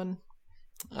Gentlemen.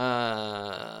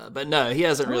 But no, he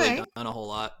hasn't really Okay. done a whole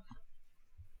lot.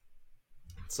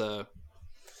 So,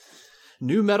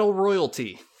 Nu-Metal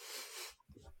royalty.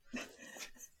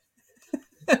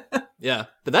 Yeah,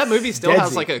 but that movie still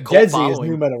has like a cult Deadsy is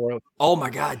following. Nu-Metal world. Oh my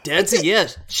god, Deadsy,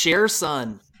 yes, Cher's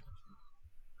son.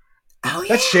 Oh, yeah.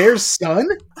 That's Cher's son?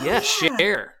 Yeah,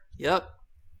 Cher. Yep.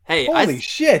 Hey, Holy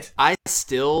shit. I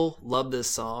still love this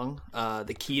song,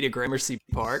 The Key to Gramercy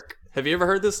Park. Have you ever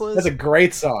heard this, Liz? That's a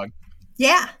great song.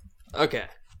 Yeah. Okay.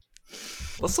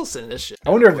 Let's listen to this shit. I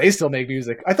wonder if they still make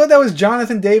music. I thought that was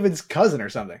Jonathan David's cousin or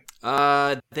something.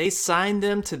 They signed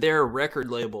them to their record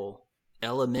label,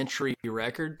 Elementary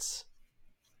Records.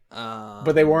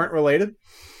 But they weren't related?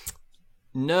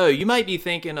 No, you might be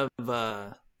thinking of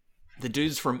the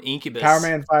dudes from Incubus.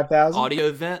 Powerman 5000?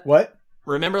 Audio Vent. What?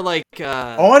 Remember, like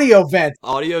Audio Vent.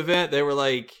 Audio Vent? They were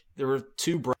like there were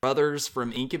two brothers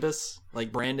from Incubus,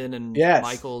 like Brandon and Yes.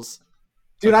 Michaels.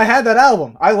 Dude, I had that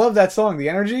album. I love that song. The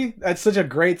Energy. That's such a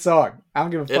great song. I don't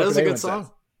give a fuck. It is what a good anyone song.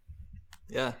 says.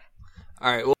 Yeah.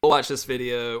 All right, we'll watch this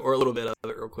video or a little bit of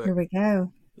it real quick. Here we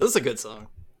go. This is a good song.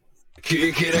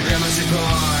 Kick it at Gramercy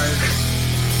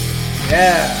Park.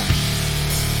 Yeah.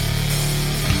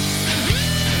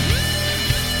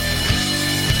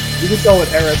 You just go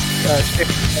with Eris.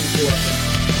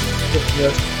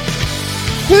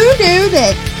 Who knew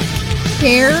that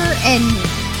Cher and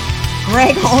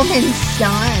Greg Allman's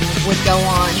son would go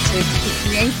on to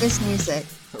create this music?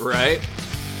 Right?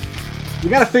 You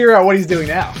gotta figure out what he's doing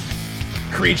now.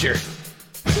 Creature.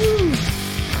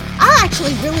 I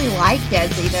actually really liked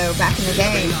Deadsy though back in the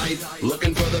day.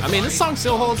 Looking for the I mean, this song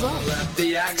still holds up. left,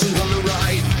 the action's on the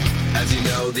right. As you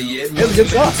know, the it It was a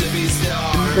good song. to be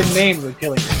stars. The names are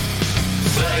killing me.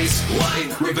 Face, white,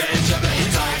 revenge of the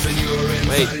hit times when you were in.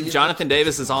 Wait, Jonathan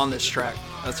Davis is on this track.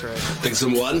 That's right. Think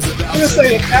someone's about I'm gonna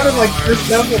say it sounded like this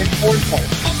sounded like corn part. up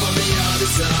on the other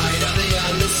side of the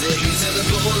undersea to the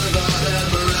boulevard of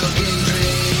broken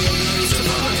dreams.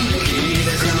 Upon the key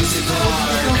to Gramercy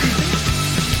Park.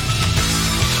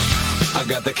 I've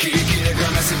got the key to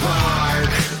Gramercy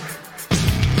Park.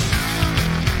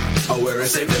 Oh, where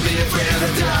it's safe to be afraid of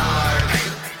the dark.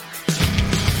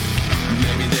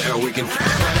 Maybe there we can find the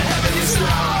heavenly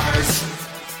stars.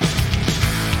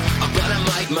 But I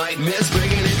might miss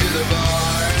bringing it to the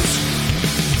bars.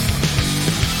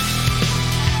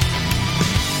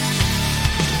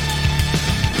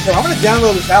 So I'm gonna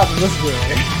download this album and listen to it.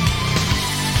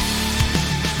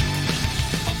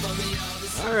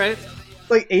 All right. It's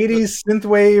like 80s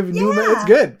synthwave new metal. It's Yeah.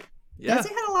 good. Yeah. Deadsy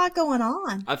had a lot going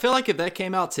on. I feel like if that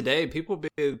came out today, people would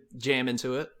be jamming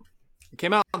to it. It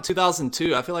came out in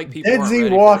 2002. I feel like people weren't Deadsy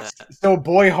ready walked for so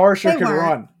Boy Harsher They could weren't.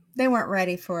 run. They weren't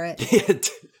ready for it. that.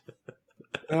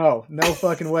 No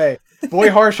fucking way. Boy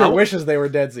Harsher wishes they were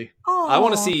Deadsy. Oh, I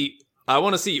want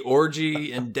to see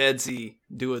Orgy and Deadsy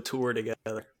do a tour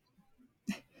together.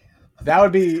 That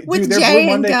would be with dude, their Jay Blue and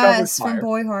Monday cover's Gus from fire.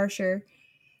 Boy Harsher.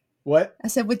 What? I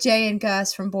said with Jay and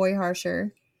Gus from Boy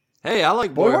Harsher. Hey, I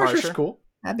like Boy Boy Harsher's Harsher. cool.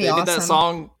 That'd be They awesome. did that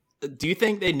song. Do you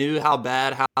think they knew how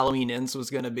bad Halloween Ends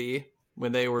was going to be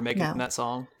when they were making No. that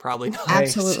song? Probably not. Hey,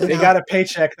 Absolutely they not. got a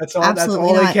paycheck. That's all. Absolutely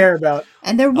that's all not. they care about.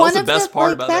 And they're was one the of best the part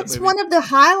like, about that that's movie. one of the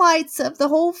highlights of the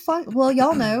whole well,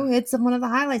 y'all know it's one of the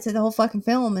highlights of the whole fucking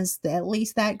film is at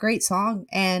least that great song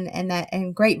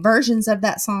and great versions of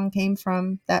that song came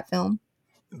from that film.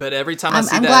 But every time I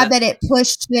see I'm glad that it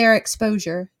pushed their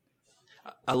exposure.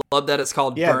 I love that it's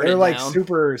called Yeah, Burn they're It like Down.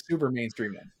 super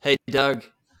mainstream then. Hey, Doug,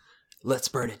 let's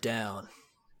burn it down.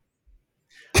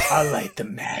 I light the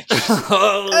match.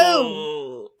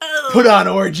 Oh. Put on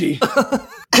Orgy.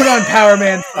 Put on Power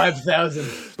Man 5000.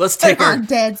 Let's take Come our on,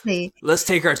 Deadsy. let's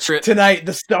take our trip. Tonight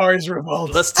the stars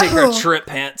revolt. Let's take our Oh. trip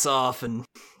pants off and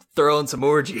throw in some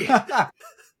orgy.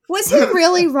 Was he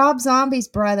really Rob Zombie's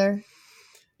brother?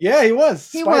 Yeah, he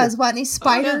was. He Spider. was, wasn't he?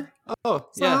 Spider, Oh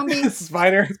yeah, Zombie,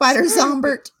 Spider. Spider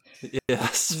Zombert.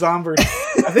 yes. Zombert.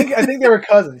 I think they were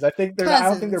cousins. I don't think they're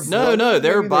Cousins. No, brothers.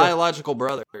 they're Maybe biological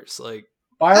brothers. Like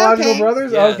biological Okay.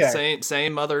 brothers. yeah, Okay.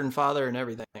 same mother and father and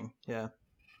everything. Yeah.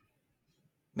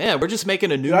 Man, we're just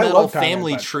making a new Dude, I metal love Power Man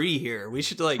family 5. tree here. We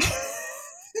should like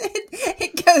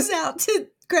It goes out to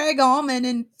Greg Allman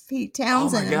and Pete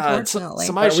Townsend, unfortunately.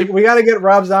 Somebody should... we got to get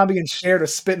Rob Zombie and Cher to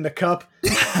spit in a cup.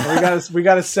 we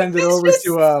got to send it over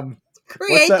to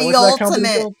create the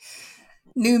ultimate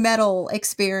Nu-Metal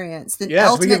experience. The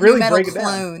ultimate really Nu-Metal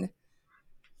clone.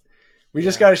 We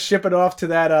just got to ship it off to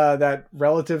that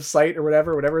relative site or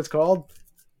whatever it's called.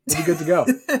 We'll be good to go.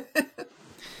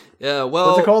 Yeah, well...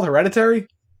 What's it called? Hereditary?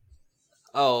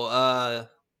 Oh,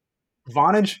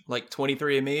 Vonage? Like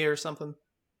 23andMe or something?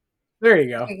 There you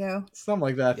go. There you go. Something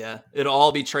like that. Yeah, it'll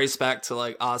all be traced back to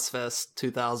like Ozzfest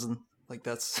 2000. Like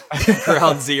that's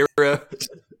ground zero.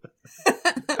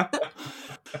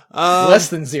 Less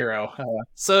than zero.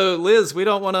 So Liz, we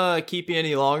don't want to keep you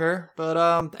any longer,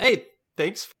 but hey,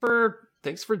 thanks for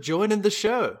joining the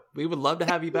show. We would love to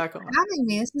have you back on. Having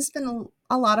me. This has been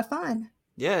a lot of fun.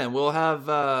 Yeah, and we'll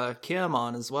have Kim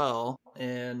on as well,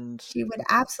 and she would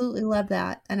absolutely love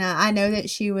that. And I know that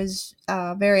she was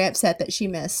very upset that she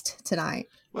missed tonight.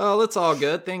 Well, it's all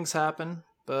good. Things happen,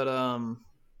 but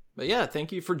yeah,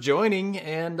 thank you for joining,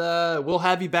 and we'll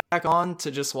have you back on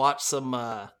to just watch some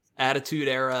Attitude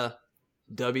Era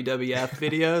WWF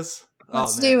videos.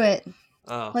 Let's do it.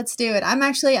 Let's do it.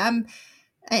 I'm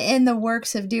in the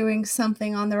works of doing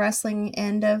something on the wrestling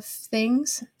end of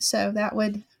things, so that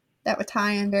would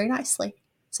tie in very nicely.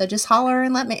 So just holler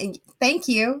and let me. Thank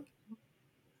you.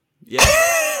 Yeah.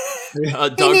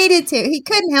 He needed to. He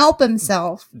couldn't help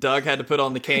himself. Doug had to put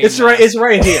on the cane. It's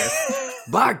right here.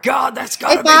 By God, that's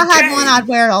gotta if be I had Kane. one, I'd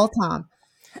wear it all the time.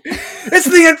 It's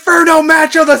the Inferno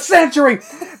match of the century.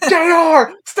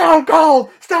 JR, Stone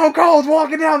Cold's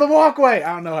walking down the walkway.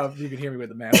 I don't know how you can hear me with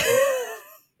the mask.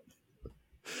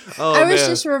 I was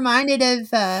just reminded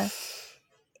of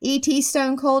E.T.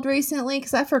 Stone Cold recently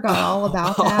because I forgot all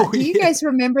about that. Do you guys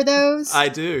remember those? I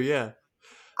do, yeah.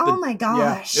 Oh my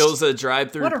gosh. Yeah. It was a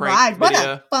drive-through prank ride. What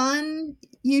a fun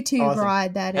YouTube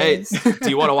ride that is. Do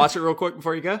you want to watch it real quick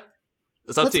before you go?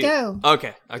 It's up to you. Let's go.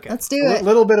 Okay. Let's do it. A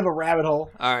little bit of a rabbit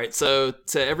hole. All right, so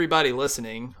to everybody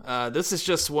listening, this is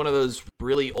just one of those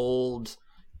really old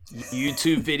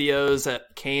YouTube videos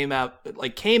that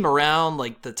came around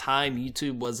like the time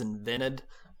YouTube was invented,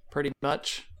 pretty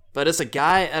much. But it's a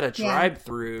guy at a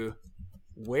drive-through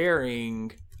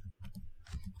wearing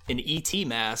an ET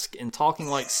mask and talking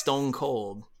like Stone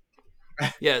Cold.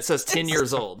 Yeah, it says 10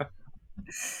 years old.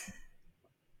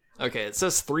 Okay, it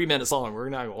says 3 minutes long. We're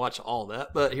not going to watch all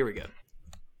that, but here we go.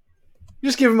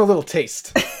 Just give him a little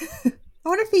taste. I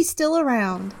wonder if he's still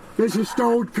around. This is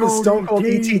Stone Cold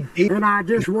ET, and I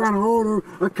just want to order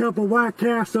a couple White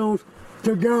Castles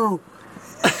to go.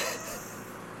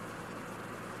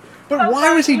 But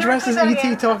why was he dressed as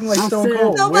E.T. talking like Stone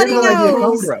Cold? Nobody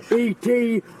knows.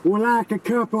 E.T. would like a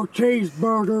couple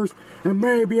cheeseburgers and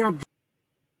maybe a...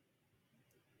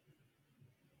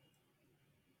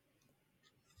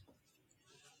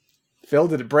 Phil,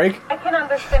 did it break? I can't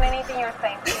understand anything you're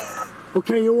saying.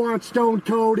 Okay, you want Stone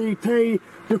Cold E.T.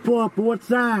 to pull up? What's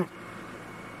that?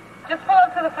 Just pull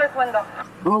up to the first window.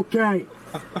 Okay.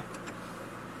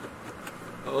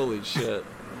 Holy shit.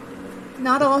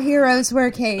 Not all heroes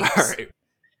wear capes. All right.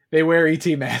 They wear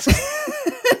E.T. masks.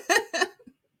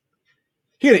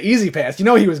 He had an easy pass. You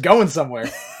know he was going somewhere.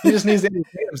 He just needs to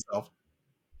entertain himself.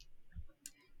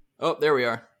 Oh, there we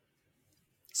are.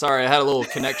 Sorry, I had a little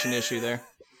connection issue there.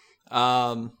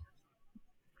 All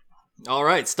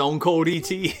right, Stone Cold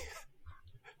ET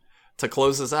to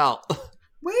close us out.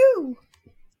 Woo!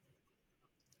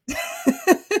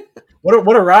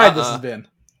 What a ride this has been.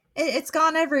 It's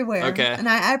gone everywhere. Okay. And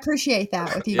I appreciate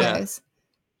that with you guys.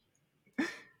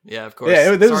 Yeah, of course.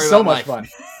 Yeah, this was so much fun.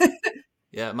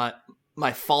 Yeah,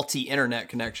 my faulty internet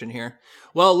connection here.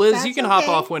 Well, Liz, That's you can hop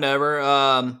off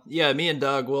whenever. Yeah, me and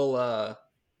Doug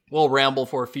we'll ramble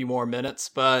for a few more minutes.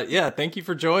 But yeah, thank you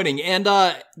for joining. And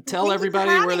tell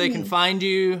everybody where they can find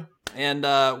you and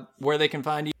where they can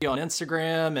find you on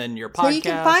Instagram and your podcast. So you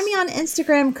can find me on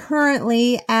Instagram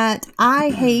currently at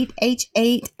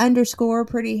IHateH8 _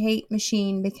 pretty hate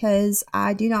machine because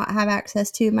I do not have access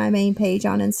to my main page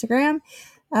on Instagram.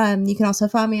 You can also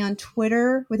find me on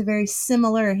Twitter with a very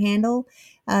similar handle.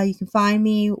 You can find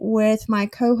me with my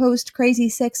co-host Crazy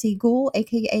Sexy Ghoul,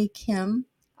 aka Kim,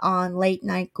 on Late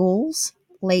Night Ghouls,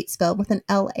 late spelled with an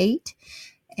L8.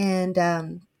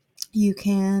 And you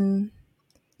can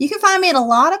find me at a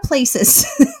lot of places.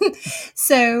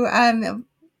 So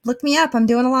look me up. I'm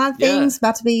doing a lot of things.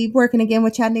 About to be working again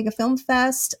with Chattanooga Film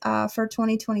Fest for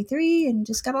 2023 and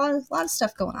just got a lot of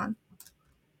stuff going on.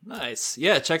 Nice.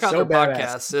 Yeah, check out So their badass.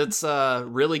 podcast. It's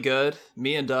really good.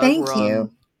 Me and Doug Thank were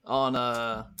you. on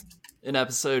an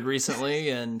episode recently,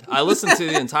 and I listened to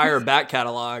the entire back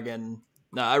catalog, and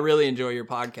No, I really enjoy your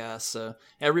podcast. So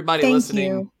everybody Thank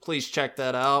listening, you. please check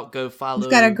that out. Go follow. We've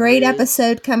got a great Liz.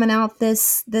 episode coming out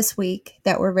this week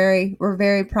that we're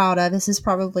very proud of. This is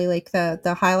probably like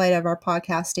the highlight of our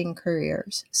podcasting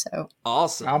careers. So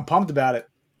Awesome. I'm pumped about it.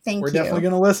 thank We're you. definitely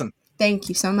going to listen. Thank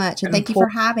you so much. And And thank you for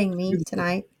having me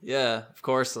tonight. Yeah, of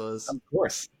course, Liz. Of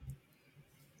course.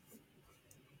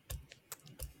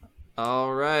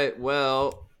 All right.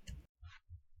 Well,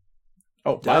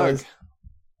 Oh, bye, Doug. Liz.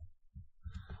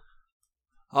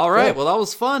 All right. Yeah. Well, that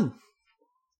was fun.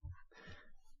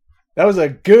 That was a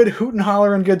good hoot and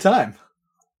holler and good time.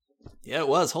 Yeah, it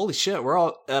was. Holy shit. We're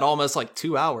all at almost like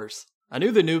 2 hours. I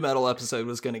knew the Nu-Metal episode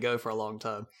was going to go for a long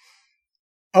time.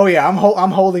 Oh yeah, I'm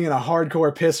holding in a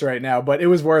hardcore piss right now, but it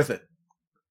was worth it.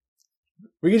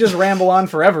 We could just ramble on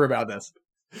forever about this.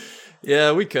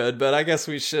 Yeah, we could, but I guess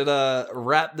we should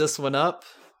wrap this one up.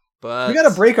 But We got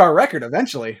to break our record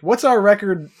eventually. What's our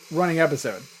record running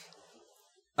episode?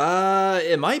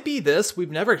 it might be this. We've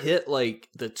never hit like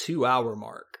the 2 hour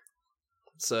mark.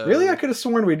 So Really? I could have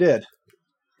sworn we did.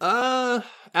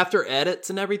 after edits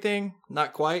and everything,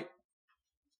 not quite.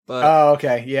 But Oh,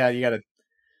 okay. Yeah, you got to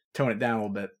tone it down a little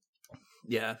bit.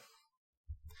 yeah.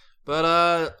 But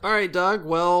all right, Doug.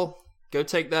 Well, go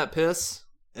take that piss.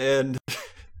 And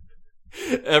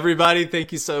everybody,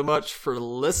 thank you so much for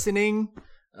listening.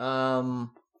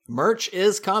 Merch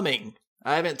is coming.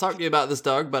 I haven't talked to you about this,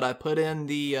 Doug, but I put in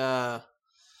the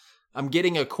I'm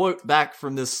getting a quote back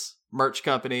from this merch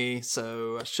company,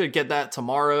 so I should get that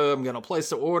tomorrow. I'm gonna place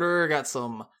the order. Got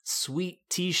some sweet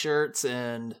t-shirts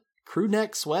and crew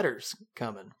neck sweaters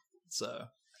coming. So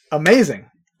Amazing.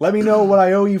 Let me know what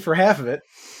I owe you for half of it,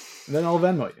 and then I'll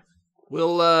Venmo you.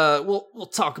 we'll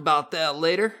talk about that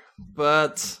later.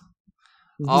 But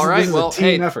all This right, is well, a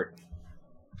team hey, effort.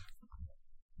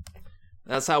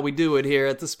 that's how we do it here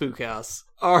at the Spook House.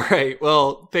 All right,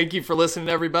 well, thank you for listening,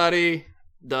 everybody.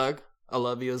 Doug, I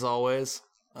love you as always.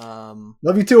 Love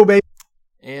you too, baby.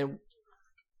 And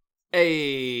hey,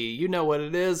 you know what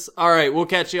it is. All right, we'll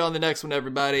catch you on the next one,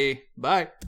 everybody. Bye.